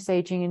birth, sickness,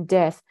 aging, and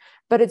death.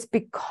 But it's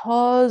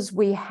because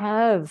we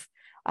have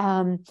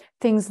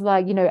things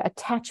like, you know,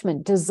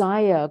 attachment,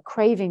 desire,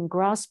 craving,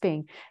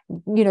 grasping,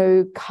 you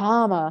know,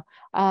 karma,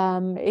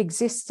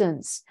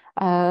 existence,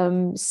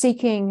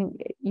 seeking,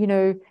 you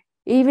know,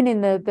 even in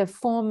the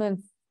form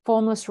and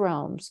formless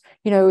realms,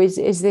 you know,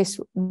 is this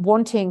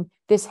wanting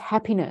this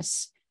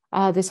happiness,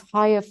 this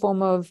higher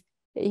form of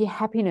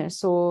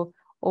happiness or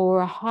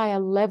a higher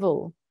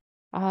level,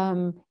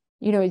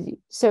 you know,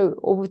 so,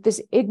 or this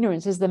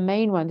ignorance is the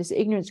main one, this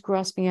ignorance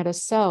grasping at a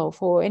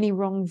self or any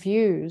wrong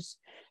views.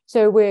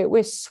 So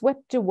we're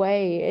swept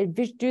away.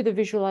 Do the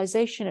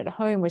visualization at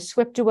home. We're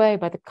swept away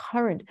by the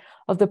current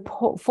of the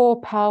four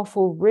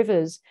powerful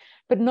rivers.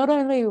 But not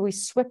only are we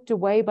swept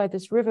away by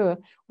this river,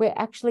 we're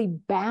actually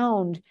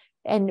bound,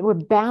 and we're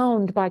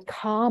bound by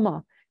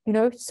karma. You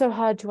know, it's so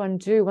hard to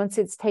undo once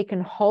it's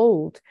taken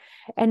hold.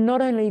 And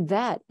not only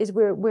that, is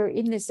we're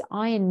in this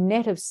iron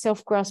net of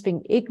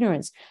self-grasping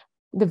ignorance,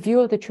 the view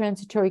of the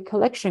transitory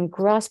collection,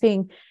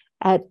 grasping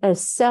at a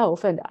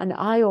self and an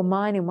I or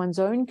mine in one's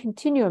own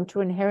continuum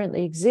to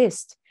inherently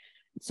exist.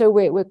 So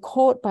we're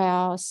caught by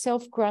our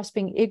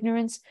self-grasping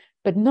ignorance.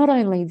 But not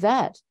only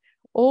that,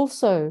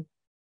 also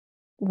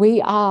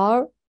we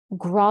are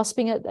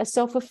grasping at a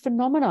self of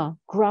phenomena,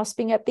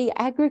 grasping at the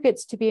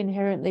aggregates to be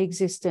inherently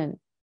existent.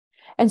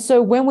 And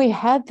so when we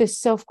have this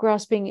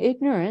self-grasping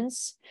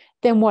ignorance,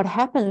 then what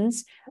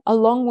happens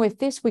along with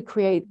this, we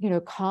create, you know,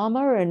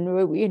 karma, and,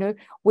 you know,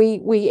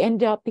 we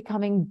end up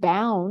becoming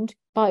bound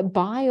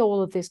by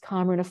all of this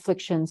karma and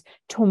afflictions,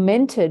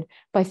 tormented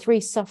by three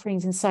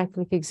sufferings in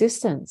cyclic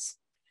existence.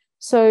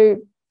 So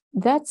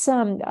that's,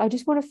 I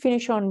just want to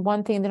finish on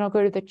one thing, and then I'll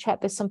go to the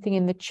chat. There's something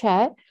in the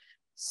chat.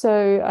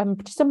 So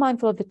I'm just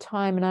mindful of the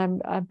time,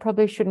 and I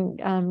probably shouldn't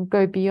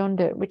go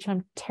beyond it, which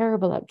I'm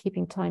terrible at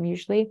keeping time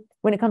usually.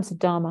 When it comes to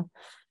Dharma,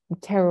 I'm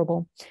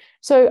terrible.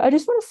 So I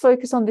just want to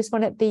focus on this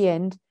one at the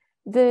end,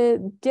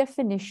 the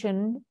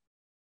definition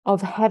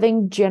of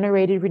having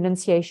generated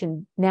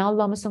renunciation. Now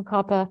Lama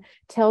Tsongkhapa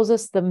tells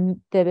us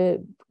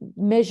the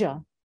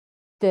measure,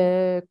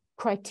 the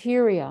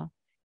criteria.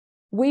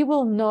 We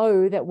will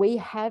know that we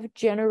have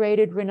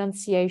generated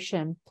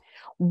renunciation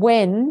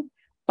when,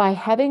 by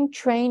having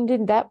trained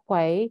in that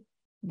way,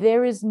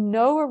 there is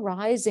no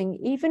arising,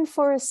 even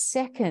for a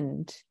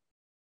second,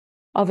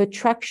 of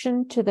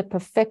attraction to the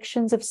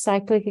perfections of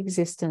cyclic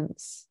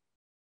existence.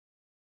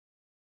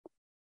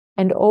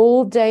 And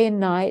all day and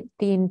night,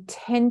 the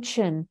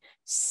intention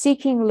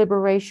seeking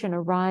liberation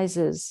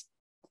arises.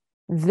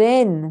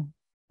 Then,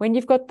 when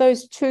you've got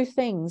those two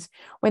things,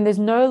 when there's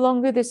no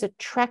longer this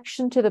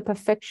attraction to the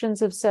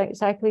perfections of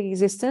cyclic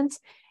existence,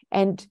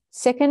 and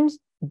second,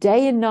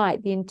 day and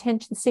night, the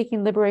intention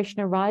seeking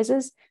liberation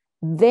arises,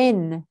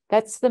 then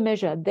that's the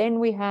measure. Then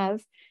we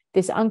have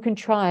this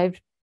uncontrived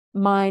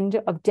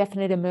mind of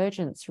definite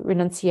emergence,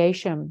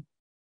 renunciation.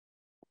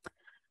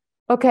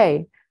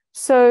 Okay,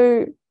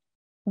 so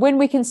when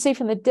we can see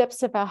from the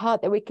depths of our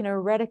heart that we can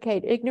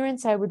eradicate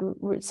ignorance, I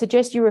would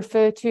suggest you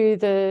refer to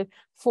the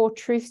Four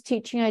Truths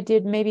teaching I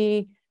did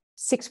maybe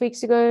 6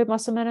 weeks ago,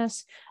 más o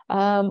menos,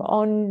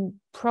 on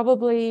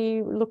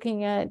probably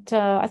looking at,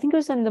 I think it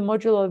was in the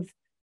module of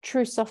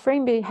true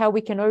suffering, how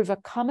we can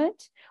overcome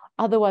it.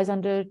 Otherwise,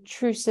 under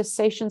true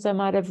cessations, I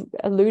might have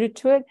alluded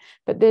to it,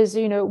 but there's,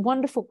 you know,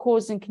 wonderful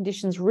causes and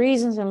conditions,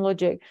 reasons and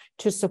logic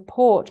to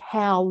support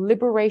how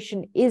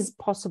liberation is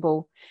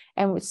possible.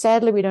 And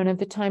sadly, we don't have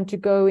the time to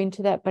go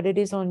into that, but it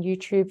is on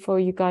YouTube for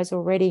you guys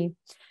already.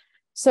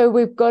 So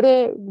we've got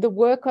the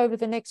work over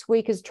the next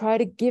week is try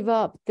to give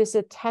up this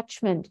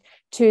attachment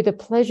to the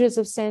pleasures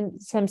of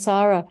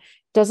samsara.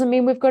 Doesn't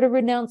mean we've got to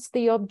renounce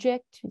the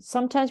object.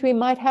 Sometimes we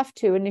might have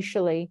to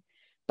initially,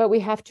 but we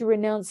have to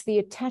renounce the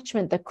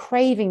attachment, the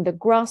craving, the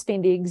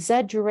grasping, the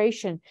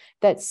exaggeration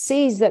that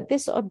sees that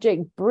this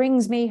object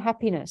brings me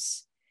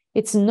happiness.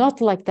 It's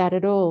not like that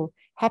at all.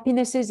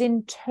 Happiness is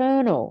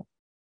internal.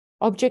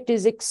 Object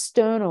is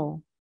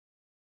external.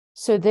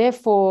 So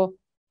therefore,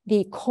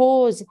 the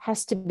cause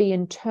has to be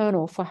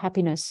internal for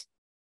happiness.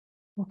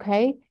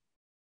 Okay?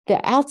 The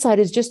outside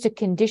is just a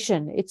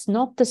condition. It's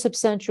not the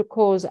substantial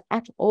cause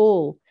at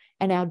all.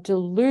 And our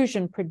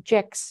delusion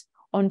projects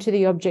onto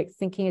the object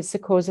thinking it's the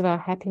cause of our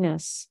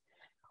happiness.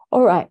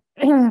 All right.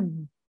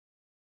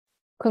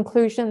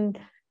 Conclusion.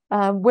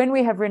 When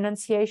we have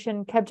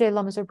renunciation, Kabje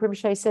Lama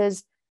Rinpoche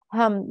says,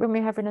 when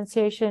we have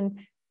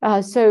renunciation,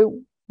 so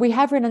we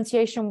have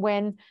renunciation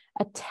when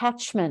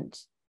attachment,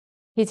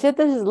 he said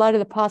this is light of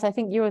the path. I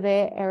think you were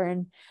there,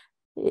 Erin.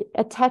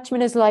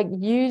 Attachment is like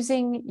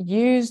using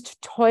used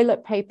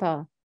toilet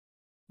paper.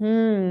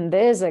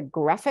 There's a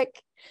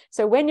graphic.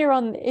 So when you're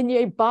in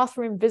your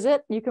bathroom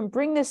visit, you can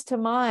bring this to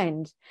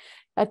mind.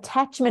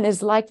 Attachment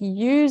is like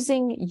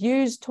using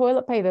used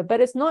toilet paper, but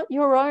it's not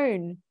your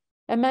own.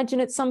 Imagine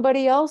it's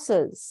somebody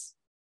else's.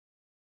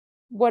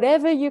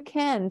 Whatever you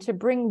can to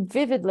bring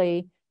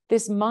vividly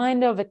this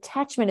mind of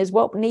attachment is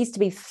what needs to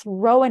be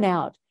thrown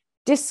out,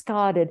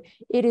 discarded.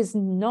 It is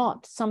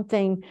not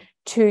something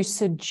to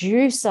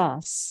seduce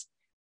us.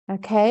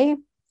 Okay?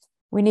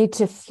 We need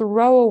to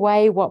throw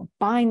away what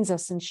binds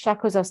us and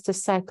shackles us to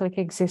cyclic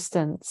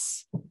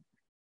existence.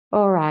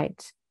 All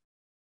right.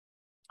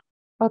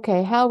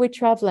 Okay, how are we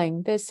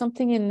traveling? There's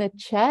something in the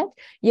chat.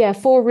 Yeah,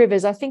 4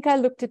 rivers. I think I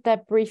looked at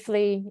that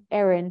briefly,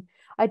 Erin.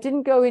 I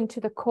didn't go into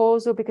the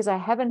causal because I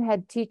haven't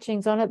had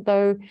teachings on it,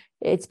 though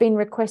it's been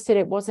requested.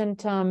 It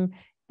wasn't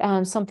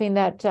something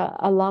that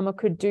a Lama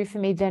could do for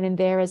me then and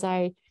there as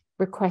I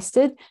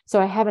requested. So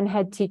I haven't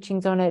had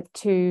teachings on it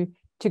to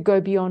go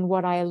beyond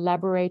what I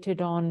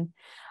elaborated on.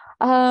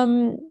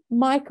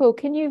 Michael,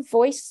 can you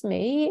voice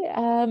me?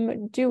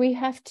 Do we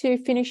have to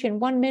finish in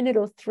 1 minute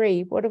or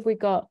 3? What have we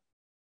got?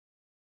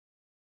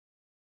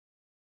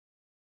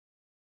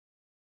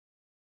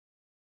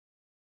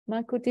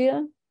 Michael,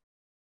 dear?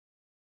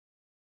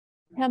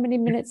 How many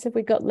minutes have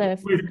we got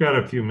left? We've got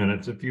a few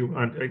minutes. If you,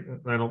 I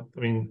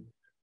mean,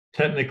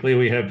 technically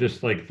we have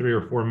just like 3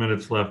 or 4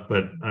 minutes left,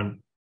 but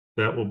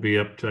that will be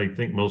up to, I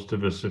think, most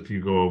of us if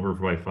you go over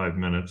by 5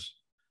 minutes.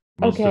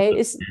 Most okay, of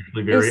us are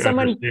usually very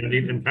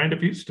understanding and kind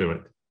of used to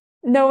it.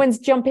 No one's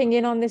jumping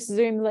in on this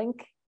Zoom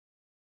link?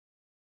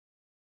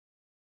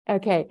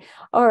 Okay,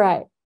 all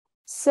right.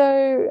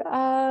 So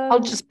I'll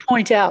just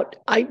point out,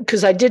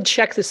 because I did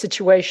check the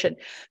situation.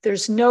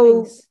 There's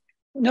no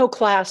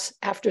class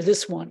after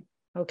this one.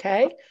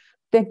 Okay.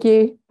 Thank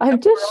you.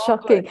 I'm just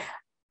shocking.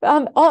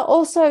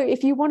 Also,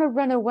 if you want to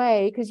run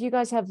away, because you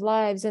guys have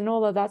lives and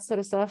all of that sort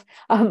of stuff,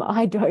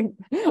 I don't.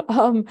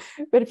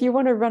 But if you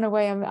want to run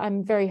away,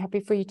 I'm very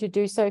happy for you to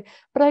do so.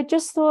 But I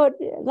just thought,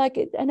 like,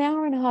 an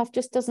hour and a half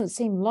just doesn't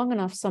seem long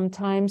enough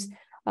sometimes.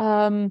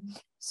 So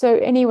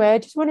anyway, I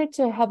just wanted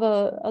to have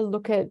a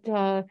look at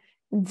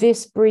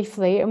this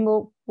briefly, and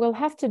we'll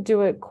have to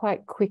do it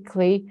quite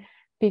quickly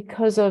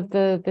because of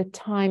the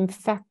time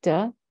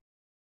factor.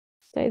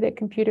 Say that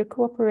computer,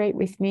 cooperate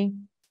with me.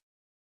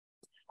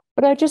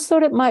 But I just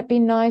thought it might be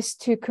nice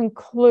to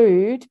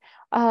conclude.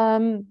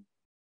 Now,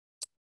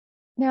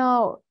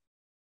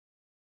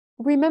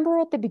 remember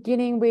at the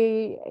beginning,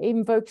 we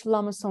invoked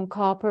Lama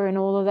Tsongkhapa and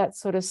all of that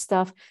sort of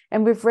stuff,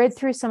 and we've read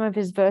through some of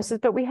his verses,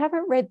 but we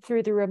haven't read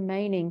through the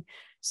remaining.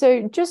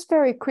 So just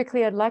very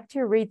quickly, I'd like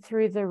to read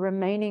through the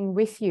remaining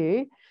with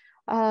you.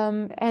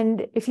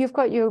 And if you've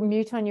got your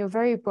mute on, you're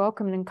very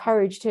welcome and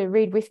encouraged to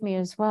read with me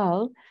as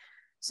well.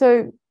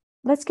 So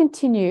let's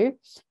continue.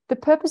 The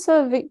purpose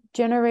of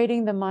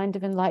generating the mind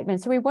of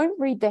enlightenment. So we won't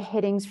read the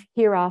headings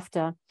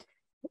hereafter.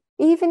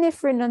 Even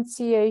if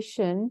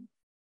renunciation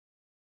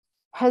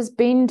has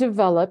been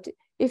developed,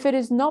 if it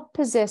is not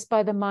possessed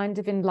by the mind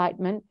of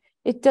enlightenment,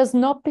 it does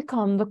not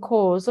become the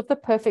cause of the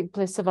perfect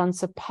bliss of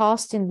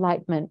unsurpassed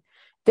enlightenment.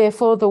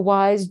 Therefore, the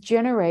wise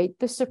generate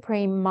the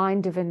supreme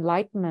mind of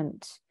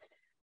enlightenment.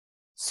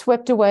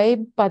 Swept away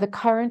by the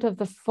current of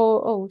the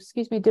four. Oh,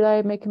 excuse me, did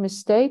I make a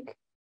mistake?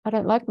 I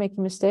don't like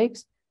making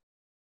mistakes.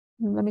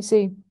 Let me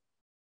see.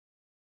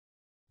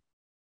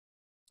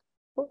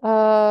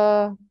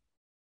 I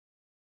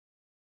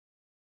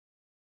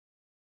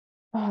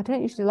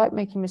don't usually like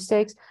making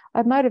mistakes.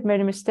 I might have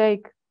made a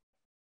mistake.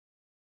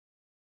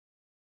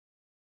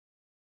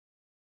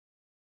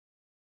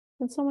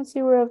 Can someone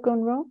see where I've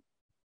gone wrong?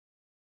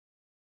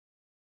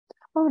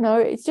 Oh, no,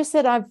 it's just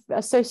that I've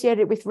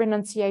associated with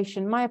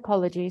renunciation. My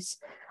apologies.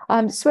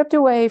 Swept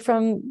away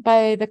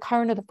by the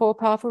current of the 4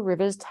 powerful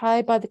rivers,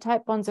 tied by the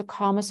tight bonds of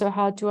karma so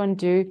hard to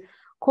undo,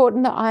 caught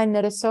in the iron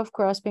net of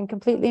self-grasping,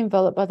 completely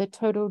enveloped by the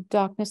total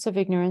darkness of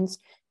ignorance,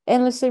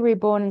 endlessly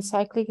reborn in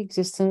cyclic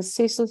existence,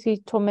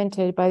 ceaselessly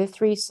tormented by the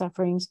 3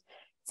 sufferings,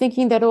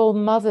 thinking that all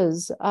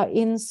mothers are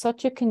in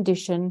such a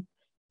condition,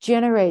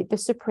 generate the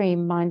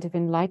supreme mind of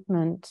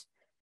enlightenment.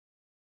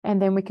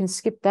 And then we can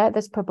skip that.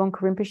 That's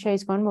Pabonka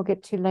Rinpoche's one we'll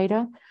get to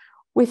later.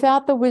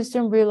 Without the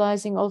wisdom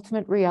realizing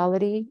ultimate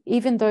reality,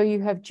 even though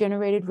you have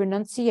generated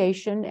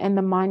renunciation and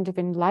the mind of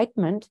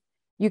enlightenment,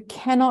 you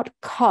cannot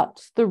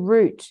cut the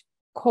root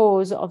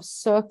cause of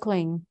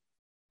circling.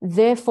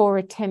 therefore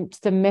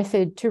attempt the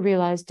method to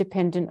realize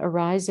dependent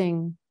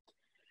arising.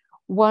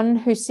 One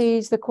who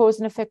sees the cause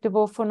and effect of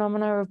all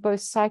phenomena of both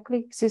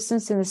cyclic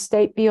existence and the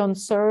state beyond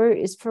sorrow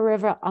is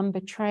forever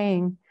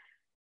unbetraying,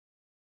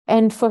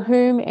 and for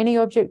whom any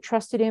object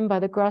trusted in by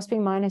the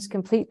grasping mind has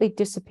completely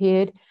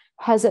disappeared,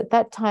 has at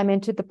that time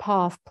entered the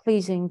path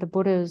pleasing the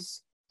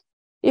Buddhas.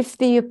 If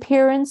the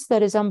appearance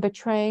that is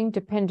unbetraying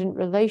dependent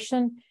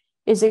relation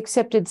is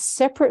accepted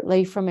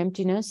separately from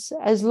emptiness,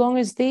 as long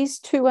as these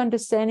two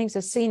understandings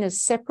are seen as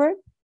separate,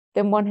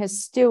 then one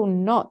has still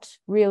not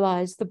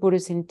realized the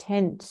Buddha's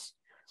intent.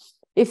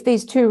 If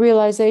these two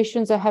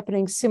realizations are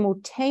happening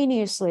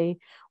simultaneously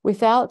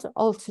without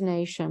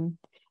alternation,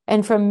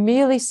 and from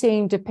merely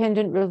seeing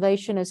dependent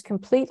relation as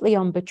completely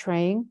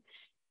unbetraying,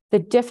 the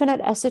definite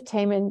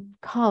ascertainment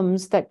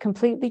comes that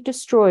completely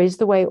destroys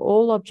the way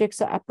all objects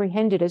are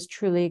apprehended as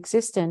truly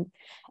existent.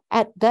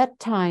 At that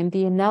time,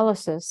 the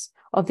analysis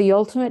of the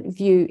ultimate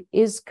view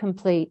is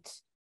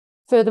complete.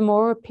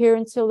 Furthermore,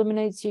 appearance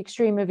eliminates the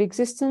extreme of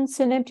existence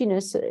and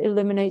emptiness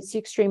eliminates the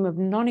extreme of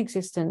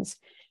non-existence.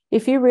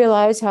 If you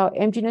realize how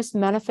emptiness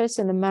manifests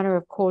in the manner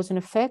of cause and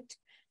effect,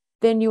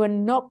 then you are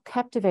not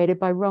captivated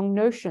by wrong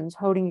notions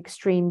holding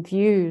extreme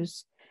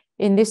views.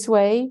 In this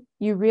way,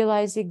 you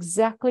realize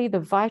exactly the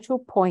vital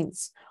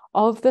points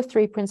of the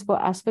three principal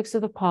aspects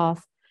of the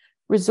path.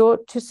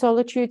 Resort to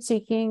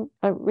seeking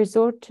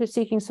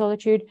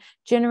solitude,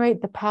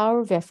 generate the power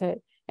of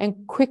effort,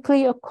 and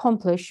quickly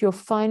accomplish your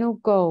final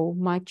goal,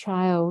 my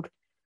child.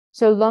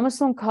 So Lama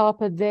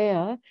Tsongkhapa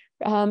there,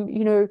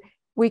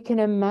 we can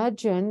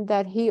imagine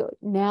that he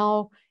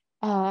now,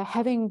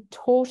 having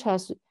taught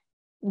us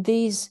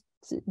these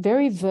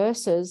very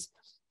verses,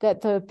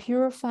 that the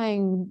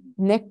purifying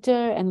nectar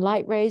and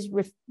light rays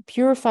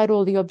purified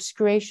all the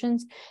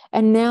obscurations,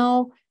 and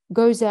now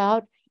goes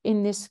out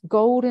in this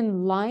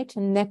golden light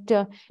and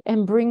nectar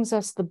and brings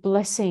us the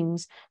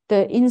blessings,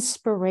 the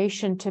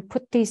inspiration to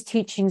put these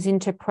teachings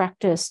into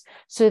practice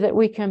so that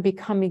we can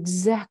become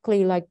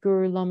exactly like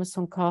Guru Lama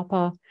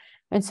Tsongkhapa.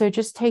 And so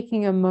just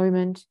taking a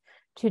moment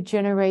to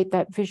generate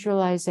that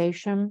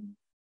visualization,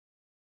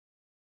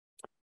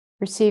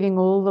 receiving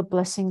all the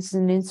blessings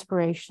and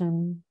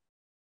inspiration.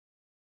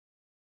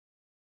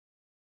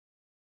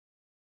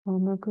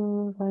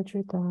 Omagu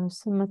Vajradhar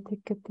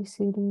Samatikati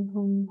Siddhi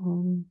Hum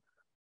Hum.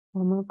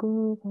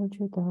 Omagu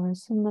Vajradhar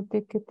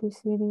Samatikati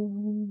Siddhi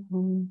Hum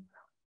Hum.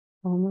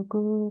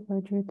 Omagu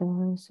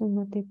Vajradhar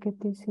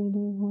Samatikati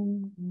Siddhi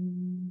Hum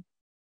Hum.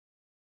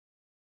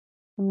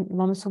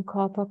 Lama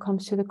Tsongkhapa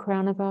comes to the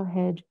crown of our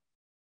head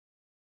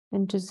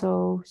and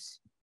dissolves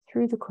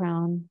through the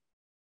crown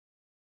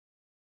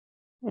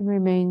and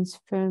remains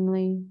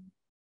firmly,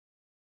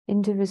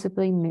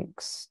 indivisibly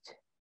mixed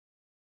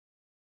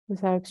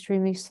with our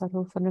extremely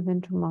subtle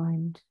fundamental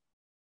mind.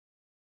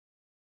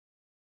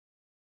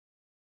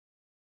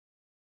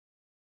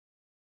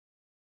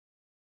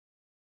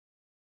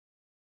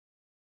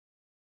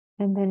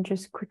 And then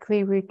just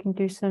quickly we can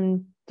do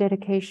some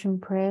dedication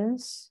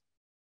prayers.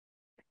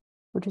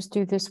 We'll just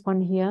do this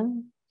one here.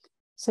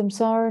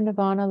 Samsara,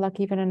 nirvana, like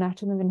even an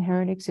atom of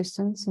inherent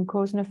existence, and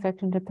cause and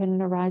effect and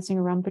dependent arising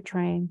or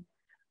unbetraying.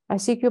 I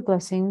seek your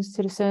blessings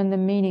to discern the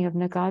meaning of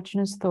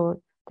Nagarjuna's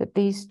thought that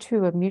these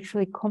two are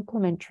mutually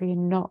complementary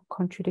and not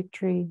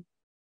contradictory.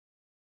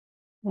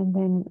 And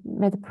then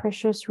may the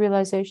precious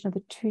realization of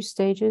the two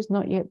stages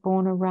not yet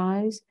born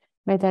arise.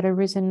 May that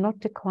arisen not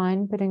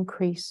decline but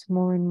increase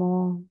more and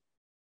more.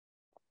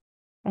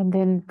 And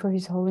then for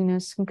His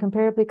Holiness,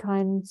 incomparably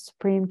kind,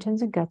 supreme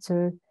Tenzin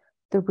Gyatso,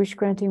 the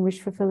wish-granting,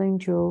 wish-fulfilling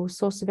jewel,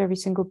 source of every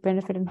single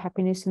benefit and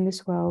happiness in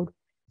this world,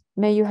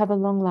 may you have a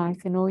long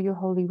life and all your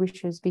holy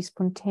wishes be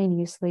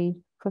spontaneously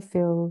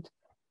fulfilled.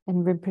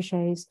 And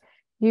Rinpoche's,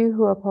 you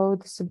who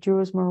uphold the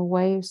subduer's moral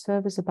way,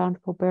 serve as a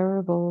bountiful bearer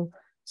of all,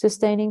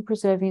 sustaining,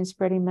 preserving, and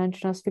spreading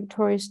Manjunath's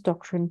victorious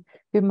doctrine,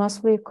 who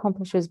mustily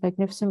accomplishes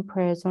magnificent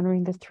prayers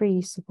honoring the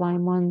three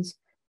sublime ones.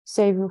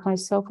 Savior of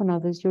myself and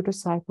others, your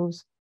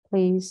disciples,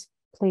 please,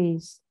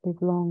 please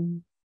live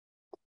long.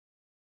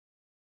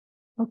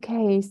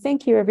 Okay,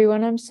 thank you,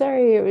 everyone. I'm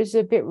sorry it was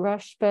a bit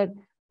rushed, but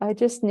I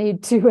just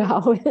need 2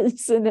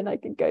 hours and then I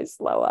can go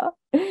slower.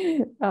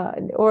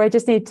 Or I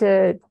just need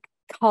to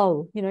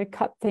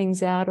cut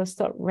things out or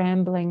stop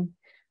rambling.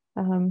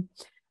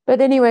 But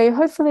anyway,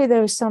 hopefully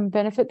there was some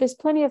benefit. There's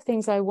plenty of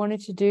things I wanted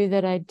to do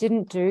that I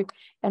didn't do.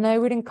 And I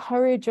would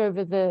encourage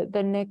over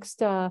the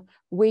next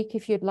week,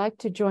 if you'd like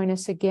to join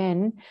us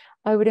again,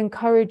 I would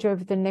encourage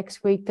over the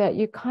next week that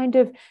you kind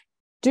of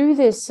do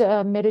this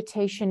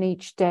meditation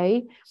each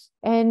day.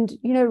 And,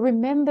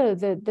 remember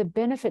the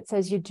benefits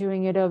as you're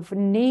doing it of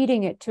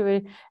needing it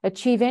to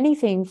achieve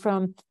anything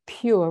from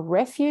pure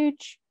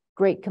refuge,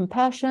 great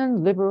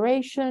compassion,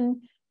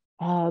 liberation,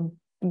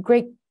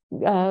 great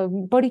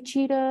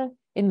bodhicitta,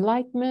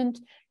 enlightenment.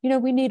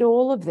 We need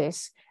all of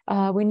this.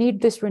 We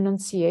need this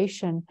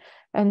renunciation.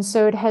 And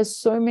so it has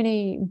so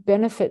many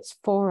benefits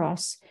for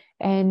us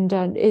and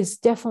is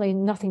definitely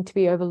nothing to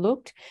be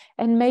overlooked.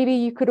 And maybe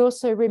you could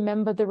also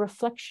remember the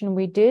reflection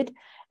we did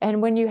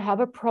And when you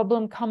have a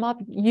problem come up,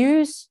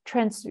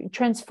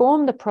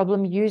 transform the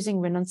problem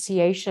using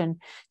renunciation,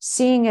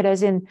 seeing it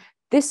as in,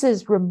 this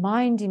is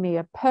reminding me,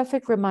 a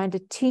perfect reminder,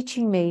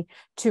 teaching me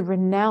to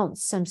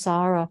renounce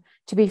samsara,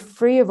 to be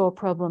free of all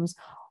problems.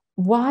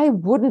 Why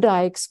wouldn't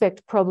I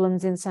expect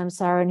problems in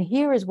samsara? And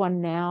here is one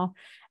now.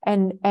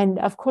 And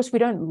of course, we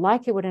don't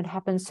like it when it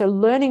happens. So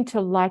learning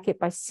to like it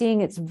by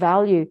seeing its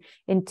value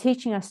in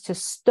teaching us to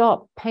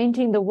stop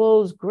painting the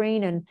walls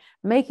green and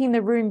making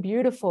the room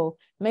beautiful,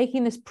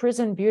 making this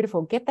prison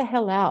beautiful. Get the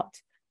hell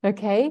out.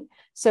 Okay.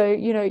 So,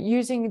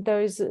 using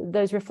those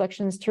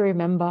reflections to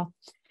remember.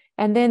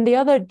 And then the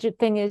other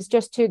thing is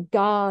just to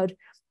guard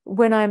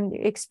when I'm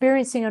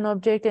experiencing an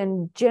object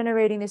and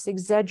generating this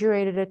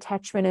exaggerated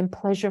attachment and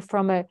pleasure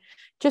from it.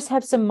 Just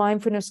have some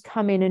mindfulness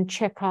come in and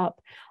check up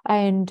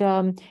and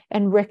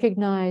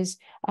recognize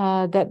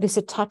that this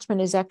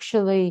attachment is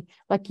actually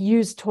like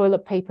used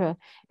toilet paper,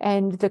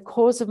 and the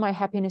cause of my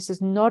happiness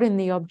is not in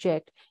the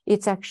object.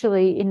 It's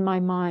actually in my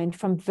mind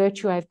from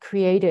virtue I've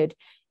created.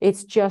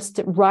 It's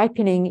just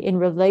ripening in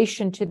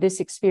relation to this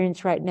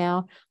experience right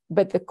now,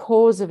 but the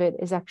cause of it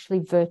is actually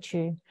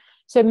virtue.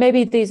 So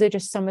maybe these are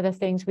just some of the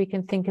things we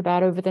can think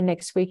about over the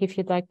next week if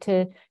you'd like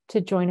to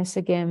join us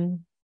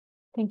again.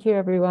 Thank you,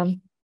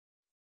 everyone.